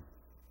mind.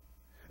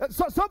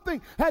 So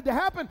something had to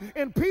happen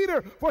in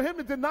Peter for him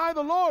to deny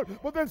the Lord,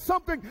 but then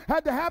something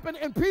had to happen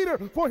in Peter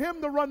for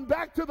him to run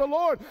back to the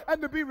Lord and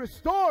to be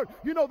restored.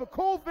 You know, the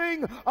cool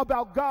thing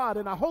about God,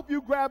 and I hope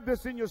you grab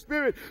this in your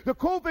spirit, the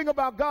cool thing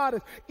about God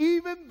is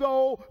even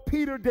though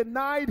Peter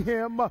denied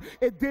Him,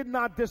 it did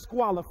not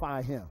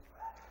disqualify him.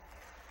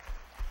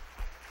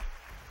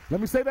 Let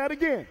me say that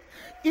again.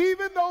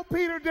 Even though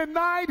Peter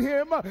denied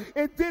Him,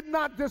 it did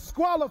not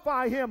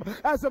disqualify him.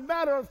 As a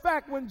matter of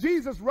fact, when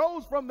Jesus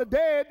rose from the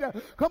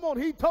dead, come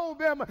on, He told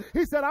them,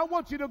 He said, I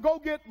want you to go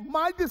get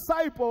my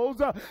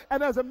disciples.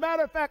 And as a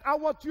matter of fact, I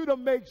want you to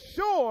make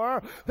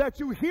sure that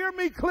you hear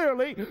me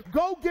clearly.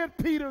 Go get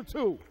Peter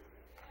too.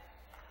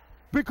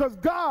 Because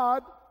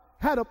God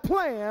had a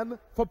plan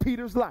for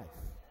Peter's life.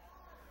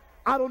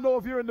 I don't know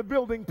if you're in the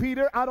building,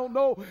 Peter. I don't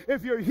know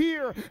if you're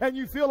here and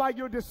you feel like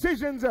your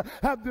decisions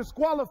have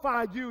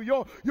disqualified you.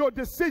 Your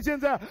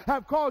decisions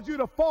have caused you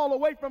to fall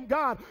away from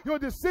God. Your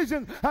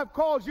decisions have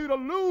caused you to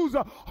lose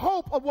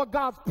hope of what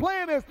God's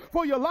plan is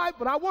for your life.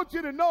 But I want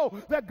you to know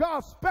that God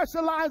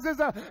specializes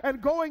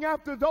in going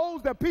after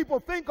those that people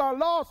think are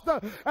lost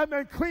and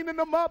then cleaning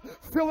them up,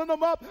 filling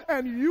them up,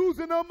 and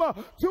using them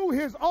to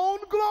His own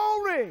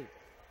glory.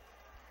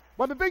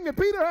 But the thing that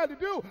Peter had to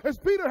do is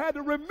Peter had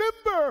to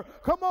remember,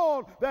 come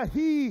on, that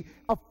he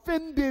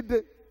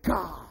offended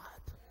God.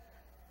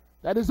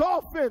 That is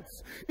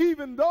offense.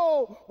 Even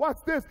though, watch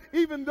this,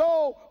 even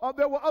though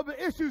there were other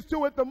issues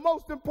to it, the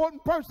most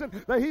important person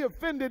that he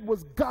offended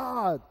was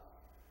God.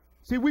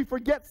 See, we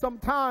forget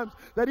sometimes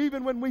that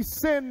even when we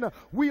sin,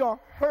 we are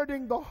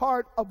hurting the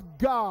heart of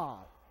God.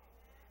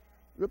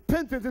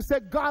 Repentance, it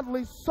said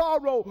godly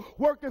sorrow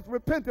worketh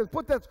repentance.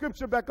 Put that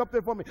scripture back up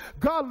there for me.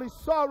 Godly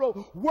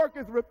sorrow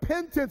worketh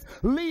repentance,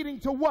 leading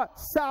to what?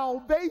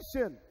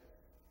 Salvation.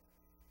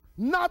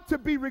 Not to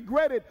be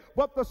regretted,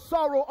 but the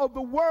sorrow of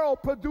the world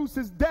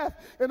produces death.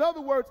 In other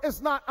words,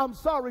 it's not, I'm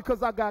sorry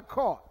because I got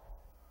caught.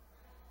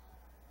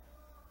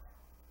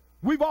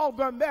 We've all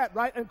done that,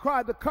 right? And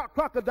cried the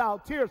crocodile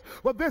tears.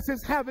 But this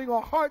is having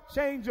a heart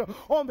change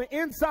on the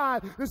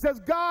inside that says,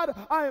 God,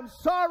 I am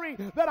sorry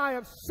that I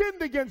have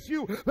sinned against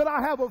you, that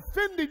I have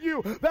offended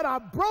you, that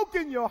I've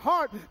broken your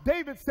heart.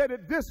 David said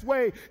it this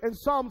way in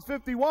Psalms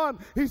 51.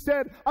 He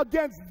said,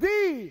 against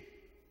thee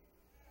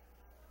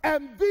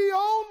and thee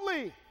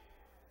only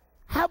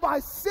have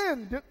I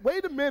sinned.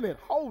 Wait a minute.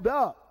 Hold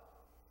up.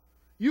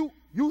 You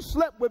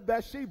slept with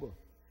Bathsheba.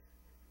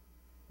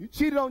 You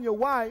cheated on your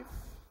wife.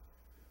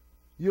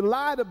 You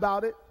lied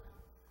about it,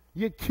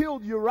 you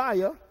killed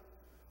Uriah,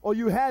 or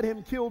you had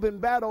him killed in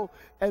battle,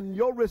 and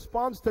your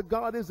response to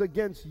God is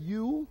against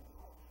you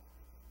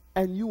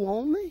and you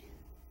only?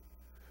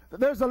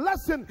 There's a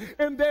lesson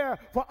in there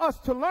for us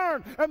to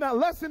learn, and that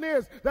lesson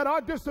is that our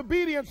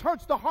disobedience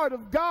hurts the heart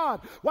of God.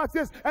 Watch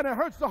this, and it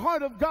hurts the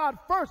heart of God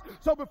first.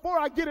 So before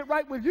I get it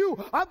right with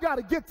you, I've got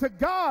to get to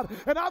God,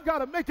 and I've got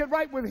to make it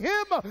right with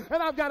Him,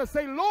 and I've got to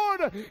say,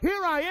 Lord,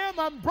 here I am,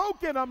 I'm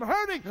broken, I'm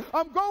hurting,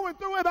 I'm going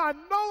through it, I know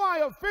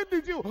I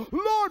offended you.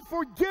 Lord,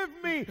 forgive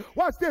me.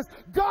 Watch this,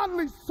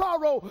 godly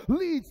sorrow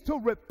leads to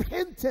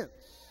repentance.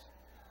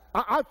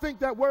 I think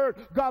that word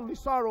godly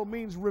sorrow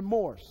means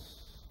remorse.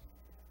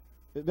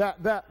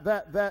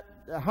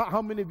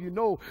 How many of you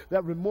know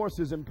that remorse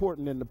is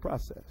important in the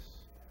process?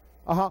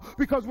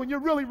 Because when you're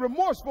really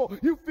remorseful,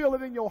 you feel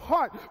it in your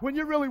heart. When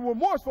you're really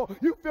remorseful,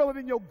 you feel it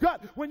in your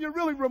gut. When you're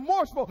really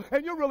remorseful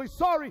and you're really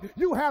sorry,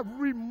 you have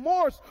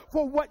remorse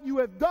for what you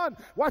have done.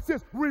 Watch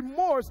this.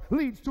 Remorse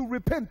leads to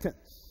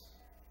repentance.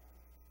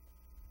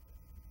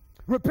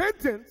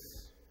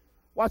 Repentance,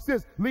 watch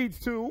this, leads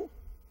to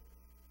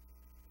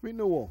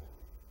renewal.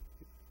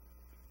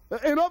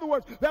 In other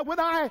words, that when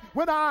I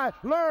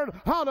learn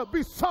how to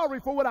be sorry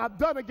for what I've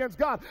done against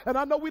God, and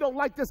I know we don't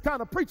like this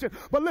kind of preaching,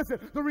 but listen,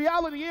 the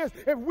reality is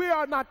if we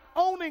are not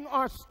owning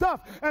our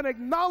stuff and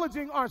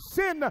acknowledging our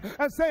sin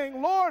and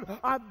saying, Lord,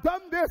 I've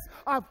done this,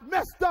 I've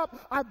messed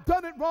up, I've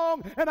done it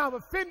wrong, and I've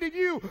offended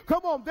you,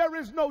 come on, there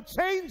is no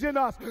change in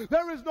us.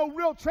 There is no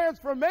real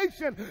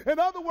transformation. In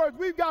other words,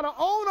 we've got to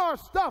own our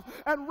stuff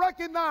and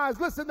recognize,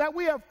 listen, that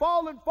we have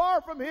fallen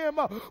far from him.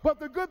 But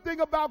the good thing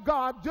about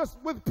God, just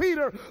with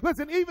Peter,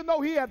 listen, even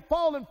though he had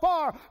fallen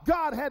far,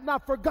 God had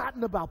not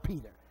forgotten about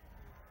Peter.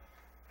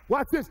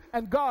 Watch this.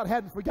 And God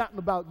hadn't forgotten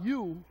about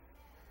you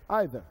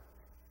either.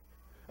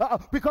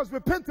 Because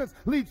repentance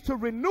leads to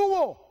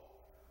renewal.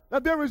 Now,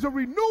 there is a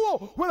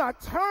renewal when I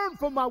turn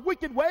from my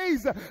wicked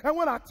ways and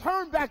when I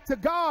turn back to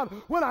God,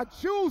 when I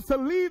choose to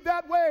leave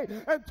that way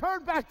and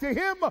turn back to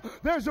him.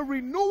 There's a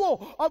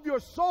renewal of your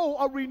soul,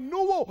 a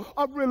renewal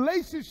of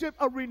relationship,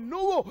 a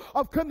renewal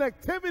of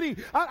connectivity.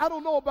 I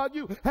don't know about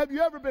you. Have you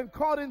ever been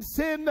caught in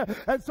sin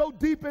and so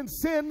deep in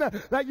sin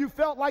that you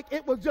felt like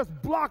it was just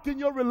blocking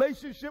your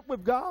relationship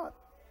with God?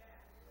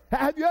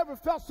 Have you ever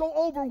felt so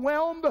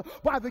overwhelmed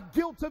by the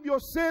guilt of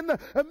your sin?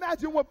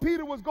 Imagine what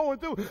Peter was going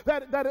through,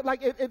 that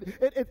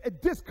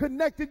it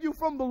disconnected you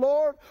from the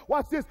Lord.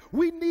 Watch this.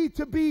 We need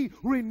to be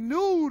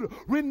renewed.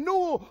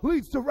 Renewal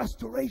leads to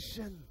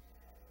restoration.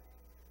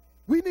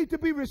 We need to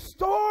be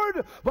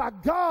restored by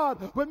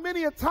God. But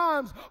many a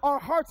times our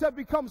hearts have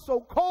become so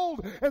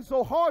cold and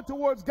so hard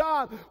towards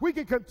God, we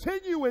can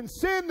continue in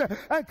sin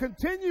and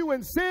continue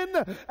in sin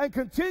and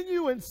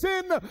continue in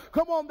sin.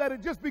 Come on, that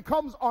it just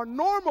becomes our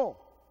normal.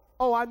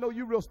 Oh, I know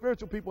you real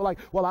spiritual people like,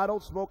 well, I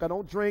don't smoke, I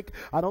don't drink,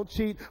 I don't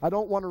cheat, I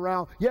don't run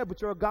around. Yeah, but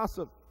you're a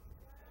gossip.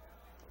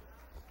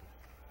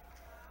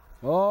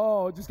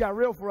 Oh, it just got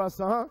real for us,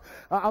 huh?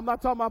 I'm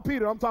not talking about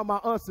Peter, I'm talking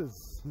about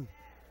us's.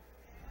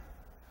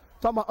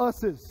 Talking about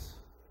us's.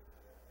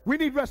 We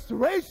need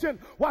restoration.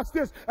 Watch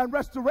this. And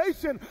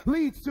restoration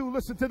leads to,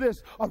 listen to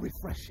this, a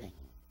refreshing.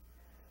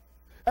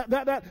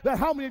 That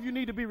how many of you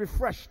need to be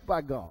refreshed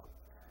by God?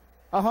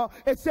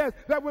 It says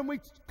that when we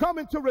come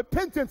into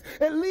repentance,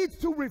 it leads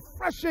to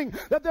refreshing,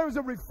 that there is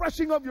a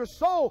refreshing of your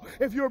soul.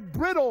 If you're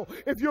brittle,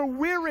 if you're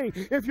weary,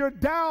 if you're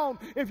down,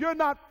 if you're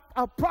not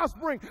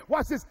prospering,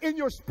 watch this, in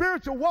your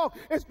spiritual walk,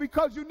 it's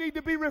because you need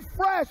to be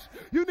refreshed.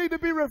 You need to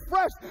be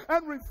refreshed.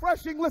 And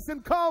refreshing,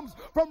 listen, comes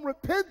from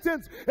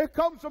repentance. It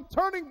comes from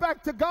turning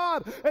back to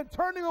God and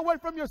turning away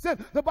from your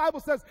sin. The Bible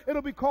says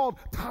it'll be called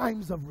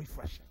times of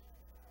refreshing.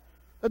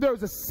 There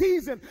is a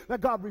season that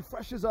God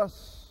refreshes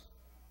us.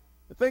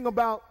 The thing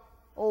about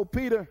old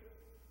Peter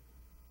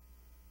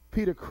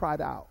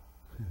cried out.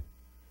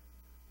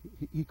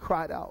 He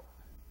cried out.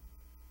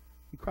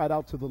 He cried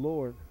out to the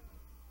Lord.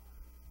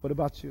 What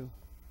about you?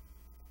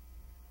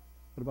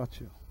 What about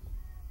you?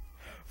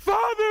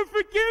 Father,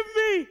 forgive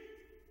me,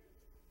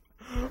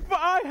 for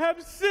I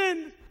have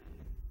sinned.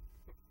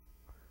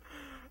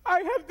 I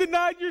have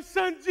denied your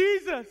son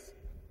Jesus.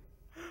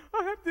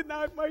 I have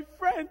denied my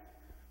friend.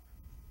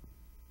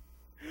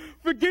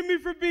 Forgive me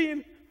for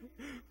being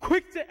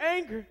quick to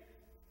anger.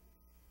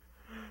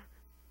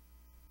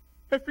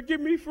 And forgive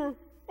me for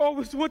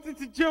always wanting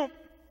to jump.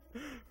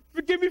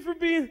 Forgive me for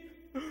being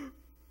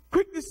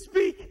quick to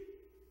speak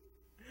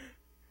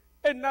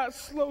and not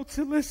slow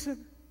to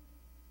listen.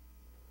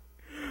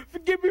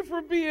 Forgive me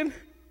for being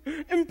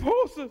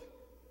impulsive.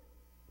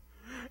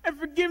 And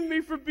forgive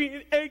me for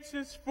being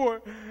anxious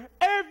for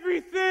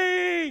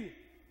everything.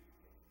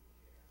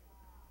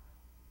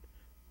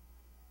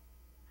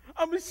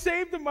 I'm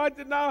ashamed of my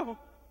denial.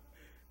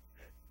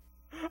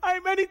 I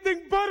am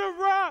anything but a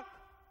rock.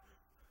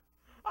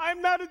 I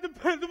am not a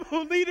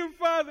dependable leader,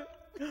 Father.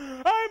 I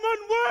am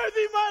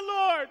unworthy, my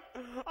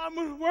Lord. I'm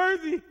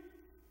unworthy.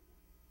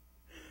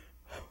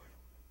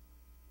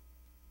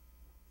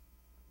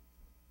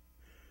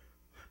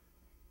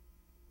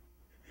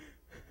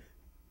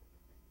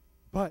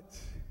 But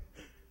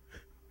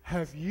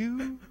have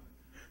you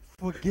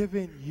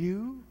forgiven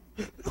you?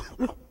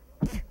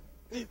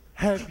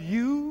 Have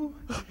you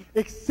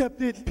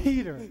accepted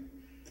Peter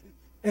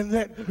and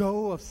let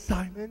go of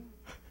Simon?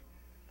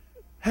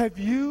 Have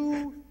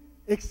you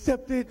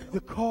accepted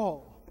the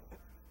call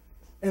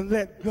and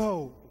let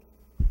go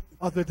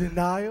of the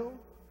denial?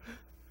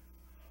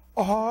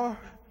 Are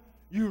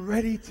you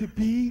ready to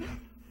be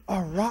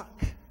a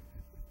rock?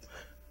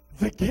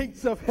 The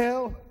gates of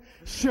hell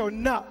shall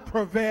not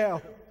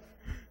prevail.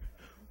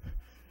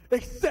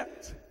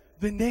 Accept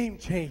the name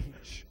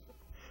change.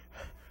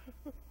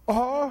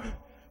 Are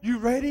you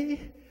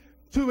ready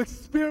to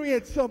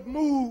experience a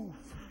move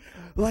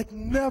like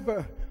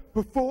never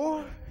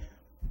before?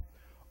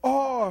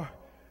 Are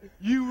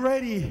you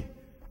ready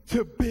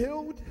to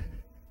build?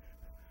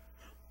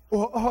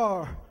 Or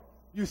are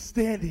you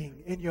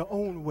standing in your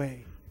own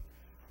way?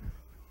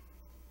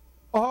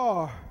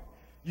 Are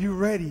you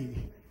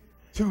ready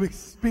to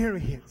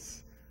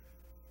experience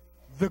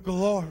the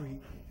glory?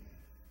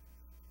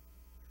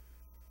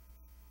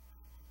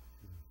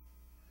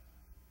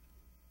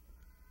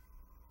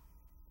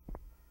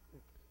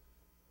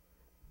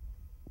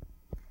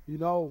 You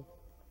know,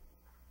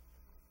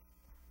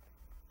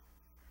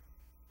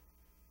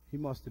 He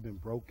must have been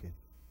broken.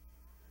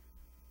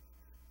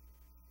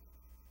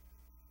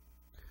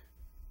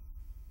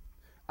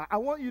 I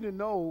want you to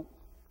know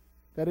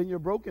that in your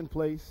broken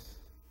place,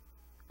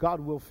 God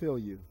will fill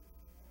you.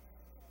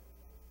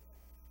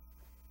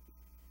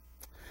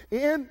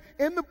 In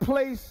the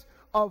place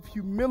of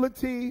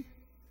humility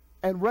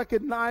and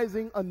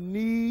recognizing a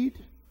need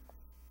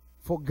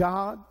for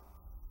God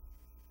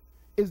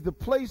is the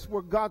place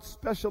where God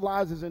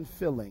specializes in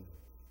filling.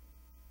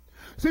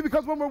 See,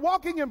 because when we're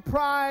walking in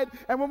pride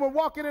and when we're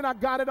walking in I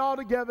got it all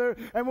together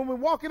and when we're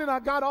walking in I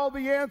got all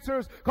the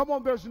answers, come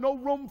on, there's no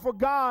room for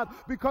God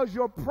because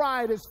your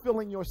pride is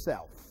filling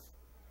yourself.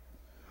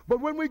 But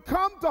when we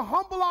come to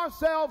humble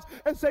ourselves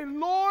and say,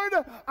 Lord,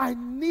 I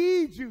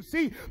need you.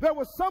 See, there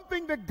was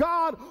something that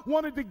God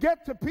wanted to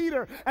get to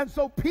Peter. And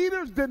so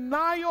Peter's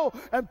denial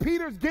and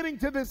Peter's getting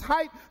to this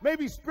height,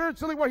 maybe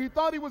spiritually where he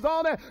thought he was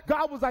all that,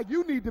 God was like,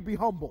 you need to be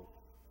humble.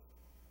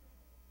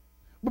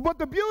 But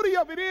the beauty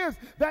of it is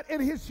that in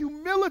his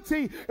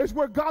humility is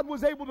where God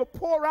was able to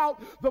pour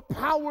out the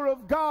power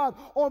of God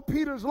on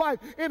Peter's life.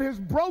 In his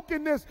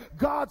brokenness,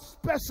 God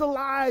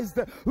specialized,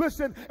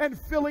 listen, in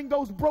filling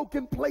those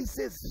broken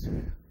places.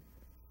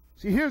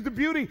 See, here's the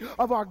beauty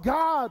of our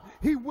God.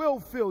 He will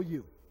fill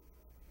you.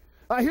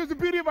 Here's the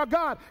beauty of our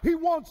God. He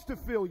wants to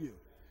fill you.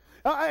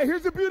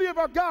 Here's the beauty of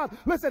our God.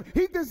 Listen,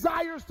 he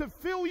desires to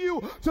fill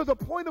you to the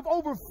point of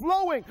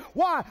overflowing.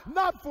 Why?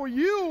 Not for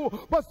you,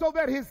 but so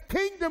that his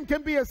kingdom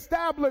can be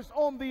established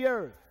on the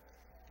earth.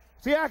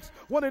 See, Acts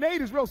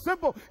 1:8 is real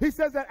simple. He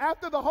says that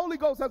after the Holy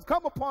Ghost has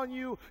come upon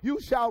you,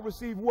 you shall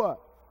receive what?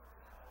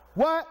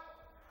 What?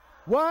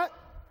 What?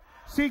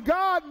 See,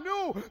 God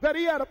knew that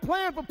he had a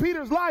plan for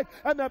Peter's life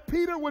and that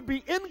Peter would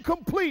be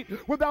incomplete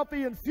without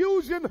the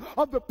infusion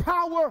of the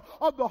power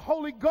of the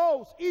Holy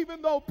Ghost.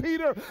 Even though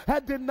Peter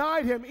had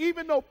denied him,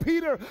 even though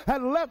Peter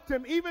had left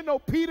him, even though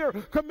Peter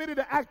committed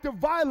an act of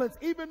violence,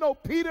 even though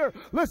Peter,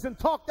 listen,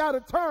 talked out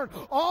of turn,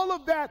 all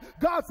of that,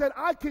 God said,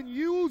 I can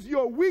use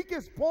your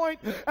weakest point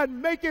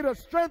and make it a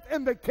strength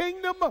in the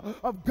kingdom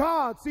of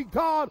God. See,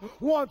 God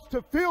wants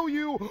to fill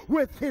you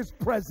with his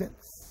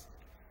presence.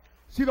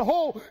 See, the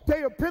whole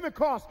day of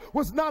Pentecost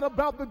was not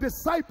about the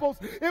disciples.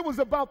 It was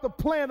about the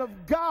plan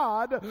of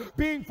God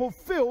being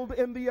fulfilled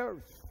in the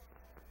earth.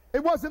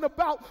 It wasn't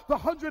about the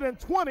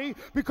 120,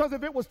 because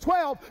if it was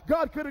 12,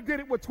 God could have did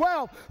it with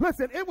 12.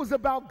 Listen, it was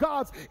about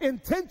God's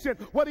intention,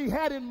 what he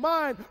had in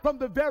mind from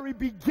the very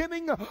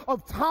beginning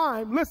of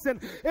time. Listen,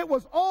 it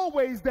was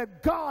always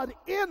that God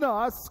in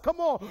us, come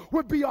on,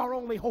 would be our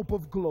only hope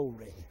of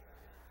glory.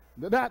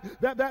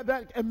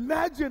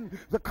 Imagine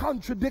the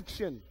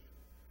contradiction.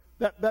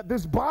 That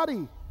this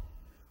body,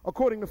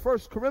 according to 1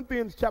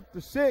 Corinthians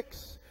chapter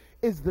 6,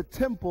 is the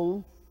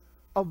temple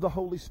of the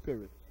Holy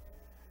Spirit.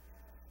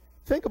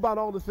 Think about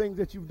all the things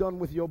that you've done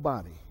with your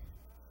body.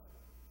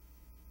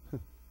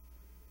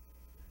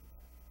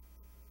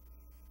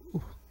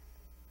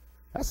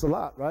 That's a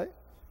lot, right?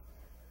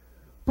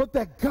 But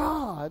that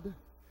God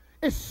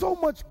is so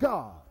much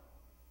God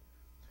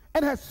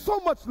and has so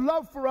much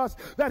love for us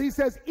that he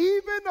says,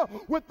 even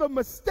with the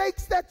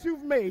mistakes that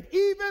you've made,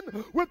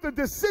 even with the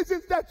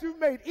decisions that you've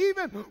made,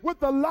 even with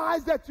the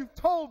lies that you've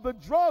told, the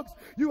drugs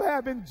you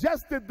have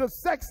ingested, the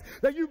sex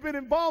that you've been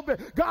involved in,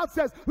 God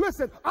says,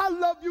 listen, I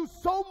love you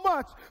so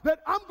much that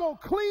I'm going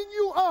to clean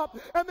you up,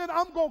 and then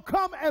I'm going to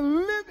come and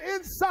live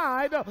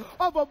inside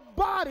of a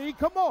body,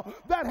 come on,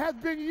 that has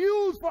been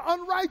used for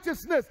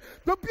unrighteousness.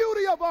 The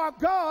beauty of our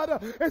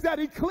God is that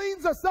he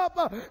cleans us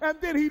up, and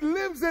then he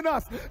lives in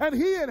us, and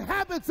he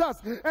inhabits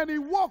us, and he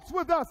walks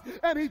with us,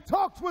 and he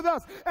talks with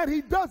us, and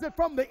he does it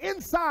from the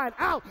inside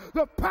out.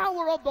 The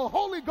power of the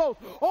Holy Ghost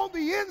on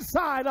the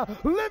inside,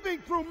 living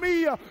through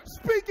me,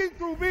 speaking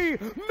through me,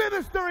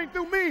 ministering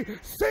through me,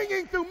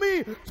 singing through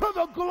me to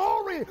the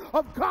glory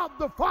of God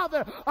the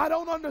Father. I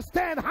don't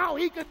understand how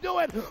he can do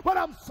it, but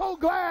I'm so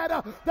glad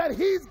that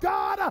he's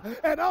God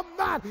and I'm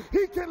not.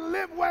 He can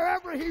live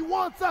wherever he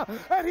wants,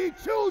 and he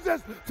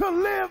chooses to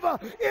live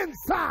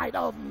inside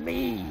of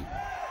me.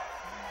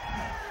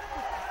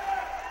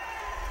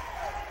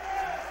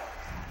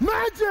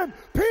 Imagine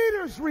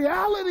Peter's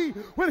reality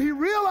when he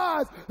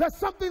realized that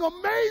something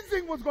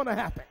amazing was going to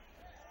happen.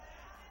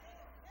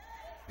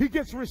 He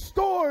gets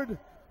restored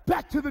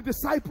back to the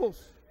disciples,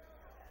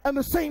 and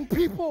the same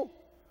people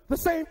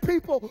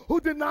who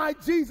denied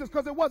Jesus,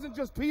 because it wasn't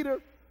just Peter.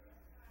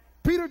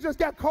 Peter just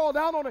got called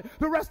out on it.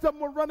 The rest of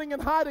them were running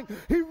and hiding.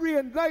 He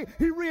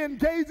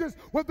re-engages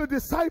with the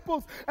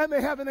disciples, and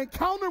they have an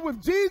encounter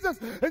with Jesus,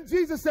 and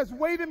Jesus says,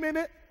 wait a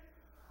minute,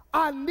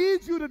 I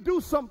need you to do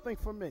something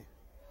for me.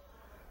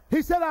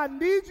 He said, I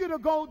need you to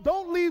go,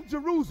 don't leave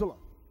Jerusalem.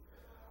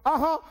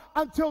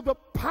 Until the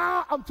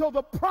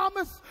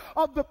promise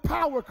of the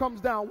power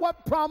comes down.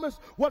 What promise,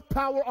 what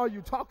power are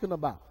you talking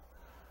about?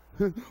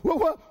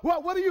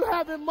 What do you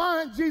have in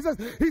mind, Jesus?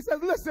 He says,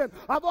 listen,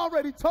 I've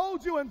already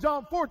told you in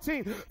John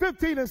 14,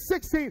 15, and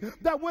 16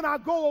 that when I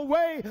go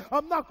away,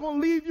 I'm not going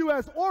to leave you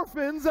as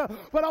orphans,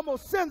 but I'm going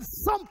to send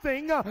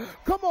something.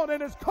 Come on,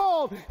 and he's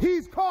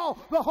called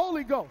the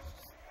Holy Ghost.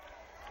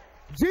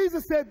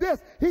 Jesus said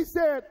this. He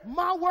said,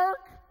 my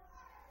work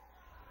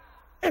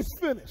is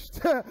finished.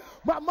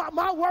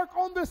 my work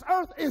on this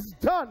earth is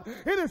done.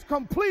 It is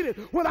completed.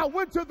 When I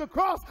went to the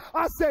cross,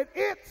 I said,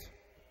 it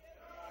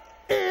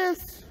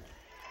is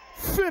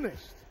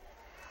finished.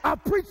 I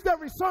preached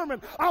every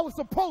sermon I was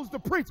supposed to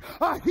preach.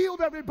 I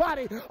healed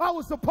everybody I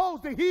was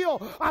supposed to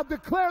heal. I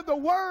declared the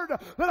word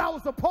that I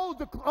was supposed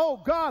to,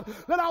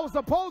 that I was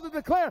supposed to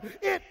declare.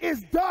 It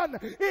is done.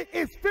 It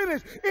is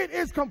finished. It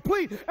is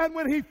complete. And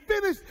when he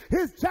finished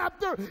his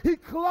chapter, he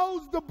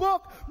closed the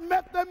book,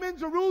 met them in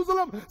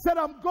Jerusalem, said,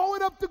 I'm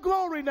going up to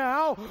glory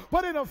now,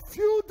 but in a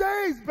few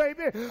days,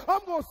 baby,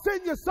 I'm going to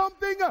send you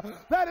something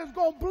that is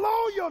going to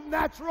blow your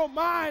natural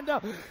mind.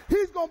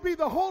 He's going to be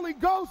the Holy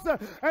Ghost,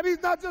 and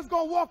he's not just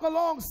going to walk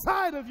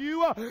alongside of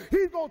you,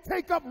 he's going to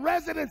take up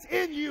residence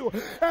in you.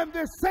 And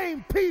this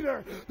same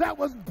Peter that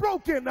was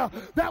broken,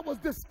 that was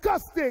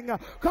disgusting,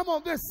 come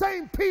on, this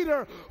same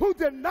Peter who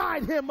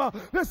denied him,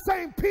 the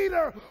same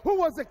Peter who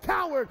was a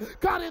coward,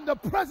 got in the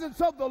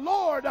presence of the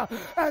Lord,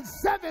 and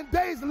 7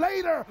 days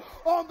later,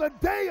 on the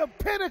day of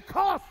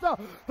Pentecost,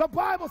 the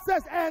Bible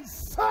says, and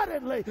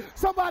suddenly,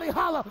 somebody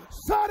holler,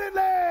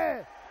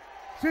 suddenly.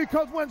 See,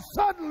 because when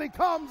suddenly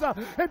comes,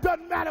 it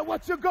doesn't matter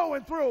what you're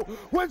going through.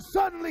 When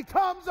suddenly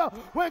comes,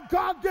 when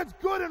God gets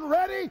good and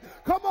ready,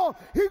 come on,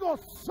 he's going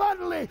to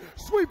suddenly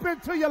sweep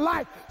into your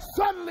life,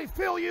 suddenly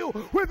fill you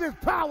with his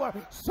power,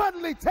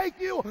 suddenly take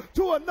you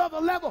to another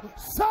level.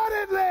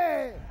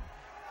 Suddenly,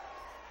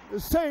 the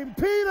same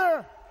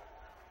Peter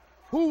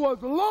who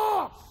was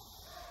lost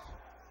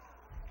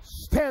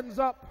stands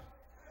up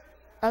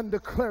and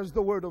declares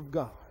the word of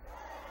God.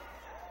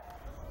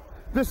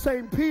 The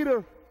same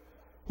Peter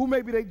who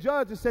maybe they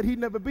judged and said he'd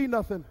never be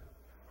nothing,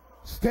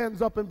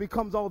 stands up and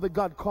becomes all that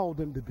God called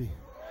him to be.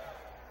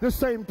 The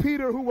same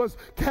Peter who was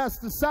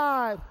cast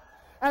aside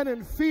and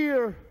in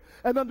fear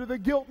and under the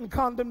guilt and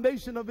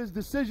condemnation of his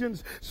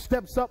decisions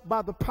steps up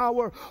by the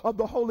power of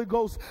the Holy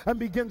Ghost and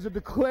begins to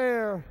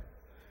declare,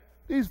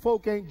 these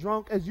folk ain't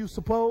drunk as you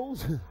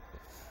suppose.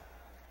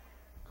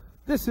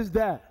 This is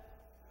that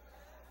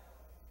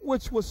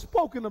which was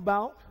spoken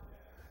about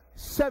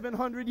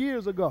 700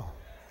 years ago.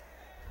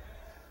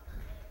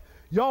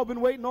 Y'all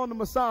been waiting on the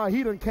Messiah.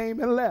 He done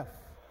came and left.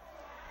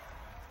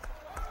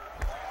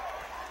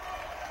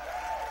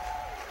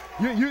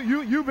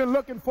 You've been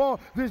looking for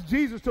this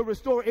Jesus to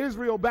restore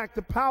Israel back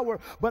to power,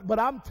 but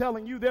I'm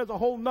telling you, there's a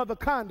whole nother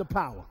kind of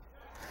power.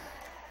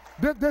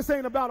 This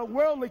ain't about a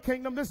worldly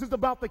kingdom. This is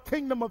about the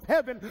kingdom of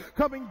heaven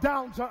coming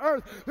down to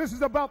earth. This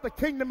is about the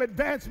kingdom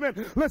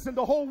advancement. Listen,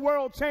 the whole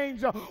world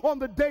changed on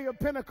the day of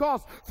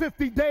Pentecost.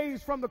 50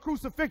 days from the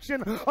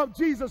crucifixion of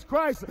Jesus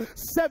Christ.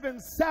 7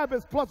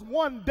 Sabbaths plus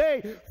 1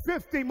 day.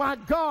 50, my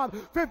God,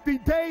 50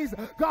 days.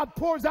 God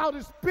pours out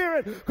his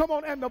spirit. Come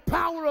on, and the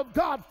power of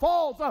God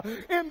falls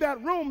in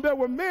that room. There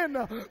were men,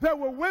 there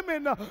were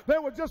women, they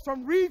were just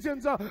from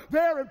regions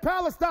there in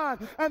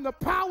Palestine. And the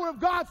power of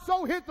God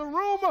so hit the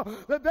room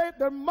that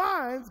their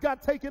minds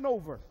got taken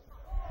over.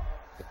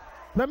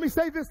 Let me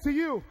say this to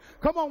you.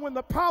 Come on, when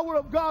the power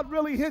of God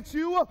really hits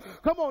you,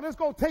 come on, it's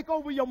going to take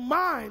over your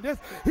mind.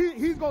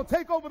 He's going to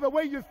take over the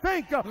way you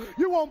think.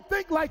 You won't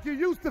think like you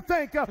used to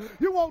think.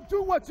 You won't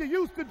do what you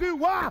used to do.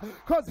 Why?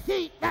 Because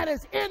he that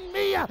is in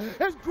me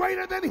is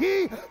greater than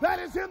he that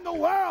is in the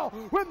world.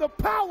 When the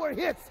power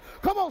hits,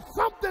 come on,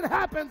 something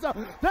happens.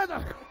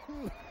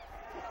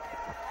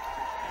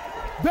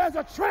 There's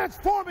a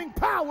transforming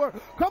power,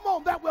 come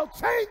on, that will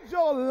change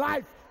your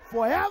life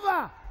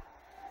forever.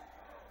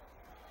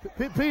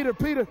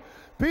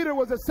 Peter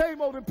was the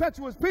same old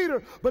impetuous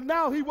Peter, but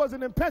now he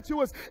wasn't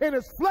impetuous in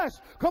his flesh.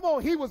 Come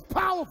on, he was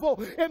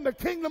powerful in the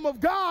kingdom of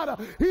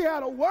God. He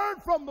had a word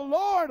from the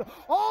Lord.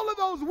 All of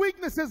those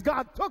weaknesses,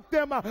 God took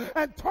them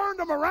and turned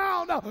them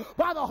around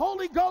by the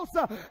Holy Ghost.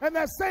 And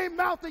that same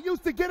mouth that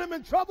used to get him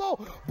in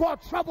trouble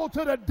brought trouble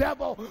to the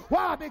devil.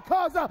 Why?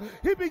 Because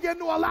he began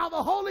to allow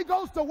the Holy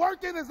Ghost to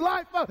work in his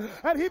life,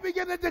 and he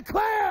began to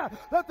declare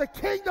that the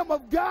kingdom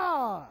of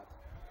God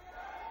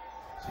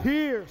is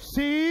here.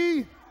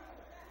 See?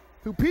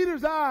 Through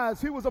Peter's eyes,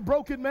 he was a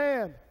broken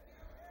man,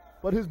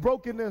 but his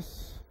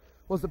brokenness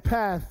was the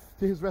path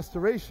to his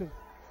restoration.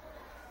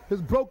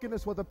 His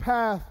brokenness was a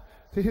path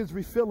to his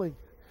refilling.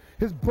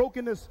 His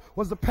brokenness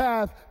was the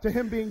path to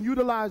him being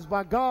utilized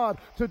by God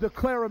to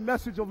declare a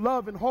message of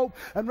love and hope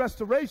and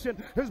restoration.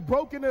 His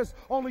brokenness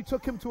only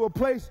took him to a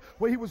place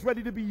where he was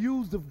ready to be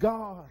used of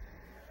God.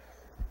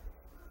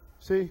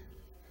 See,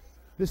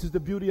 this is the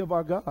beauty of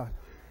our God.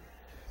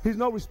 He's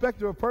no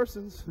respecter of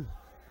persons.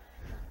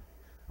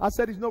 I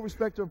said he's no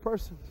respecter of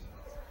persons.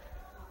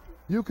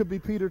 You could be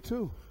Peter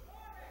too.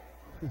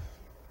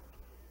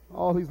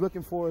 All he's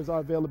looking for is our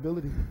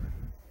availability.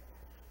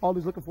 All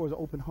he's looking for is an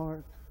open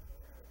heart,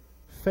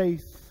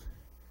 faith,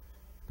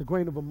 the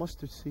grain of a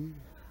mustard seed.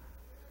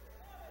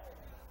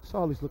 That's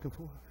all he's looking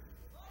for.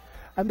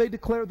 And they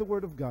declared the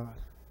word of God.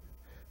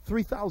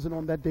 3,000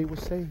 on that day were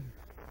saved.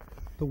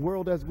 The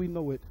world as we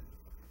know it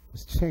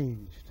was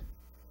changed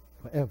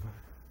forever.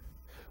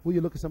 Will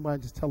you look at somebody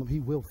and just tell them he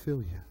will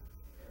fill you?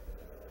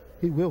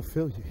 He will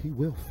fill you. He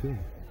will fill you.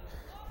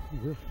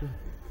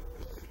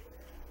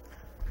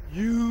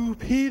 You,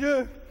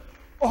 Peter,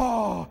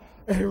 are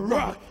a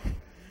rock.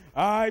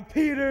 I,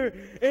 Peter,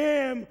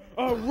 am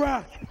a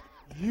rock.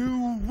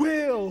 You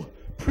will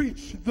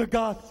preach the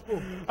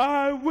gospel.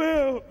 I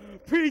will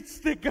preach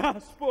the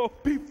gospel.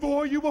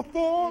 Before you were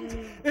formed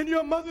in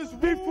your mother's womb,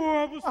 before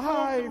I was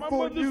formed in my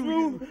mother's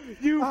womb,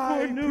 you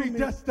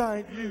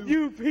predestined you.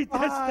 You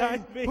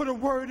predestined me. Put a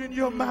word in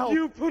your mouth.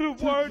 You put a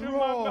word in my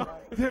mouth.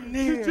 Them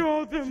near, to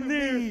draw them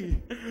near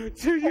me.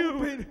 To you.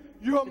 Open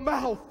your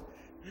mouth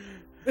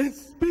and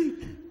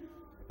speak,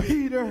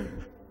 Peter.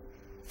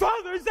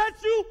 Father, is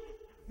that you?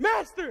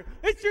 Master,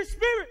 it's your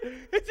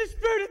spirit. It's your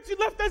spirit that you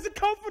left as a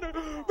comforter.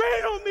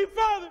 Rain on me,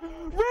 Father.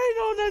 Rain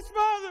on us,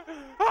 Father.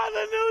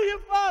 Hallelujah,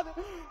 Father.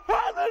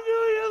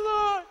 Hallelujah,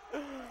 Lord.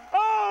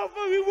 Oh,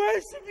 but we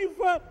worship you,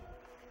 Father.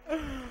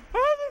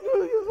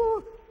 Hallelujah,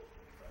 Lord.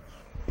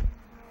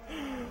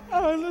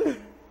 Hallelujah.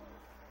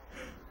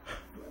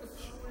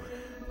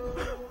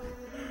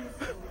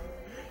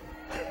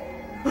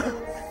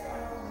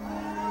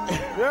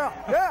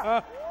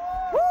 Yeah.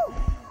 Woo!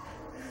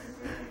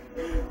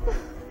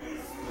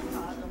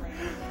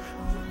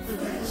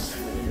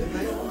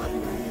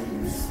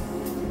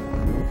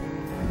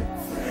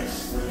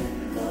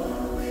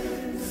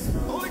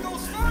 Holy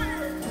Ghost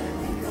fire.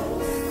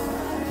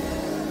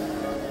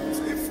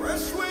 Say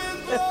fresh wind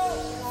blow.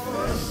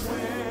 Fresh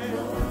wind.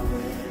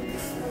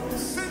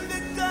 Send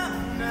it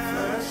down now.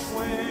 Fresh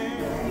wind.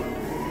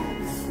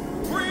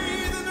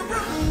 Breathe in the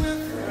room.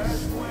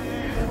 Fresh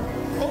wind.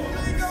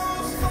 Holy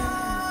Ghost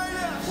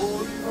fire.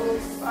 Holy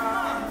Ghost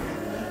fire.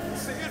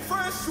 Say it,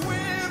 fresh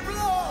wind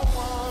blow.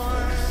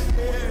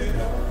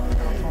 Yeah.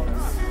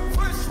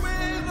 Fresh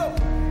wind blow.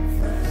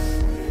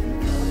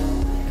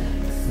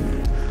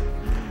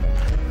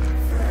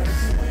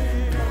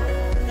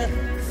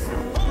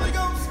 Holy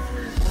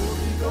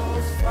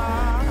Ghost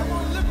fire. Come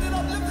on, lift it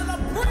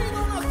up, breathe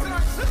on us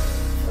tonight,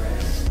 sister.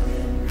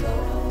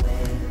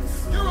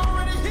 You're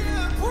already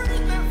here,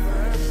 breathe that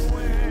fresh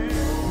wind.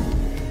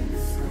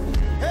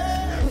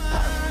 Hey,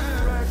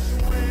 fresh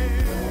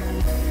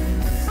wind.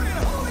 Say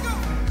it, Holy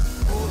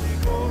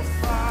Ghost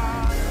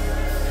fire.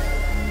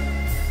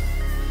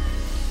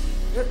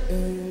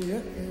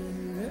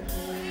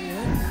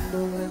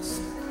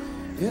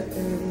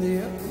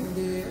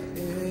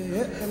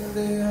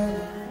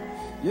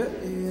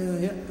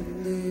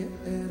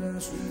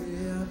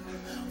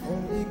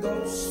 Holy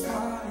Ghost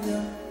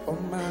fire on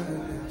my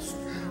lips.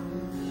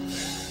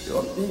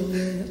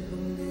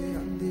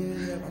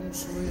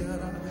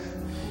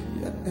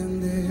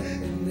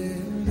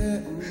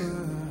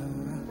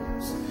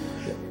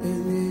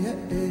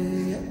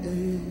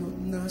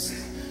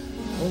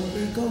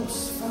 Holy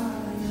Ghost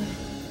fire.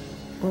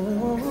 Oh.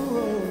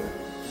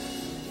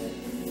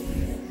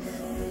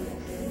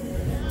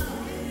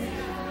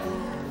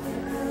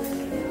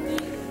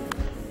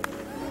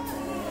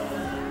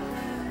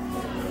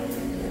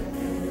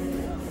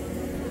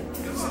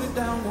 Sit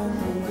down on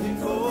Holy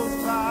Ghost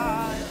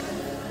fire.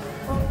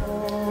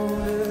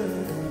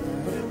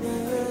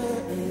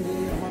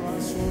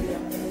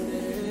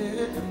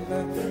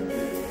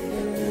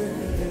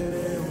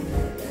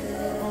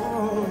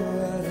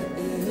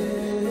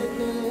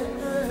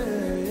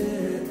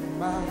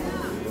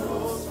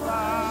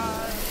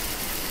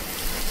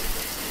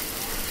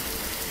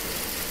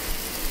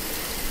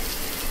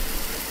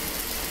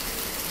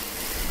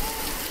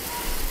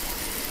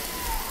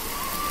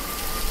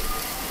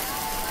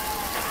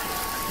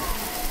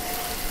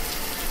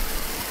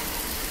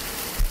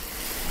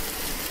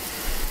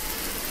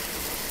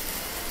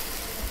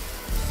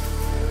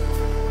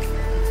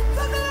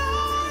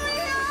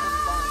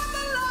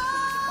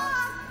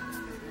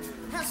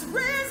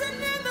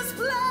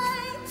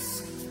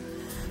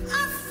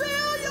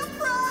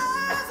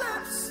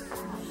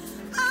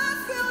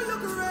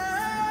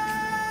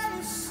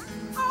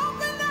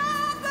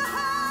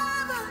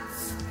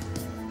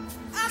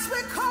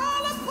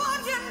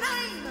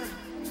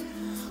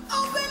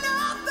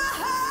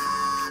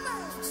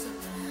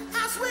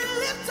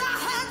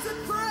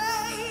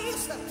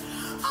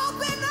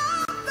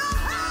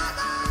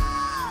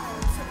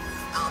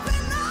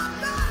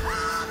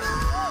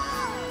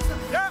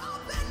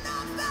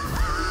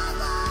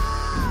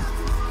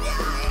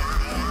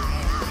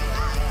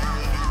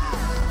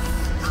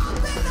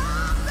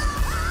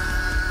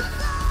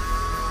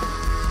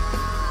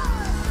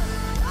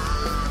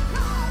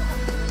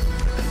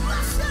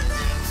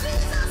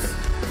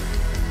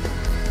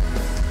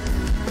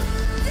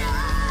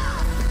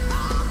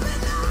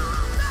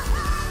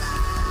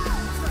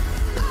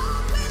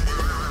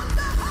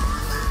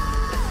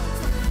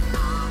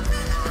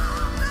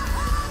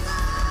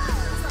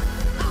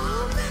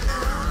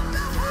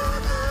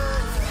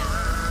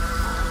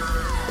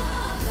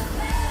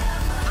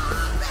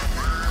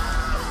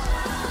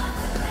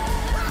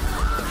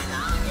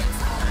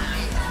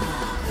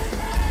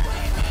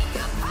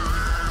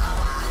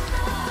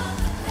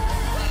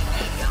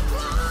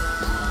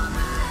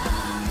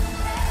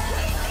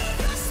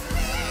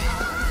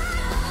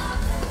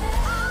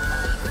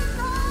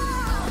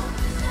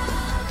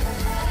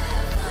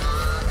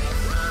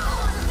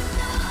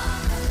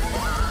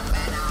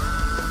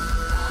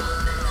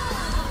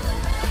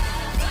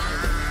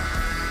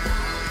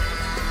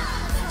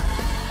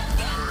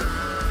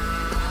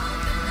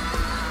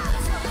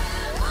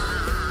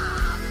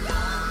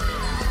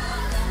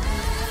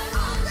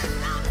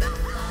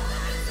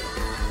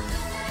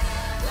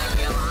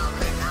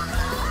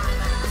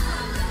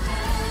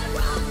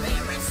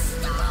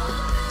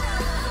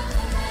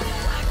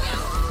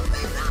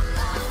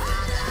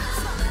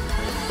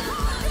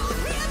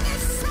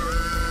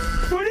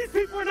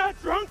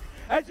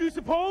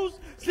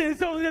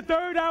 it's only the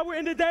third hour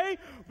in the day,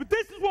 but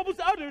this is what was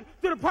uttered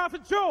to the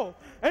prophet Joel.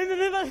 And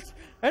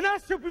I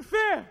shall be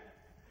fair.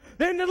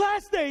 Then in the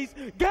last days,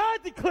 God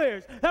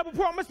declares that I will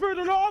pour out my spirit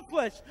on all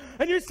flesh,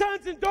 and your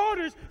sons and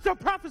daughters shall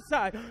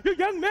prophesy. Your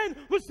young men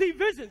will see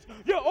visions.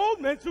 Your old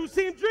men shall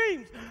see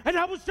dreams. And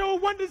I will show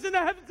wonders in the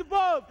heavens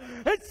above,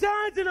 and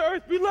signs in the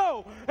earth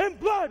below, and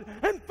blood,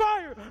 and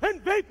fire,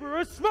 and vapor,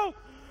 or smoke.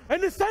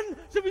 And the sun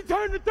shall be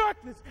turned to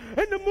darkness,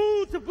 and the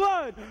moon to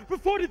blood,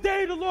 before the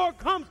day of the Lord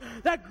comes,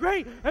 that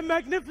great and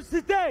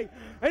magnificent day.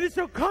 And it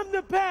shall come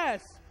to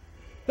pass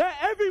that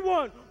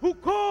everyone who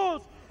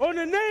calls on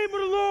the name of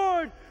the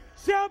Lord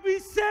shall be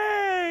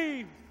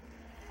saved.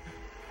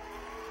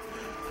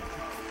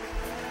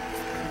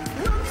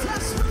 We'll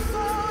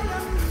testify.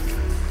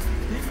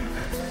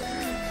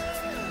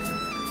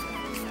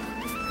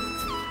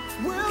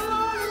 We're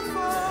longing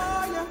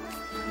for you.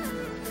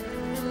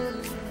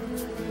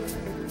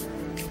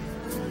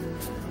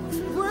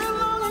 We're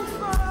longing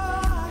for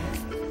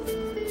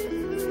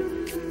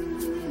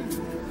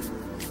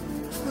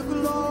the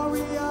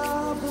glory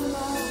of the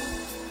Lord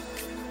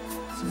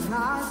is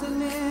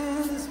rising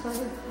in this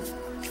place.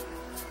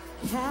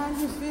 Can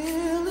you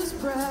feel His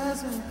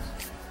presence,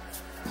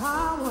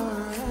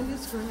 power and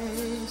His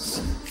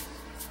grace?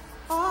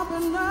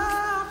 Open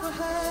up the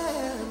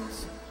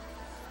heavens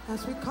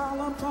as we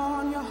call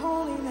upon your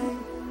holy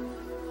name.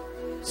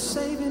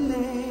 Saving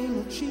name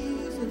of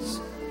Jesus,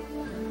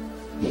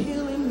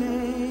 healing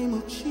name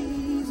of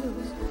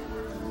Jesus,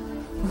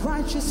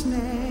 righteous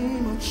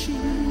name of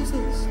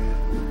Jesus,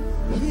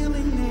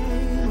 healing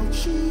name of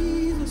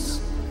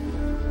Jesus,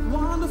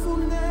 wonderful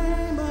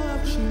name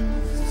of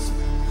Jesus,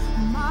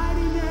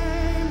 mighty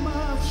name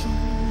of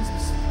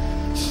Jesus,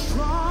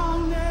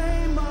 strong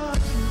name of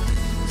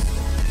Jesus,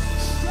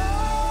 strong.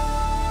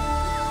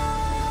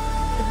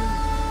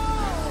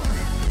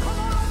 Come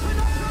on, open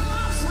up your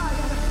mouth,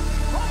 Zion.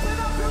 Open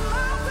up your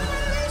mouth and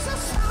release a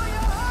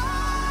fire.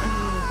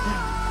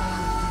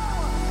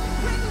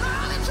 We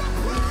acknowledge your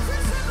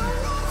presence in the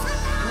room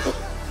tonight.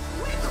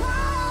 We cry.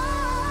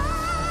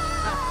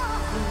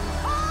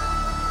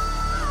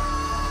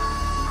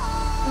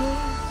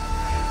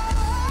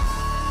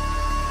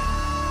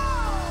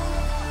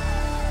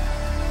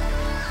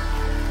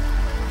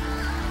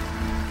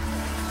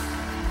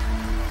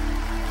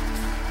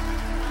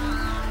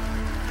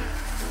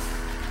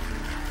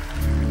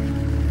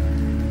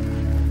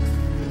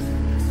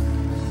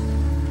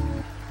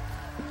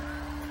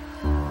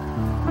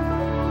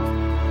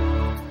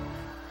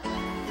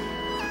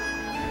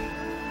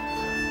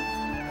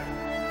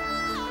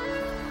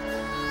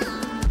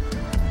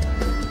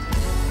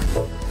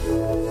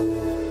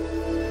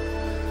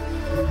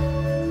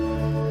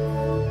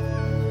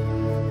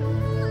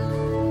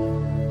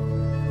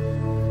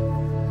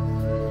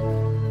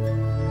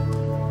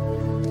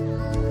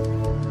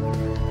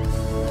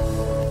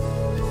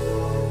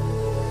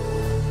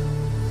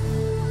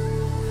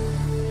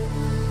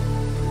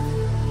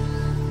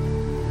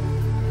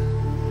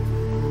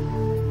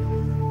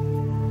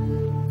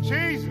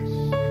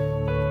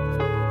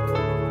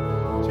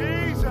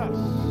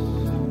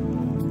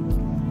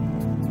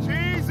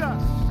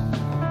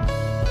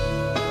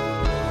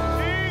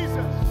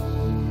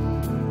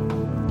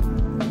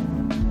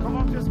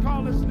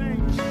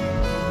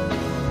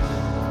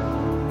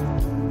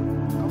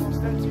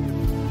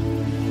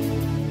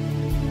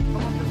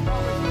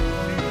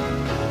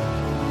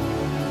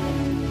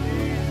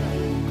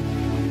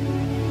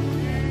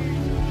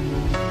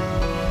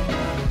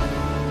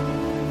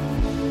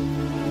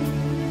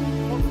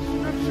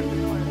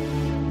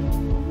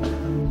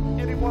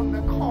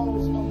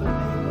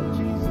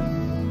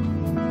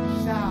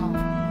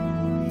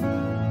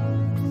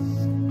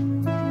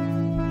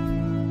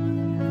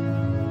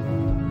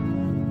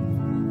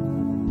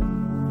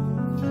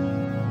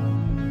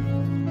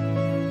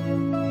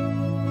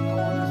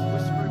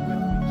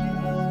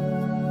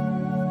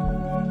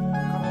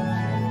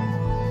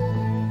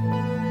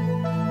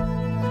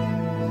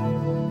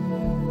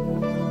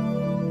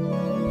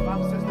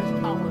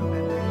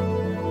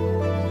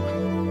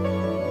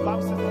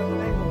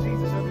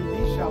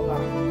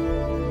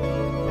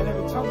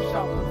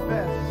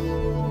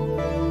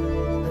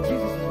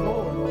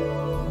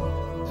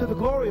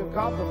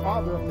 God the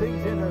Father of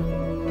things in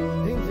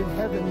earth, things in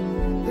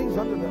heaven, things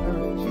under the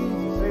earth.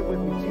 Jesus, say with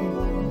me,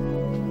 Jesus.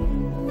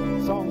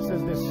 The song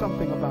says there's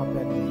something about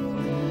that name.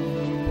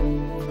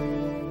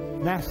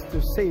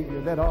 Master,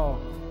 Savior, let all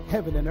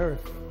heaven and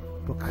earth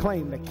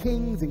proclaim that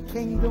kings and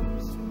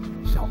kingdoms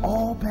shall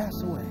all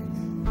pass away.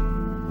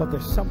 But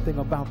there's something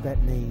about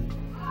that name.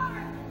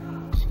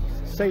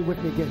 Jesus. Say with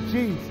me again,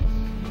 Jesus.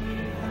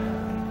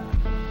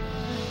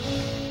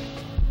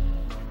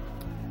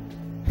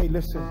 Hey,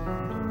 listen.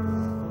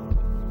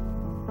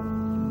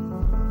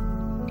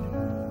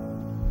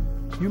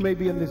 You may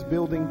be in this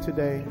building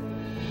today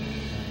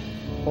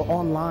or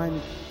online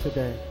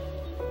today,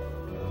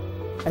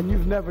 and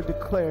you've never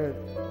declared,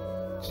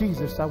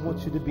 Jesus, I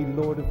want you to be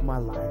Lord of my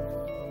life.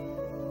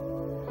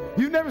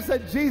 You never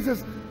said,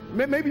 Jesus,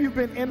 Maybe you've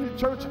been in the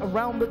church,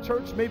 around the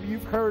church. Maybe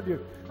you've heard your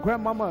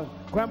grandmama,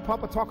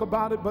 grandpapa talk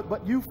about it,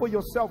 but you for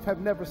yourself have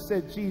never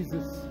said,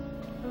 Jesus,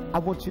 I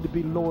want you to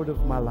be Lord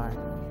of my life.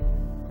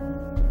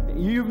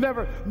 You've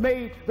never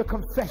made the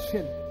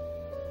confession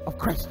of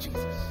Christ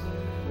Jesus.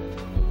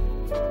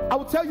 I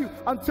will tell you,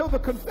 until the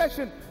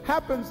confession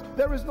happens,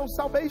 there is no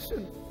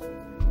salvation.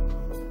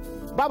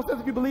 The Bible says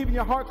if you believe in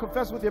your heart,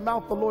 confess with your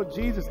mouth the Lord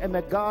Jesus, and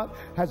that God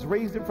has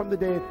raised him from the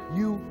dead,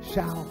 you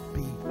shall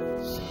be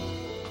saved.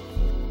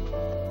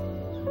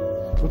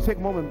 So take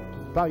a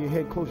moment, bow your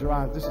head, close your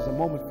eyes. This is a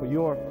moment for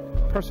your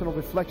personal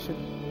reflection.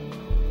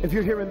 If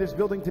you're here in this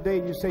building today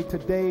and you say,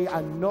 today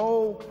I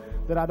know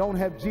that I don't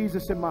have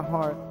Jesus in my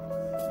heart,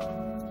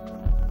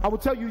 I will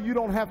tell you, you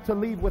don't have to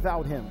leave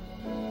without him.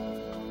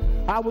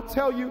 I will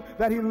tell you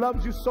that he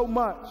loves you so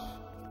much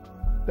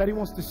that he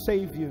wants to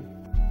save you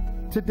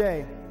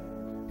today.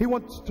 He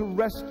wants to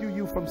rescue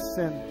you from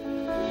sin.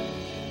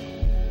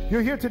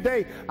 You're here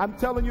today. I'm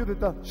telling you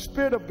that the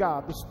Spirit of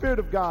God,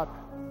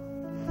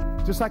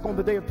 just like on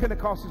the day of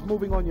Pentecost, is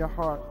moving on your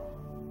heart.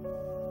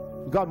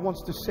 God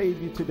wants to save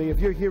you today. If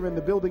you're here in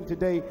the building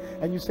today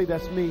and you say,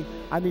 that's me,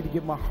 I need to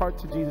give my heart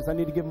to Jesus. I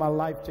need to give my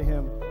life to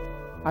him.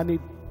 I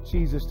need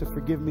Jesus to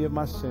forgive me of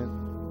my sin.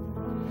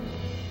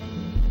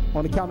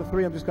 On the count of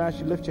 3, I'm just going to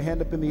ask you to lift your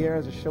hand up in the air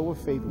as a show of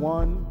faith.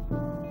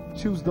 1,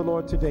 choose the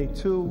Lord today.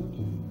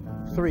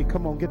 2, 3,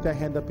 come on, get that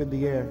hand up in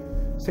the air.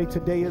 Say,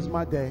 today is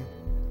my day.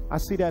 I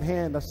see that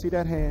hand. I see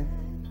that hand.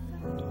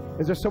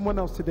 Is there someone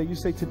else today? You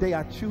say, today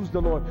I choose the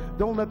Lord.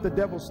 Don't let the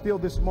devil steal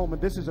this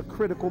moment. This is a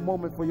critical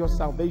moment for your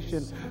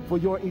salvation, for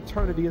your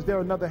eternity. Is there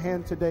another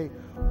hand today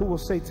who will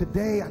say,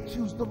 today I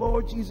choose the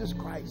Lord Jesus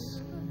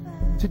Christ?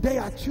 Today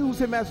I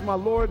choose him as my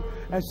Lord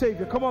and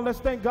Savior. Come on, let's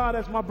thank God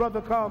as my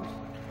brother comes.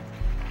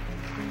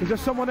 Is there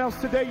someone else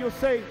today you'll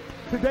say,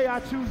 today I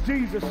choose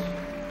Jesus?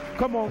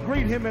 Come on,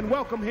 greet him and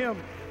welcome him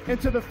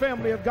into the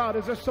family of God.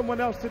 Is there someone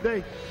else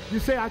today? You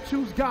say, I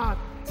choose God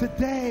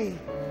today.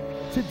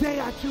 Today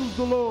I choose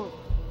the Lord.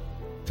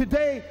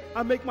 Today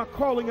I make my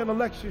calling and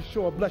election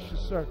sure. Bless you,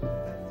 sir.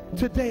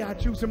 Today I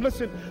choose him.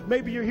 Listen,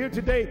 maybe you're here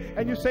today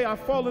and you say,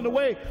 I've fallen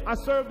away. I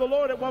served the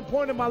Lord at one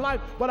point in my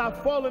life, but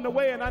I've fallen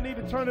away and I need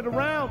to turn it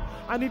around.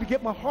 I need to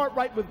get my heart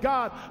right with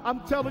God. I'm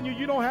telling you,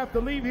 you don't have to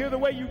leave here the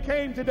way you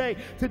came today.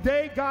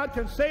 Today God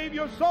can save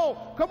your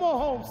soul. Come on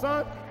home,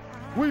 son.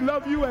 We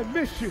love you and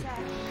miss you.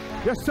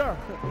 Yes, sir.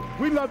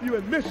 We love you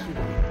and miss you.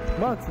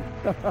 Monty.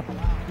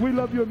 We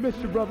love you and miss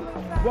you, brother.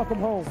 Welcome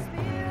home.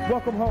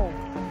 Welcome home.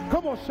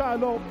 Come on,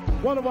 Shiloh.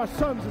 One of our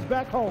sons is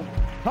back home.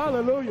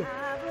 Hallelujah.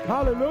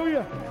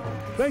 Hallelujah.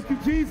 Thank you,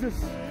 Jesus.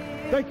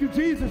 Thank you,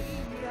 Jesus.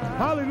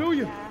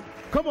 Hallelujah.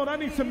 Come on, I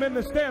need some men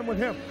to stand with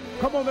him.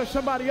 Come on, there's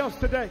somebody else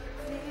today.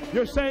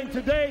 You're saying,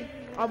 today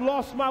I've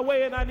lost my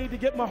way and I need to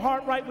get my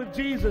heart right with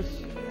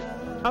Jesus.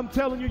 I'm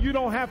telling you, you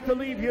don't have to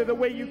leave here the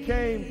way you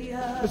came.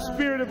 The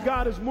Spirit of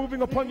God is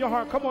moving upon your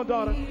heart. Come on,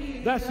 daughter.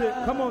 That's it.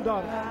 Come on,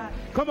 daughter.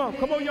 Come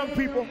on, young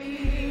people.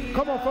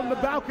 Come on, from the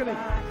balcony.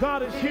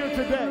 God is here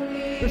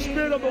today. The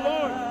Spirit of the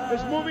Lord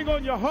is moving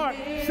on your heart.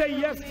 Say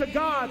yes to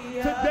God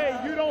today.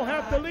 You don't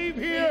have to leave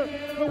here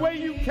the way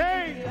you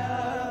came.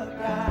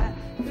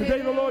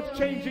 Today the Lord's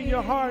changing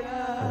your heart.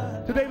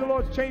 Today the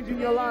Lord's changing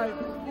your life.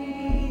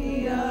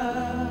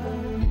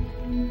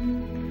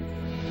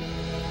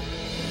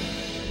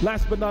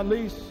 Last but not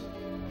least,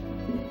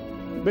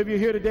 maybe you're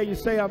here today, you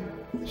say, I'm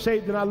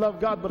saved and I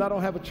love God, but I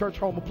don't have a church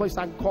home, a place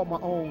I can call my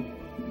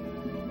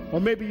own. Or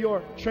maybe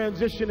you're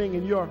transitioning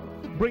and you're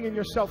bringing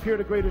yourself here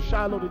to Greater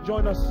Shiloh to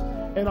join us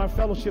in our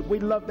fellowship.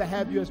 We'd love to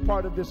have you as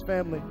part of this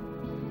family.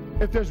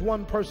 If there's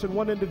one person,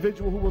 one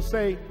individual who will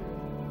say,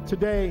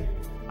 today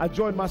I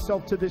joined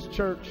myself to this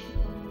church.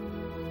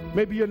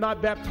 Maybe you're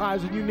not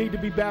baptized and you need to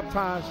be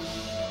baptized.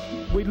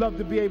 We'd love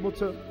to be able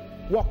to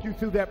walk you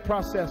through that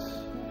process.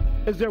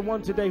 Is there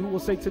one today who will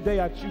say,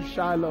 today I choose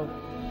Shiloh?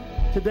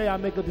 Today I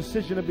make a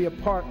decision to be a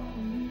part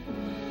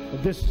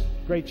of this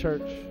great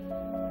church.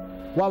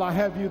 While I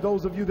have you,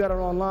 those of you that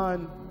are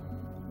online,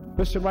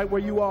 listen, right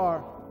where you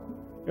are,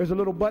 there's a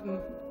little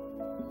button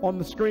on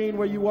the screen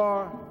where you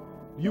are.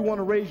 You want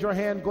to raise your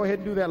hand, go ahead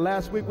and do that.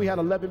 Last week we had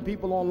 11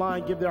 people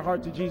online give their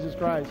heart to Jesus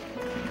Christ.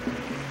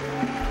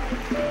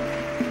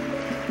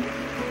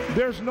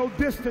 There's no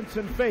distance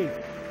in faith.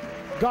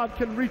 God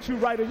can reach you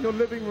right in your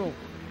living room.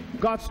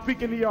 God's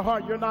speaking to your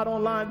heart. You're not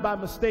online by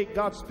mistake.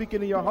 God's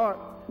speaking to your heart.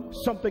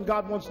 Something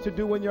God wants to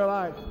do in your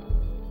life.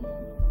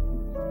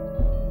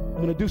 I'm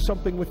going to do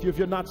something with you if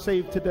you're not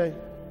saved today.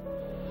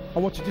 I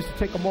want you just to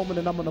take a moment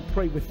and I'm going to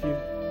pray with you.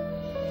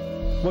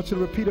 I want you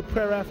to repeat a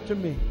prayer after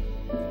me.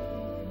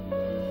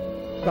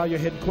 Bow your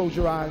head and close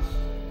your eyes.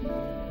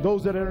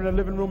 Those that are in the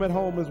living room at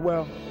home as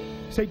well.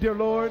 Say, dear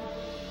Lord,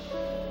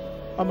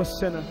 I'm a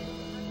sinner.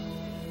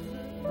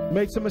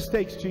 Made some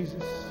mistakes,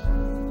 Jesus.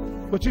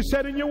 But you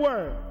said in your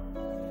word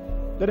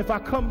that if I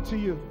come to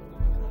you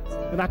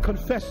and I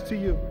confess to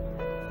you,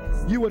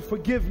 you would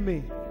forgive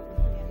me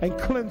and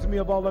cleanse me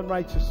of all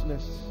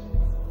unrighteousness.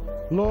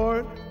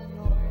 Lord,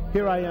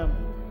 here I am.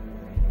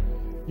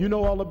 You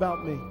know all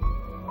about me.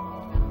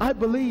 I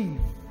believe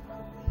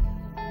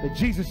that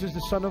Jesus is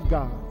the Son of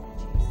God.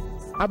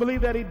 I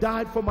believe that he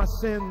died for my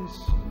sins.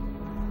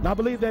 And I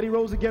believe that he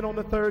rose again on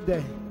the third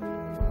day.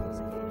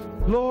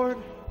 Lord,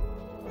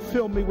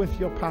 fill me with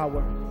your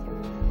power.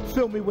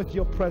 Fill me with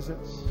your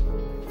presence.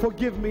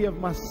 Forgive me of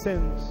my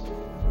sins.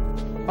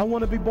 I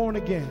want to be born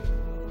again.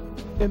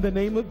 In the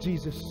name of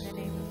Jesus,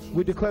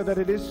 we declare that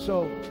it is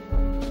so.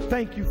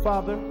 Thank you,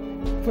 Father,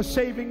 for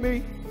saving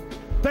me.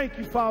 Thank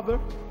you, Father,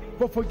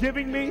 for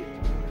forgiving me.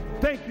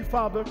 Thank you,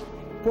 Father,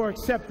 for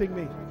accepting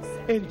me.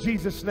 In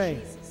Jesus'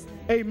 name,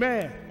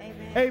 amen.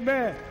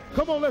 Amen.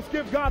 Come on, let's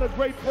give God a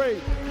great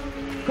praise.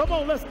 Come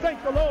on, let's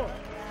thank the Lord.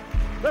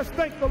 Let's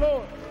thank the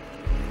Lord.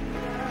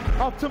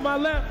 Off to my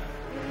left,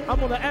 I'm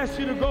going to ask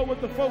you to go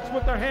with the folks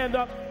with their hand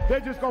up. They're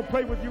just going to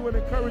pray with you and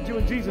encourage you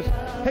in Jesus.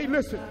 Hey,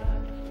 listen,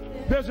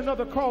 there's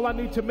another call I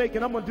need to make,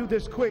 and I'm going to do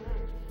this quick.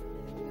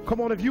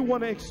 Come on, if you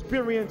want to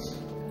experience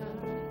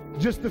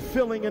just the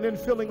filling and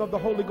infilling of the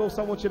Holy Ghost,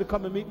 I want you to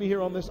come and meet me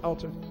here on this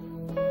altar.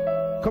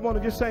 Come on,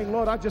 if you're saying,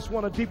 Lord, I just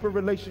want a deeper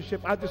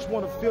relationship. I just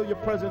want to feel your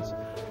presence.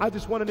 I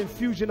just want an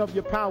infusion of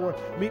your power.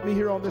 Meet me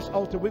here on this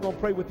altar. We're going to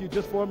pray with you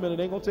just for a minute.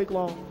 It ain't going to take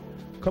long.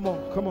 Come on,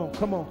 come on,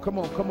 come on, come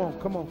on, come on,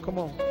 come on, come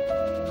on,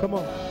 come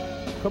on,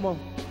 come on,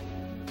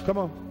 come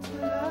on,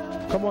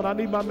 come on. I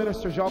need my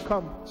ministers. Y'all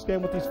come.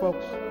 Stand with these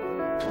folks.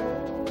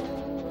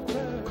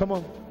 Come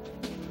on.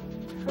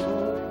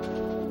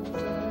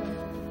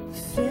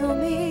 Fill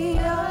me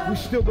up. We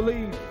still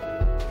believe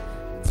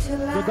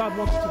that God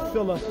wants to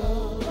fill us.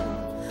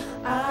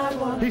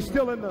 He's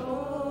still in the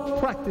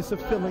practice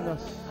of filling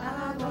us.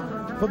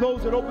 For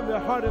those that open their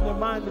heart and their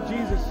mind to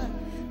Jesus,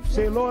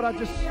 say, Lord, I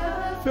just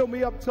fill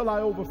me up till I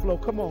overflow.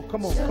 Come on,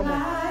 come on, come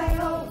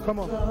on, come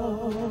on.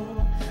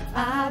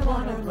 I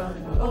want to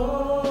run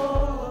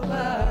over.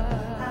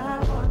 I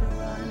want to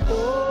run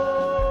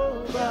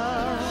over.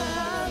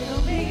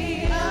 Fill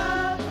me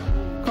up.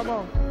 Come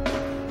on.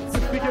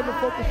 Just begin to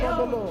focus on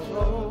the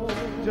Lord.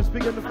 Just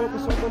begin to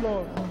focus on the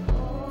Lord.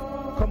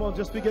 Come on,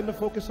 just begin to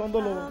focus on the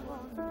Lord.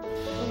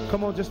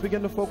 Come on, just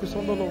begin to focus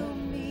on the Lord.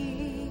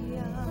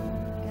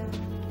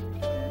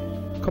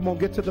 Come on,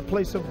 get to the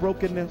place of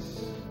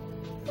brokenness,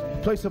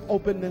 place of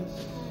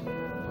openness.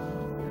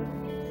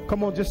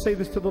 Come on, just say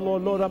this to the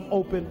Lord. Lord, I'm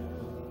open.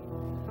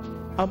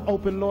 I'm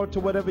open, Lord, to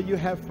whatever you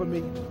have for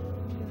me.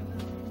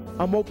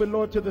 I'm open,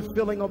 Lord, to the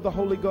filling of the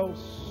Holy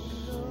Ghost.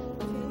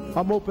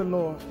 I'm open,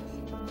 Lord.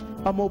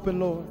 I'm open,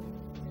 Lord.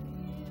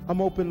 I'm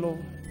open,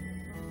 Lord.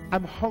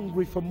 I'm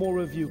hungry for more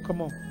of you.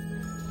 Come on.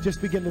 Just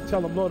begin to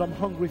tell him, Lord, I'm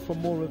hungry for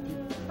more of you.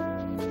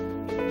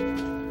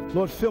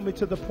 Lord, fill me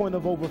to the point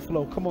of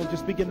overflow. Come on,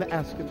 just begin to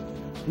ask him.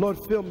 Lord,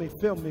 fill me,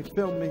 fill me,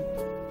 fill me,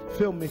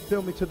 fill me,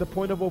 fill me to the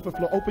point of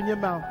overflow. Open your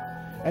mouth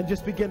and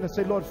just begin to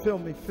say, Lord, fill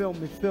me, fill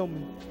me, fill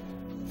me.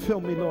 Fill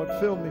me, Lord,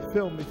 fill me,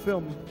 fill me,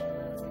 fill me.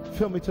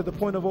 Fill me to the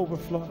point of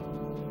overflow.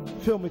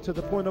 Fill me to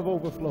the point of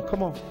overflow.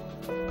 Come on,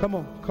 come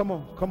on, come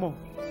on, come on,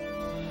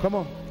 come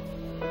on.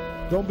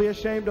 Don't be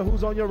ashamed of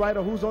who's on your right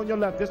or who's on your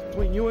left. It's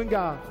between you and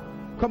God.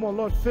 Come on,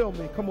 Lord, fill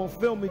me. Come on,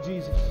 fill me,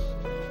 Jesus.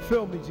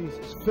 Fill me,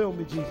 Jesus. Fill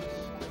me,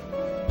 Jesus.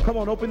 Come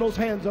on, open those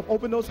hands up.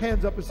 Open those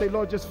hands up and say,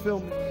 Lord, just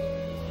fill me.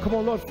 Come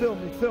on, Lord, fill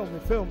me, fill me,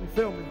 fill me,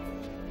 fill me.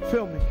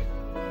 Fill me.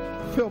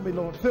 Fill me,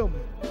 Lord, fill me.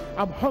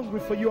 I'm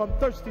hungry for you. I'm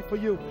thirsty for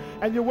you.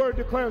 And your word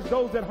declares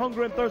those that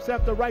hunger and thirst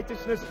after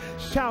righteousness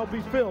shall be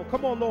filled.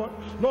 Come on, Lord.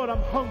 Lord,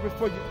 I'm hungry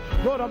for you.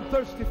 Lord, I'm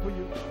thirsty for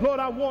you. Lord,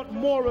 I want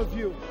more of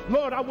you.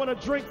 Lord, I want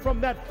to drink from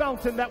that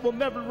fountain that will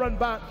never run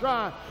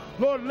dry.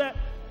 Lord, let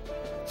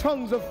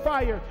tongues of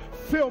fire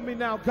fill me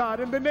now, God.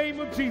 In the name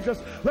of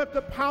Jesus, let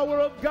the power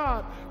of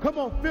God, come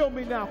on, fill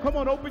me now. Come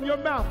on, open your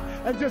mouth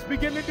and just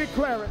begin to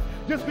declare it.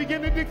 Just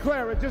begin to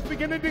declare it. Just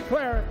begin to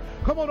declare it.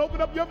 Come on, open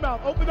up your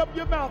mouth. Open up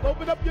your mouth.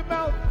 Open up your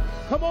mouth.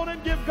 Come on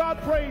and give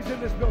God praise in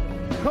this building.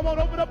 Come on,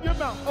 open up your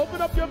mouth.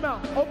 Open up your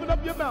mouth. Open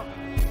up your mouth.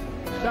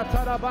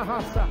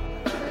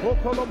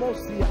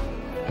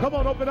 Come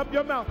on, open up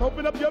your mouth.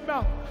 Open up your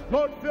mouth.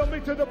 Lord, fill me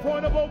to the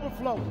point of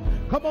overflow.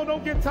 Come on,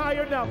 don't get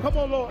tired now. Come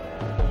on, Lord.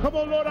 Come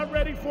on, Lord, I'm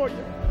ready for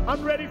you.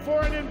 I'm ready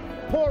for an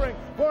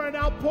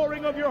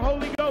outpouring of your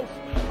Holy Ghost.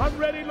 I'm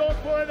ready, Lord,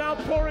 for an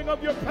outpouring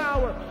of your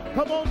power.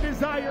 Come on,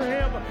 desire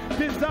him.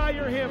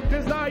 Desire him.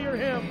 Desire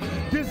him.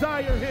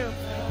 Desire him.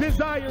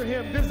 Desire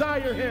him.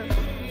 Desire him.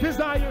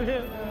 Desire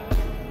him.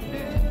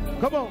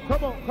 Come on,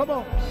 come on, come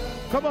on.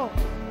 Come on,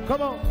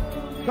 come on,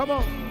 come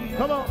on,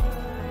 come on,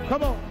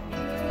 come on.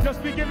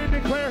 Just begin to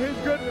declare his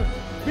goodness.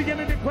 Begin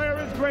to declare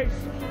his grace.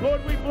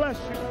 Lord, we bless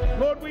you.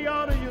 Lord, we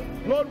honor you.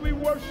 Lord, we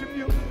worship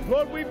you.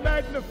 Lord, we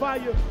magnify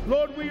you.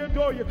 Lord, we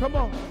adore you. Come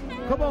on.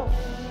 Come on.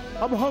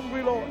 I'm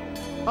hungry, Lord.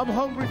 I'm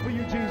hungry for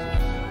you, Jesus.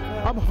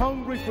 I'm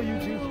hungry for you,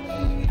 Jesus.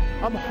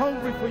 I'm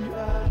hungry for you.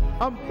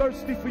 I'm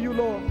thirsty for you,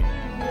 Lord.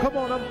 Come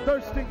on, I'm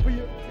thirsting for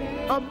you.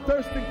 I'm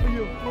thirsting for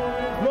you.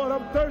 Lord,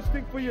 I'm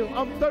thirsting for you.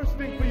 I'm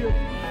thirsting for you.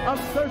 I'm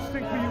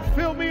thirsting for you.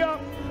 Fill me up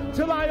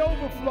till I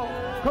overflow.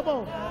 Come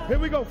on. Here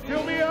we go.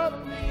 Fill me up.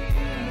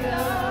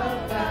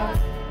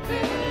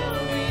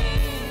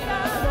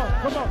 Come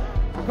on, come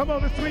on. Come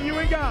on, between you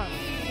and God.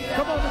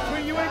 Come on,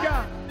 between you and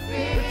God.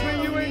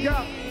 Between you and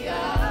God.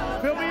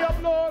 Fill me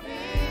up, Lord.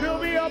 Fill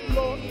me up,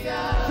 Lord.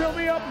 Fill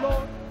me up,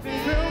 Lord.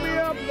 Fill me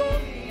up,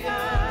 Lord.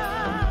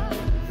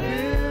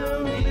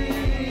 Fill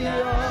me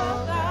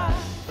up.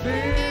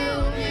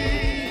 Fill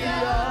me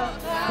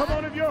up. Come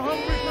on, if you're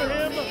hungry for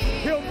him,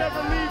 he'll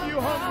never leave you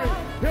hungry.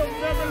 He'll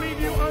never leave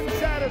you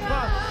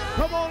unsatisfied.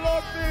 Come on,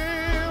 Lord,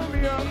 fill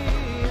me up.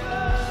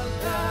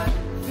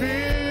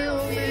 Fill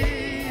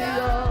me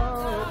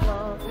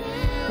up.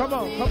 Come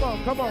on, come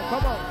on, come on,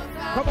 come on.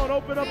 Come on,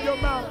 open up your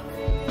mouth.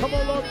 Come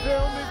on, Lord,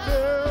 fill me,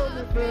 fill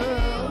me,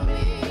 fill me.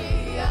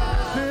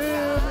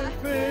 Fill me,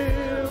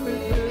 fill me,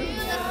 fill me.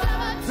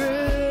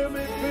 Fill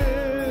me,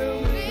 fill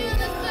me,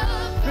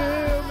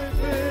 fill me,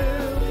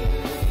 fill me.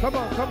 Come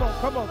on, come on,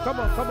 come on, come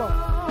on, come on.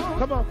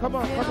 Come on, come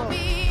on, come on.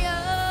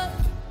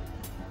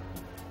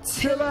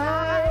 Till I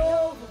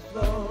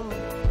overflow.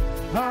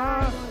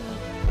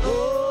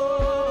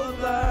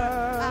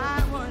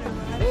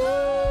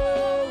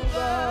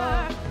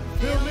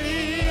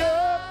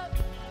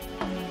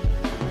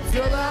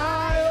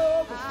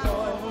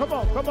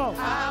 Come on. I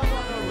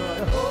want to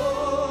run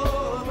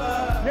over.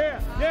 Yeah,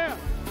 yeah,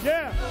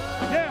 yeah,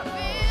 yeah,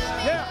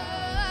 yeah.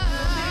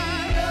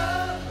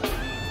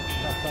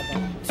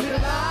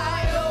 Till I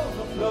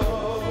overflow.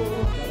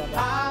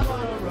 I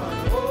want to run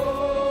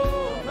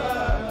over.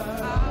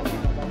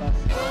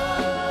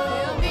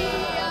 Fill me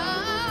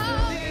up.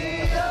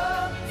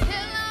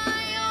 Till I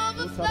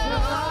overflow. I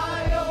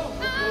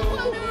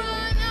want to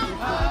run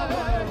over.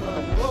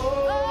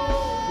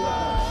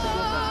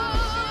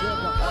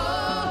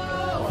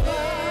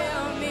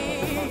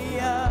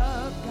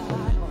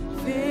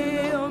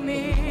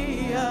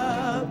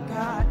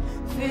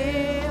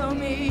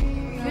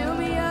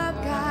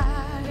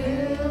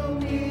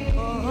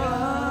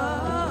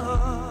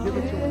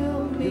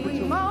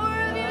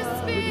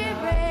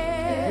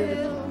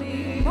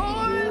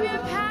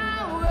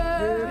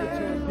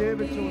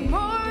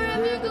 More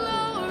of your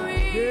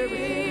glory. Fill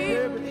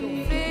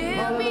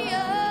me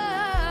up.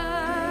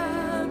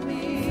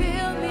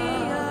 Fill me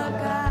up,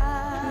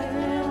 God.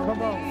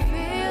 Come on.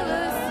 Fill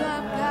us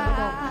up,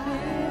 God.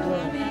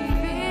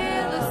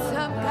 Fill us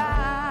up,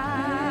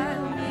 God.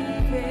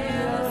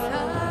 Fill us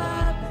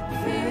up.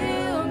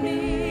 Fill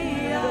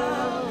me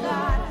up,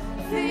 God.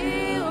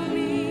 Fill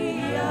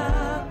me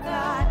up,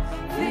 God.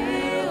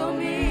 Fill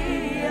me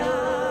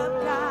up,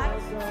 God.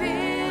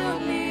 Fill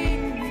me up.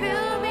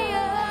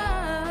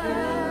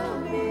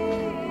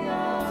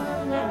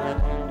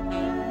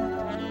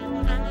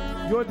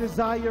 Your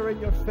desire and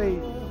your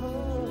faith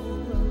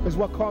is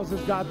what causes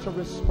God to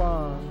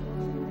respond.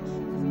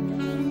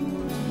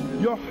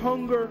 Your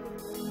hunger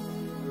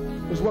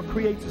is what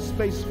creates a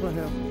space for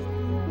him.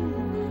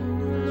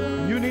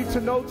 You need to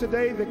know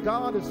today that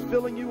God is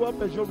filling you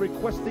up as you're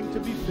requesting to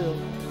be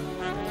filled.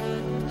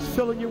 He's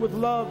filling you with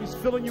love. He's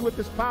filling you with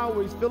his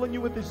power. He's filling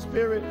you with his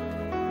spirit.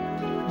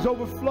 He's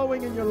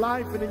overflowing in your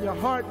life and in your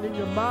heart and in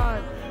your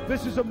mind.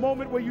 This is a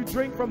moment where you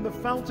drink from the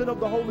fountain of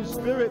the Holy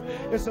Spirit.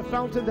 It's a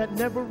fountain that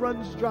never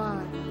runs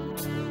dry.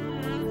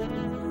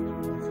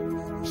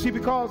 See,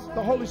 because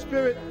the Holy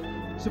Spirit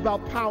is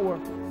about power.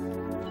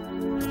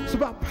 It's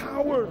about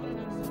power.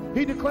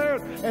 He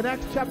declared in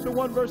Acts chapter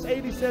 1 verse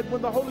 8, he said,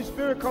 when the Holy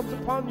Spirit comes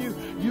upon you,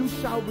 you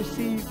shall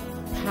receive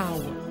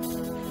power.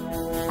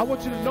 I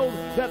want you to know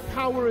that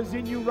power is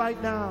in you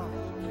right now.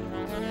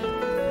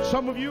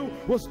 Some of you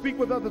will speak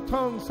with other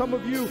tongues. Some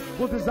of you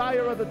will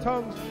desire other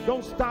tongues.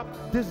 Don't stop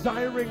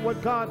desiring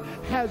what God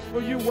has for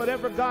you.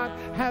 Whatever God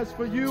has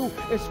for you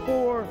is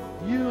for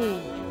you.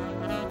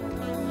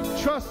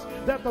 Trust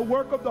that the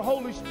work of the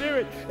Holy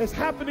Spirit is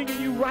happening in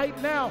you right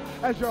now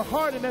as your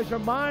heart and as your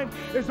mind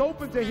is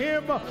open to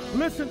him.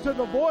 Listen to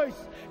the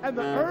voice and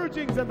the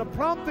urgings and the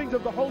promptings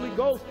of the Holy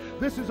Ghost.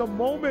 This is a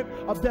moment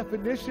of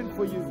definition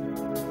for you.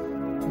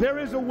 There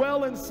is a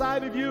well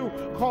inside of you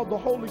called the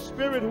Holy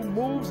Spirit who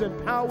moves in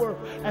power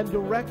and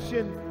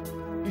direction.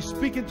 He's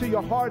speaking to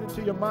your heart and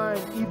to your mind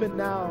even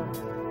now.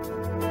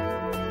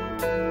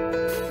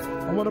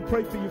 I want to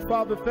pray for you.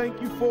 Father,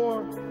 thank you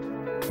for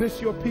this,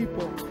 your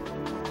people,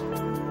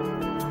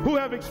 who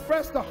have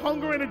expressed a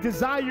hunger and a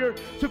desire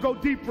to go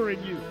deeper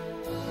in you.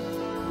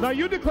 Now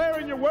you declare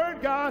in your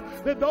word, God,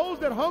 that those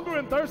that hunger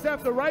and thirst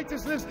after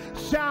righteousness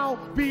shall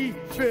be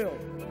filled.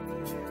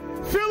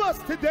 Fill us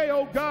today,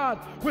 oh God,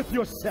 with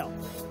yourself.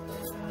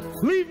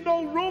 Leave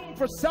no room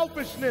for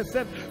selfishness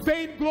and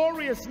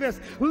vaingloriousness.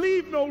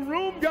 Leave no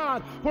room,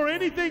 God, for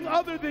anything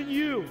other than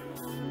you.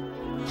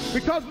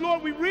 Because,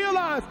 Lord, we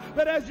realize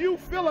that as you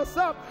fill us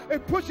up,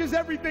 it pushes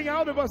everything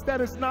out of us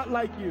that is not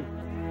like you.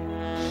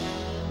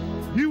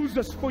 Use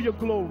us for your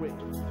glory.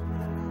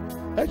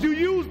 As you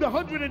used the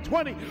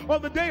 120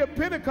 on the day of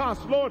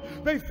Pentecost, Lord,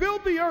 they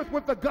filled the earth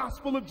with the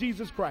gospel of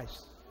Jesus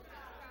Christ.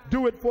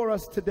 Do it for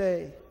us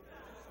today.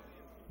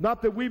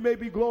 Not that we may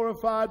be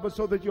glorified, but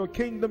so that your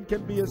kingdom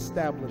can be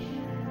established.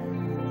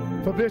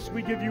 For this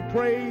we give you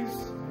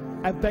praise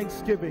and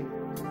thanksgiving.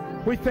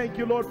 We thank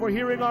you, Lord, for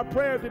hearing our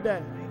prayer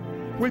today.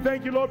 We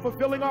thank you, Lord, for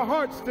filling our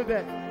hearts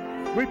today.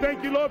 We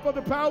thank you, Lord, for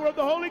the power of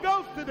the Holy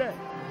Ghost today.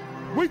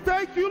 We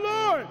thank you,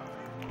 Lord.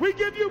 We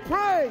give you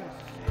praise.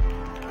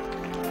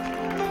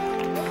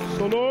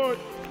 So Lord,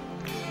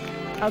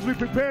 as we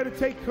prepare to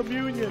take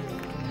communion,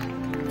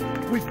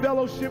 we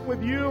fellowship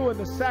with you in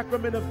the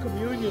sacrament of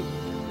communion.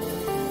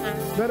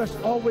 Let us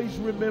always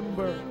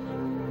remember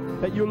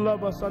that you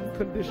love us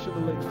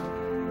unconditionally.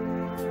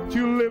 That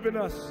you live in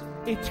us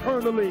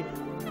eternally.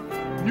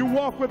 You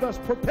walk with us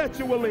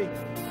perpetually.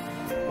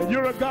 And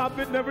you're a God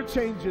that never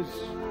changes.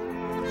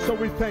 So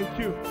we thank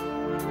you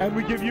and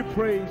we give you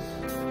praise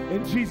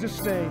in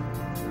Jesus' name.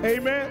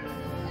 Amen,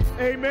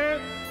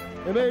 amen,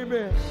 and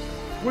amen.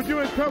 Would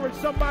you encourage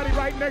somebody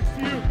right next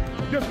to you?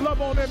 Just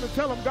love on them and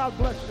tell them God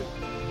bless you.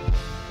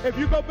 If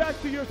you go back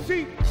to your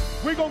seat,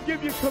 we're going to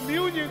give you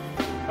communion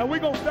and we're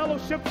going to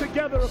fellowship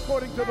together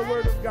according to the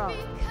word of God.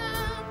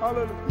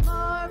 Hallelujah.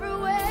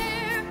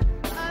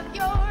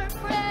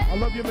 I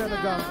love you, man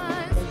of God.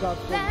 Thank God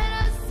for you. Let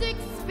us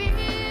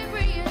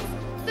experience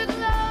the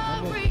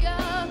glory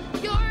of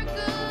your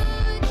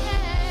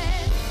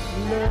goodness.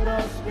 Let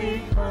us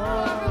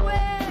become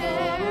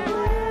aware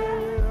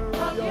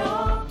of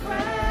your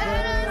presence.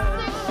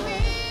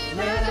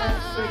 Let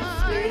us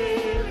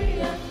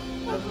experience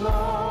the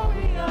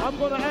glory of I'm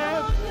going to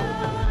ask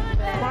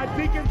my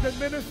deacons and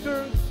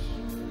ministers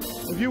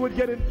if you would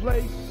get in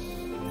place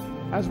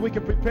as we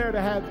can prepare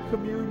to have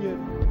communion,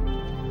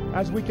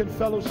 as we can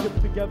fellowship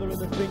together in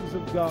the things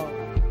of God.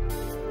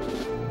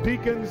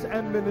 Deacons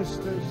and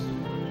ministers,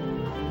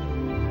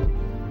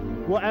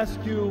 we'll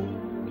ask you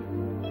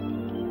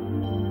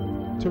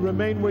to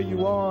remain where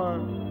you are.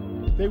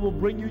 They will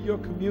bring you your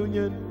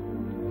communion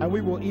and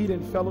we will eat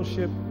in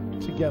fellowship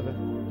together.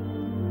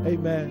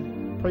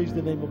 Amen. Praise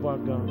the name of our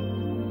God.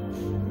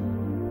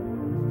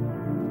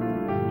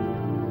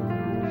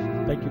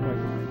 Thank you,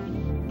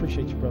 Michael.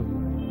 Appreciate you, brother.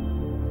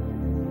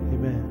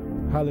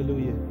 Amen.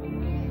 Hallelujah.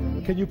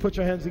 Can you put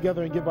your hands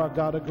together and give our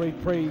God a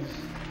great praise?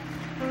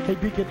 Hey,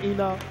 Deacon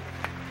Enoch.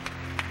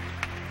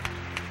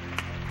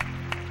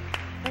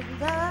 The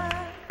blood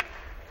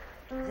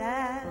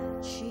that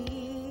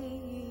Jesus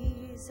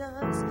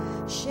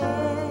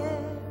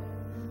shed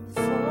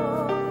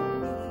for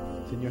me.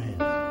 It's in your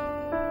hands.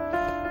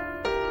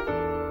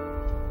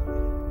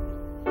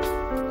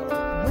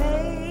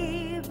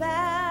 Way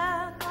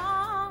back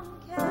on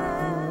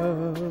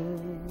Calvary,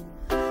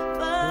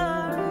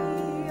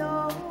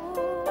 oh,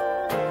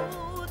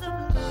 the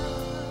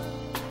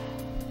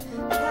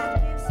blood that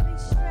gives me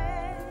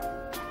strength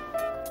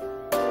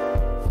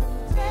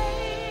from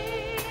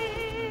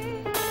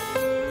day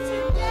to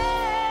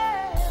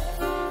day.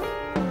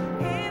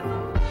 If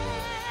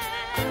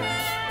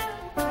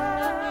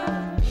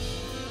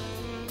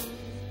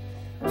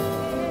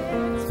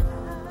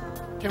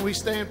Can we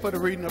stand for the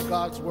reading of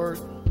God's word?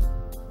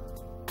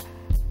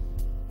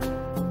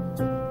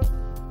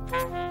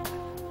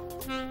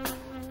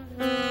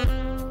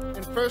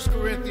 In 1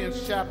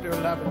 Corinthians chapter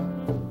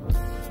 11,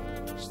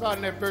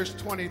 starting at verse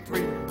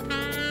 23,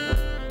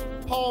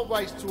 Paul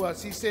writes to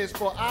us, he says,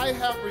 "For I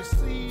have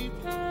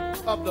received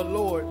of the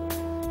Lord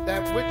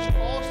that which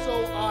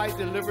also I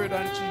delivered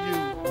unto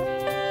you,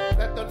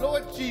 that the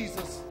Lord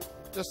Jesus,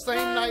 the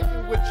same night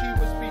in which he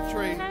was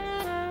betrayed,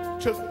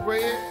 took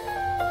bread,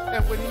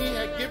 and when he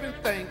had given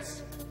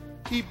thanks,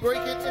 he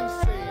brake it and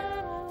said,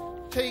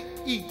 'Take,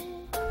 eat.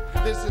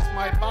 This is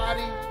my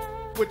body,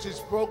 which is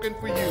broken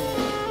for you.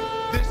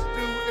 This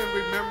do in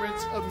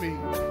remembrance of me.'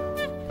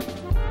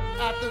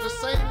 After the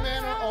same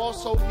manner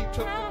also he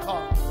took the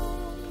cup,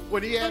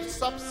 when he had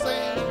supped,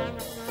 saying,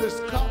 'This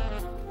cup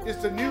is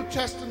the New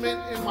Testament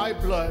in my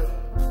blood.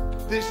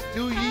 This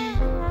do ye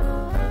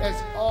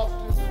as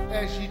often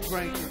as ye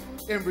drink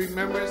it in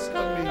remembrance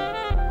of me.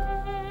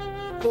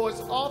 For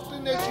as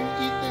often as you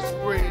eat this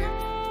bread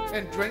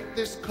and drink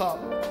this cup,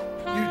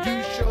 you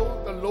do show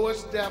the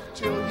Lord's death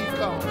till he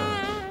come.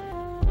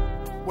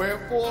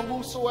 Wherefore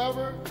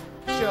whosoever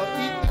shall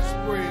eat this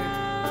bread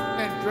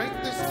and drink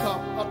this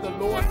cup of the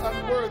Lord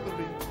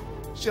unworthily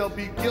shall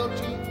be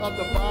guilty of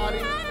the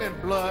body and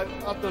blood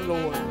of the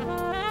Lord.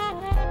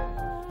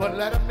 But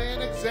let a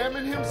man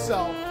examine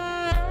himself,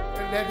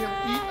 and let him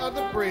eat of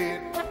the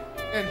bread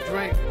and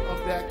drink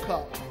of that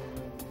cup."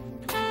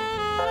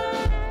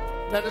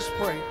 Let us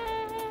pray.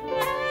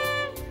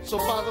 So,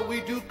 Father, we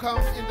do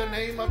come in the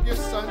name of your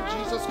Son,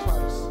 Jesus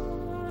Christ.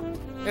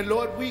 And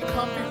Lord, we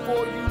come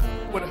before you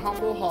with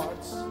humble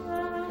hearts.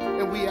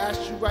 And we ask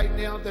you right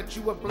now that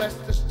you would bless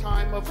this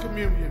time of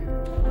communion,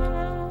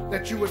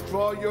 that you would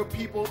draw your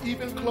people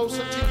even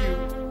closer to you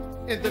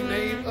in the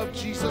name of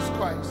Jesus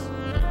Christ,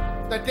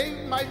 that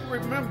they might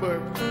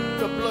remember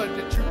the blood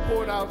that you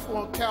poured out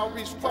on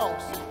Calvary's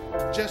cross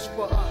just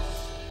for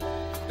us,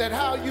 that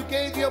how you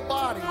gave your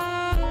body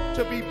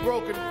to be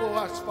broken for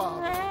us,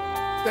 Father,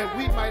 that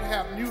we might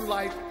have new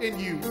life in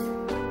you.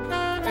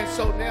 And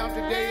so now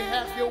today,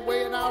 have your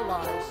way in our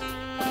lives.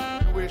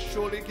 And we'll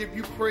surely give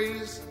you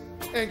praise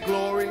and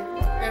glory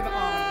and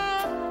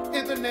honor.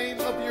 In the name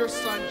of your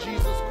Son,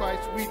 Jesus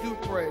Christ, we do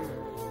pray.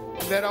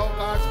 Let all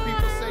God's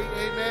people say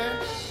amen,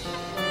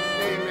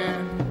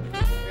 amen,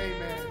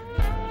 amen.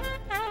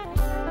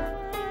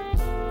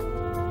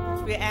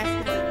 We're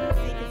asking the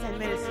deacons and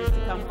ministers to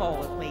come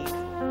forward, please.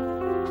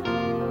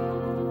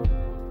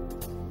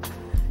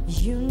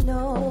 You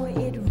know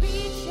it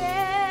reaches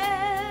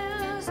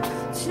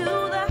to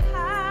the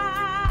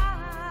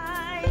highest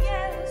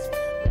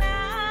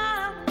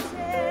mountain,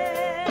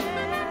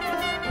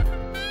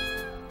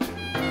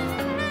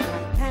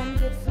 and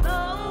it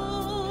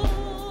flows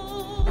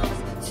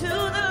to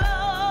the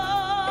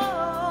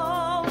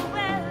lowest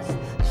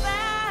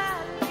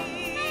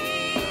valley.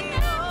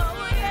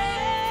 Oh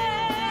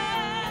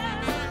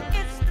yes,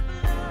 it's the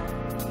blood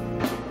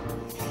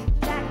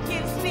that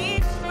gives me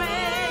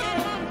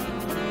strength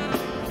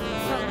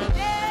from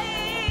day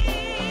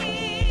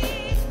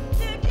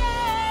to day.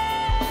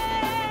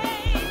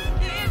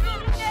 It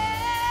will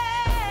never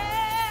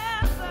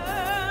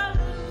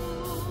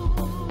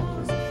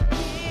lose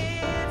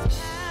its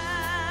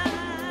power.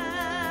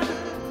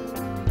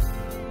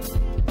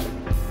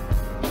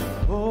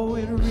 Oh,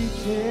 it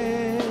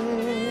reaches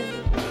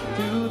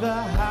to the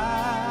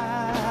highest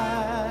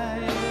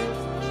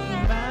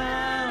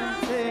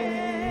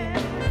mountain,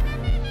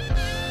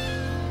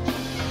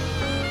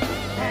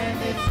 and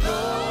it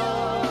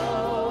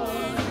flows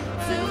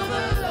to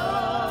the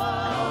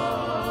lowest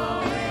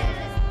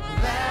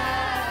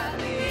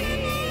valley.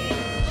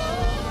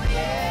 Oh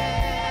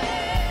yeah,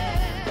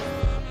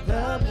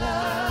 the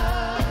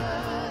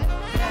blood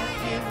that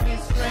gives me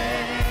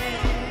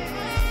strength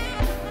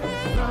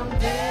from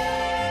day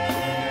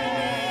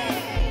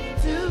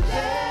to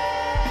day.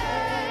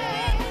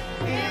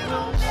 It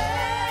will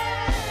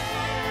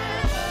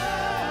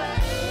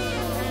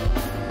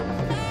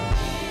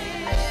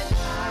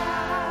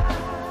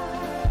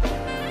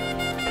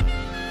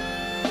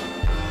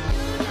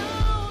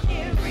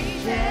it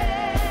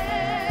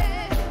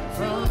reaches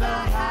from the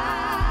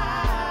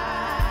highest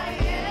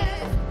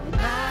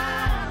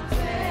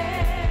mountain,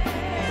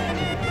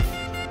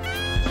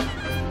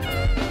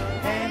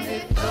 and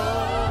it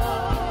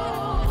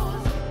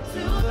goes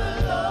to the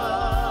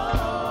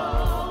lowest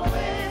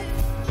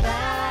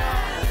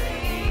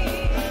valley.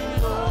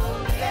 Oh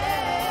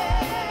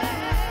yeah,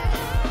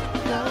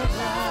 the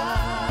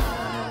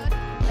blood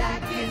that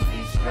gives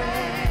me strength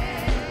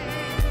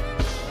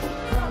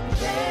from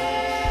day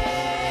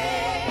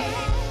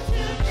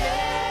to day.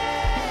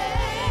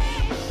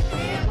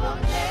 It will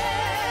never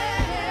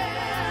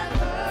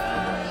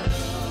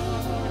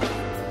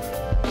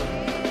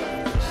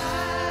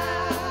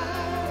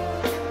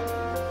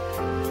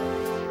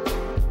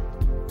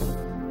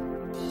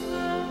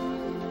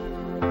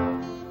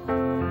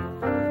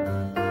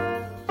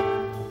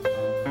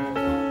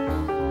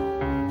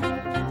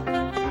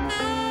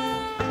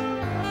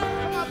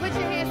Come on, put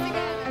your hands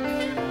together.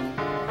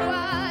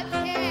 What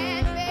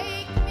can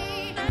make me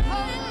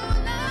whole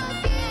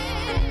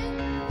again?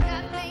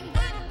 Nothing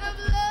but the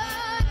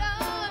blood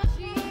of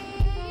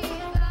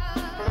Jesus.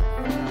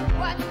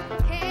 What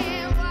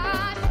can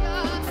wash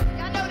us?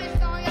 Y'all know this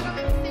song. Y'all gonna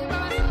make me sing by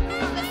myself.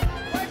 Come on, let's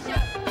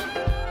worship.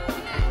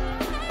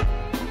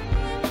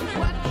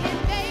 What can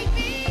make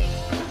me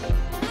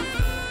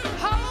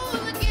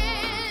whole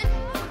again?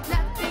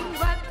 Nothing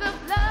but the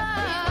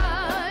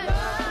blood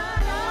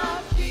of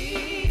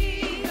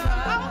Jesus.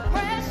 Oh,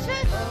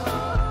 precious.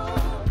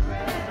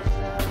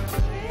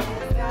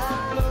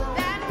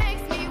 That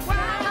makes me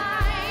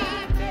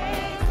white.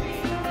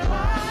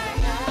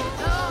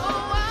 No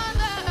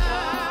other.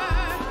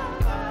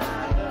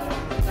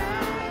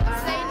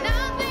 Say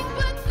nothing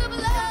but the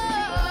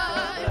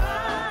blood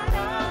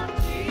of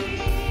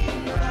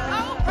Jesus.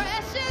 Oh,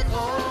 precious.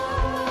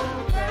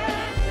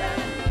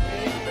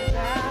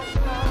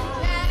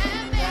 That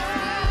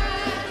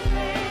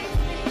makes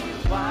me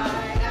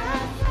white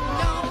as snow.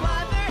 No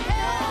other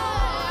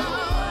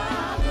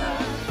help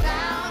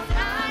found I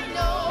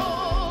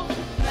know.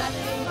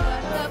 Nothing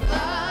but the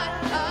blood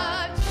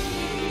of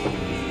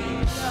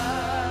Jesus.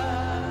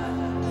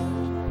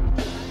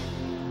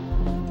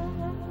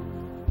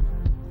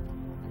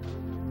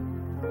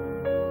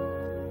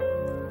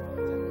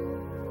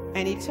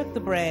 And he took the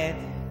bread,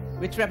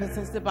 which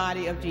represents the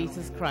body of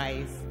Jesus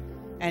Christ,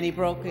 and he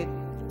broke it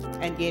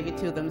and gave it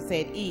to them,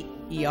 said, "Eat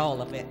ye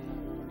all of it."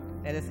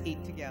 Let us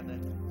eat together.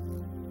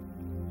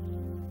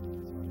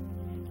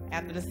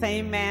 After the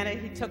same manner,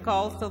 he took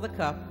also the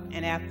cup,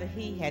 and after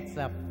he had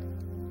supped,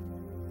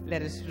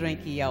 let us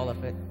drink ye all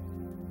of it.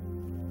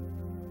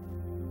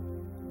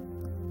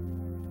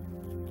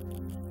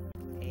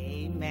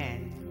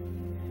 Amen.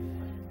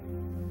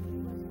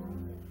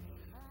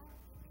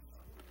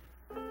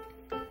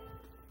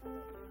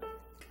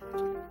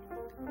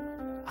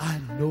 I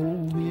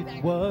know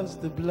it was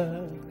the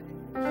blood.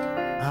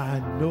 I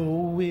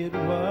know it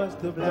was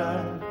the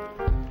blood.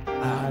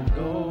 I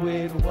know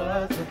it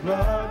was the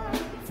blood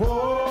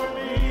for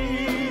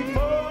me,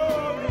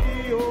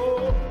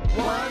 oh.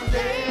 One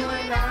day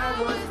when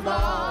I was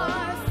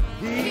lost,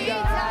 he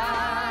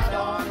died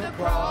on the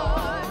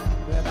cross.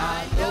 And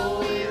I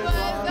know it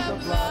was the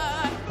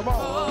blood. Come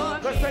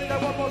on, let's take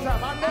that one more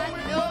time. I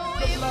know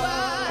it was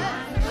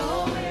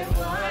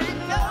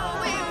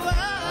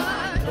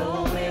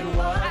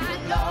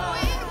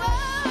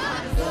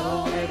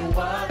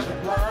the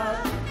blood.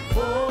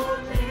 For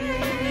me,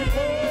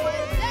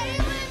 one day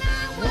when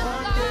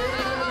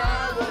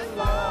I was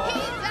lost,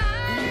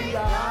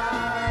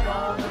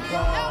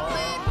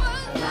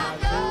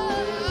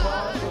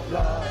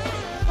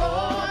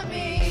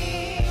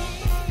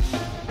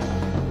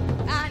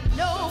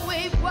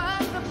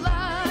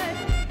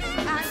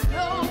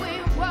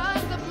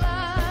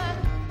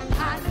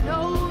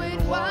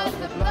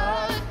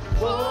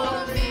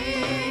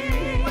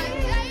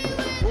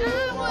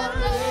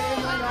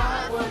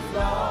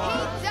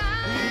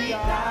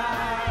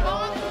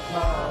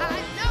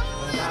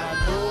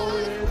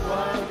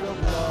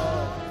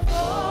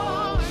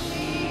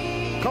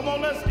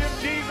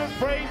 some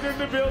praise in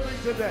the building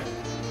today.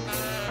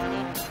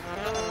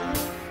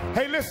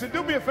 Hey, listen,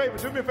 do me a favor.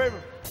 Do me a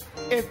favor.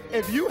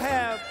 If you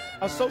have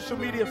a social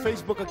media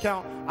Facebook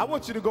account, I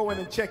want you to go in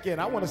and check in.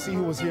 I want to see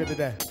who was here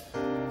today.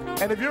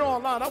 And if you're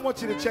online, I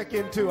want you to check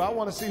in too. I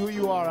want to see who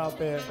you are out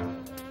there.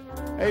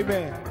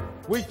 Amen.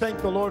 We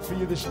thank the Lord for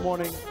you this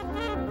morning.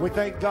 We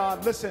thank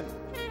God. Listen,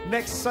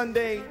 next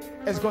Sunday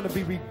is going to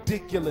be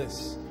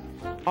ridiculous.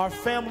 Our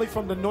family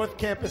from the North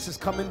Campus is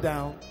coming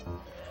down.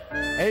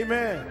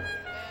 Amen.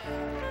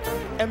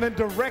 And then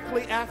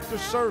directly after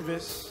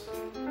service,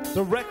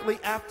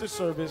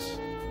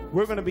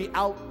 we're going to be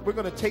out. We're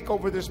going to take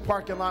over this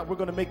parking lot. We're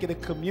going to make it a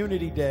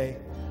community day.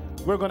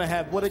 We're going to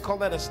have, what do they call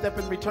that, a step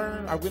and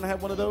return? Are we going to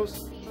have one of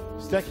those?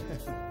 Step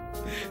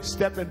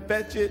and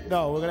fetch it?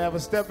 No, we're going to have a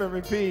step and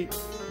repeat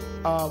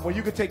where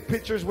you can take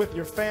pictures with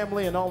your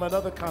family and all that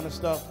other kind of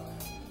stuff.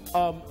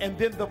 And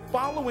then the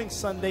following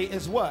Sunday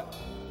is what?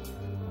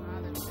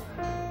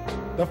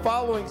 The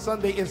following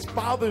Sunday is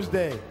Father's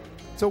Day.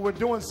 So we're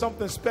doing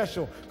something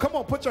special. Come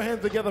on, put your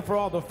hands together for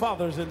all the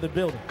fathers in the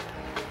building.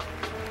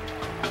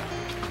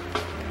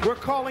 We're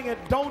calling it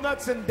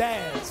Donuts and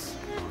Dads.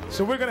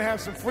 So we're going to have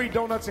some free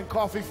donuts and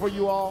coffee for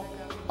you all,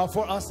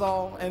 for us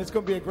all. And it's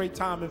going to be a great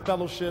time in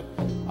fellowship.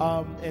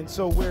 And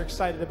so we're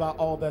excited about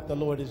all that the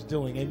Lord is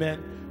doing.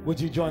 Amen. Would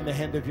you join the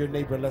hand of your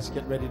neighbor? Let's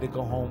get ready to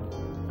go home.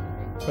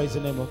 Praise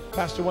the name of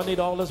Pastor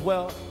Juanita. All is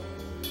well.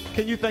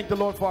 Can you thank the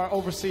Lord for our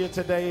overseer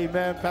today?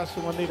 Amen. Pastor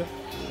Juanita,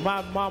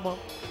 my mama.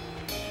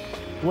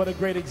 What a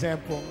great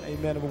example,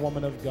 amen, of a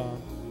woman of God.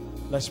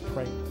 Let's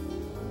pray.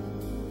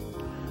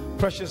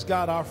 Precious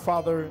God, our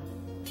Father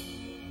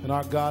and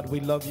our God,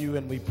 we love you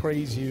and we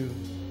praise you.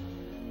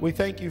 We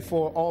thank you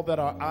for all that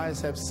our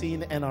eyes have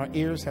seen and our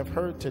ears have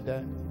heard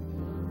today.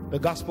 The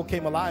gospel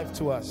came alive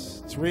to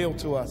us. It's real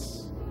to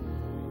us.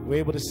 We're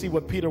able to see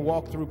what Peter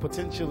walked through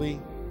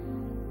potentially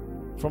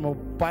from a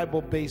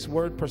Bible-based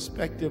word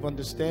perspective,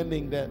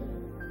 understanding that,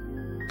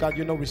 God,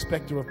 you're no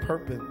respecter of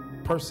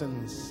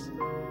persons.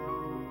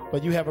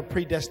 But you have a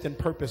predestined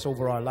purpose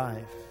over our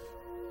life.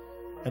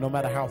 And no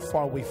matter how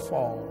far we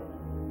fall,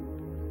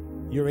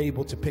 you're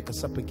able to pick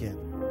us up again.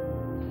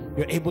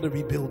 You're able to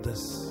rebuild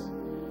us.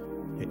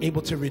 You're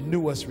able to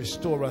renew us,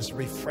 restore us,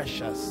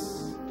 refresh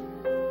us.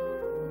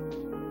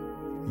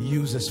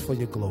 Use us for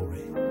your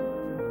glory.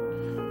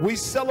 We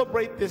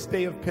celebrate this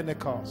day of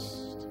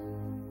Pentecost.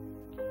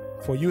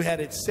 For you had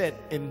it set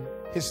in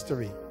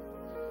history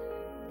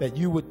that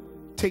you would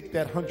take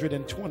that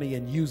 120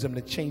 and use them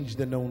to change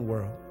the known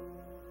world.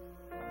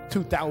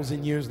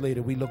 2,000 years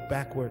later, we look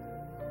backward,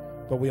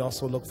 but we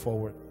also look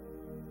forward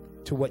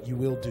to what you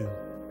will do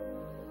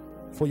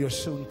for your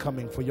soon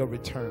coming, for your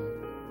return.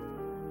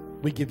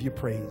 We give you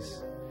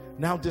praise.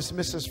 Now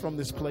dismiss us from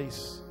this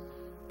place,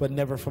 but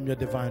never from your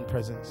divine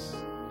presence.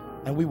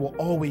 And we will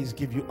always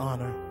give you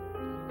honor,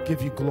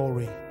 give you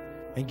glory,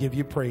 and give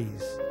you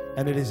praise.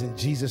 And it is in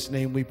Jesus'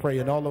 name we pray.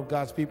 And all of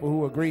God's people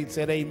who agreed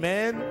said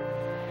amen,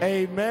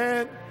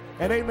 amen,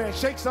 and amen.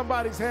 Shake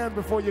somebody's hand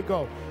before you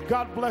go.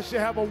 God bless you.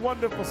 Have a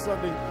wonderful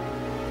Sunday.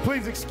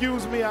 Please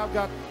excuse me. I've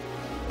got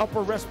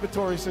upper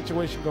respiratory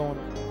situation going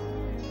on.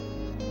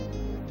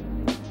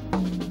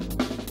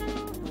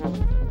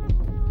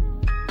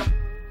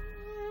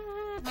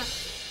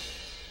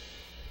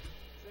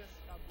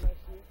 God bless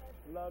you.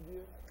 Love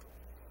you.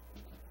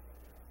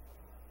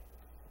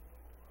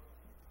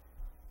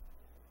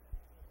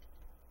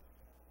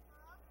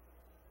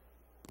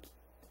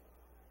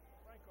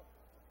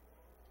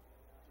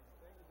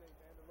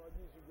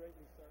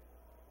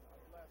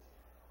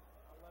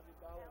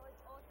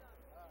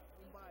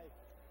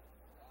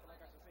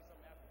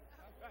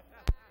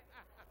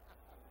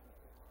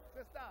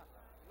 Sister,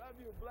 love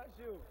you, bless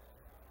you.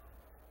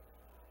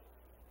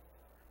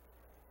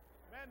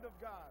 Man of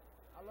God,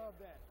 I love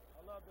that.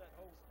 I love that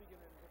whole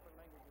speaking in different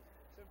languages.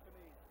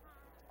 Symphony.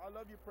 I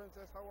love you,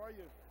 princess. How are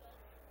you?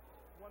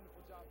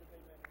 Wonderful job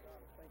today, man of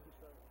God. Thank you,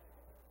 sir.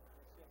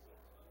 Yes,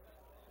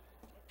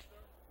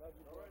 sir. Love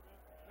you, bro.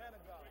 Man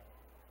of God.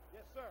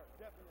 Yes, sir.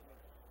 Definitely.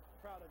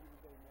 Proud of you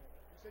today, man.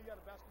 You say you got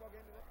a basketball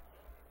game today?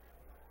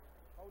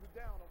 Hold it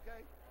down,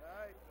 okay?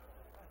 All right.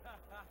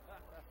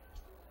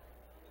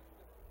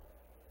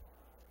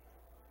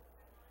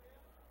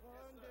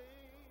 One day